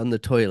posed on the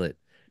toilet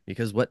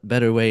because what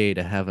better way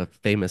to have a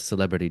famous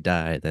celebrity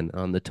die than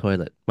on the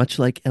toilet, much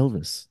like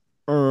Elvis.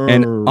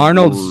 And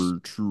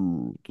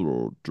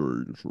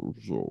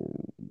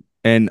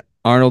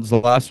Arnold's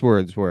last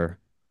words were,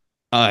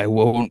 "I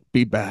won't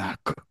be back."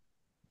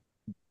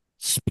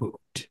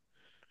 Spooked.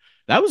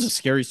 That was a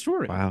scary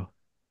story. Wow.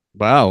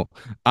 Wow.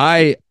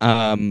 I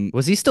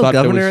Was he still thought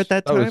governor at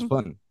that that was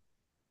time?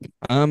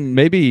 fun.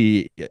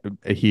 Maybe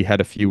he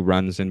had a few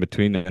runs in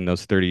between in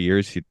those 30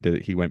 years.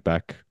 He went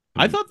back.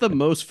 I thought the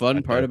most fun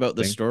at part about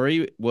the thing.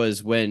 story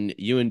was when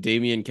you and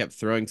Damien kept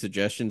throwing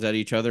suggestions at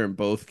each other and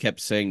both kept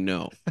saying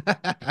no.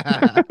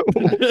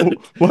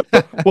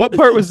 What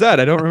part was that?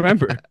 I don't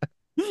remember.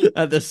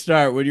 At the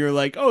start, when you were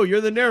like, "Oh,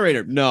 you're the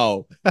narrator."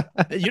 No.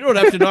 You don't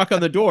have to knock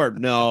on the door.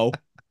 No.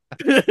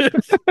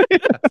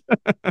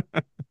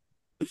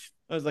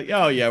 I was like,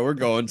 "Oh yeah, we're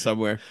going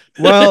somewhere."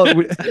 Well,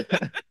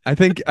 I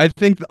think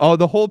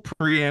the whole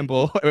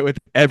preamble with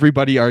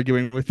everybody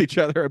arguing with each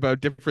other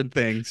about different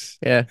things.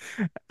 Yeah.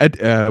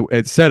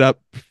 It's set up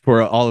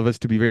for all of us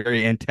to be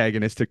very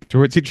antagonistic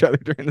towards each other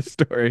during the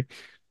story.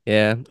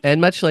 Yeah.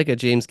 And much like a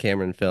James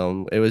Cameron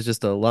film, it was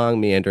just a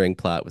long meandering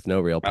plot with no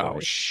real Oh,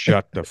 point.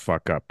 shut the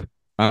fuck up.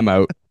 I'm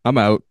out.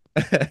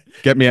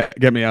 Get me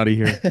out of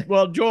here.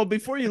 Well, Joel,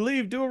 before you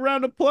leave, do a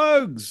round of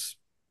plugs.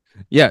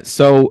 Yeah,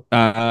 so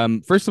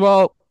first of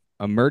all,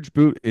 Emerge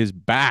Boot is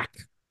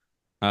back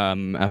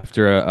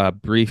after a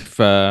brief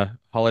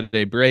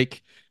holiday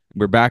break.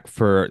 We're back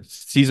for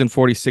season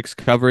 46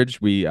 coverage.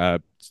 We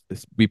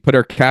put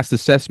our cast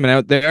assessment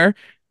out there,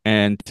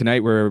 and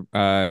tonight we're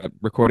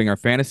recording our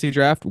fantasy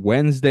draft.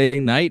 Wednesday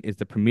night is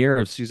the premiere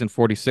of season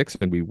 46,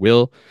 and we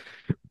will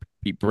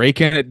be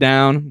breaking it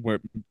down.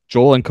 Where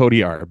Joel and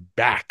Cody are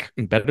back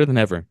and better than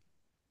ever.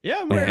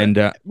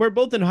 Yeah, we're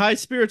both in high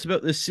spirits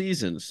about this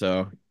season,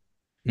 so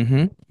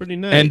pretty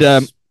nice.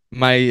 And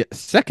my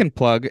second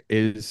plug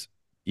is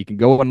you can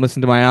go and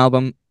listen to my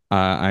album.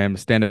 I am a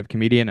stand-up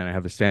comedian, and I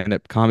have a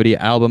stand-up comedy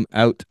album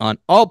out on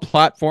all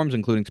platforms,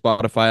 including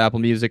Spotify, Apple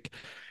Music,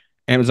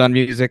 Amazon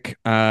Music,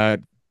 not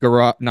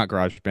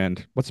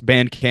GarageBand. What's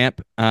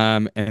Bandcamp?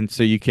 And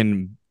so you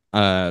can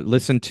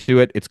listen to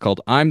it. It's called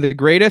I'm the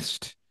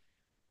Greatest,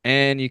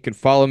 and you can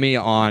follow me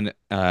on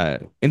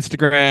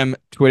Instagram,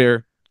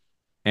 Twitter,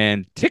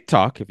 and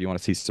TikTok if you want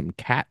to see some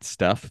cat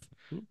stuff.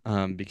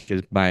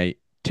 Because my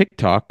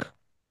TikTok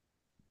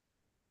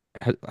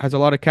has a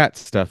lot of cat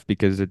stuff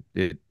because it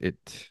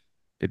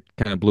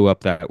kind of blew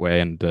up that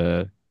way, and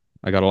I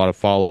got a lot of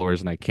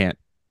followers, and I can't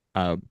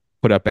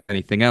put up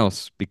anything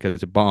else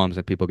because it bombs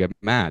and people get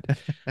mad.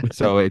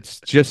 So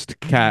it's just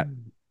cat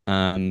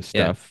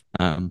stuff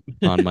on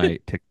my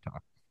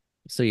TikTok.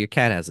 So your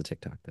cat has a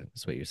TikTok, then,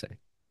 is what you're saying.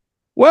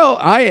 Well,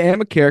 I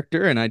am a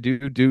character, and I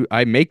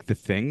make the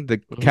thing. The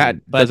cat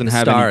But doesn't the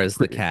have star any. is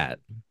the cat.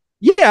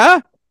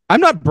 Yeah, I'm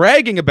not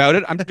bragging about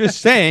it. I'm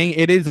just saying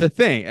it is a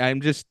thing.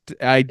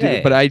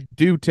 But I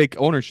do take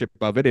ownership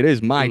of it. It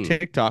is my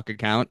TikTok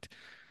account.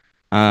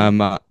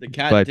 The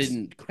cat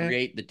didn't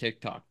create the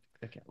TikTok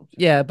account.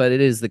 Yeah, but it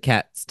is the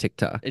cat's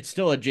TikTok. It's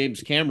still a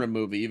James Cameron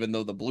movie, even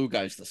though the blue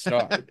guy's the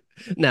star.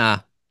 Nah,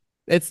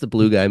 it's the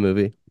blue guy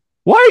movie.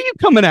 Why are you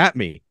coming at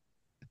me?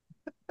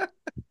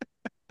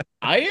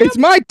 It's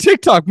my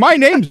TikTok. My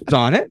name's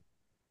on it.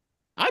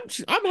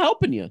 I'm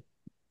helping you.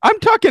 I'm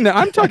talking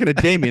to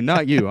Damien,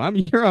 not you.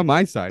 You're on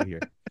my side here.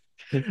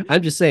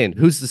 I'm just saying,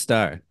 who's the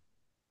star?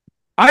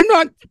 I'm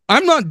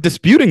not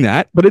disputing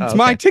that, but it's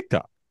my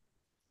TikTok.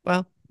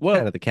 Well,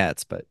 kind of the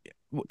cats, but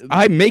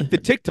I make the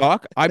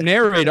TikTok. I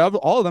narrate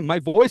all of them. My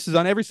voice is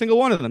on every single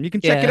one of them. You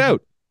can check it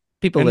out.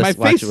 People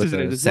watch it with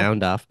the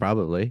sound off,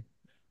 probably.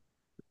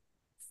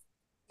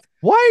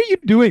 Why are you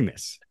doing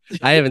this?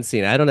 I haven't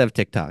seen it. I don't have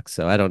TikTok,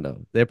 so I don't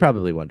know. They're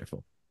probably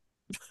wonderful.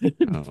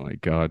 Oh my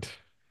God.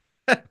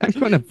 I'm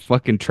going to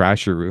fucking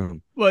trash your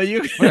room. Well,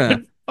 you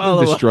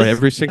I'll destroy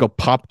every single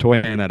pop toy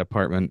in that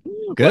apartment.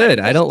 Good.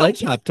 I don't like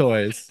pop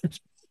toys.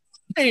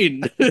 I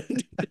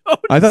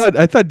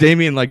thought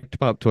Damien liked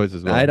pop toys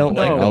as well. I don't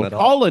like them at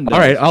all. All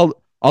right, I'll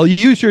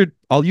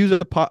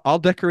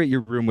decorate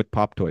your room with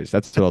pop toys.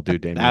 That's what I'll do,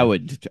 Damien. That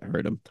would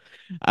hurt him.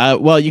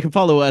 Well, you can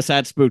follow us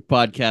at Spook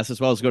Podcast,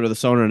 as well as go to the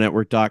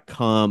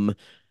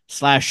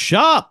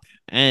sonarnetwork.com/shop.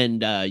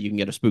 And you can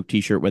get a Spook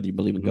t-shirt, whether you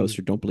believe in ghosts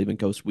or don't believe in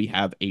ghosts. We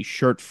have a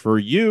shirt for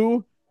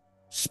you.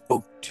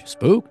 Spooked.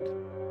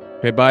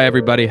 Okay, bye,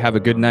 everybody. Have a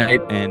good night,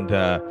 and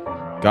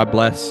God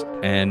bless,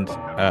 and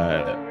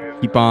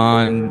keep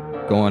on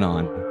going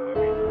on.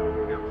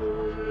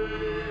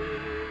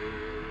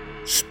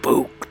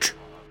 Spooked.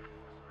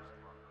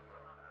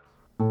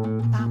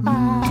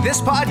 This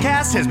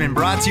podcast has been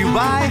brought to you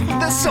by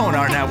the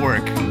Sonar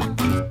Network.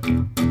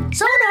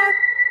 Sonar!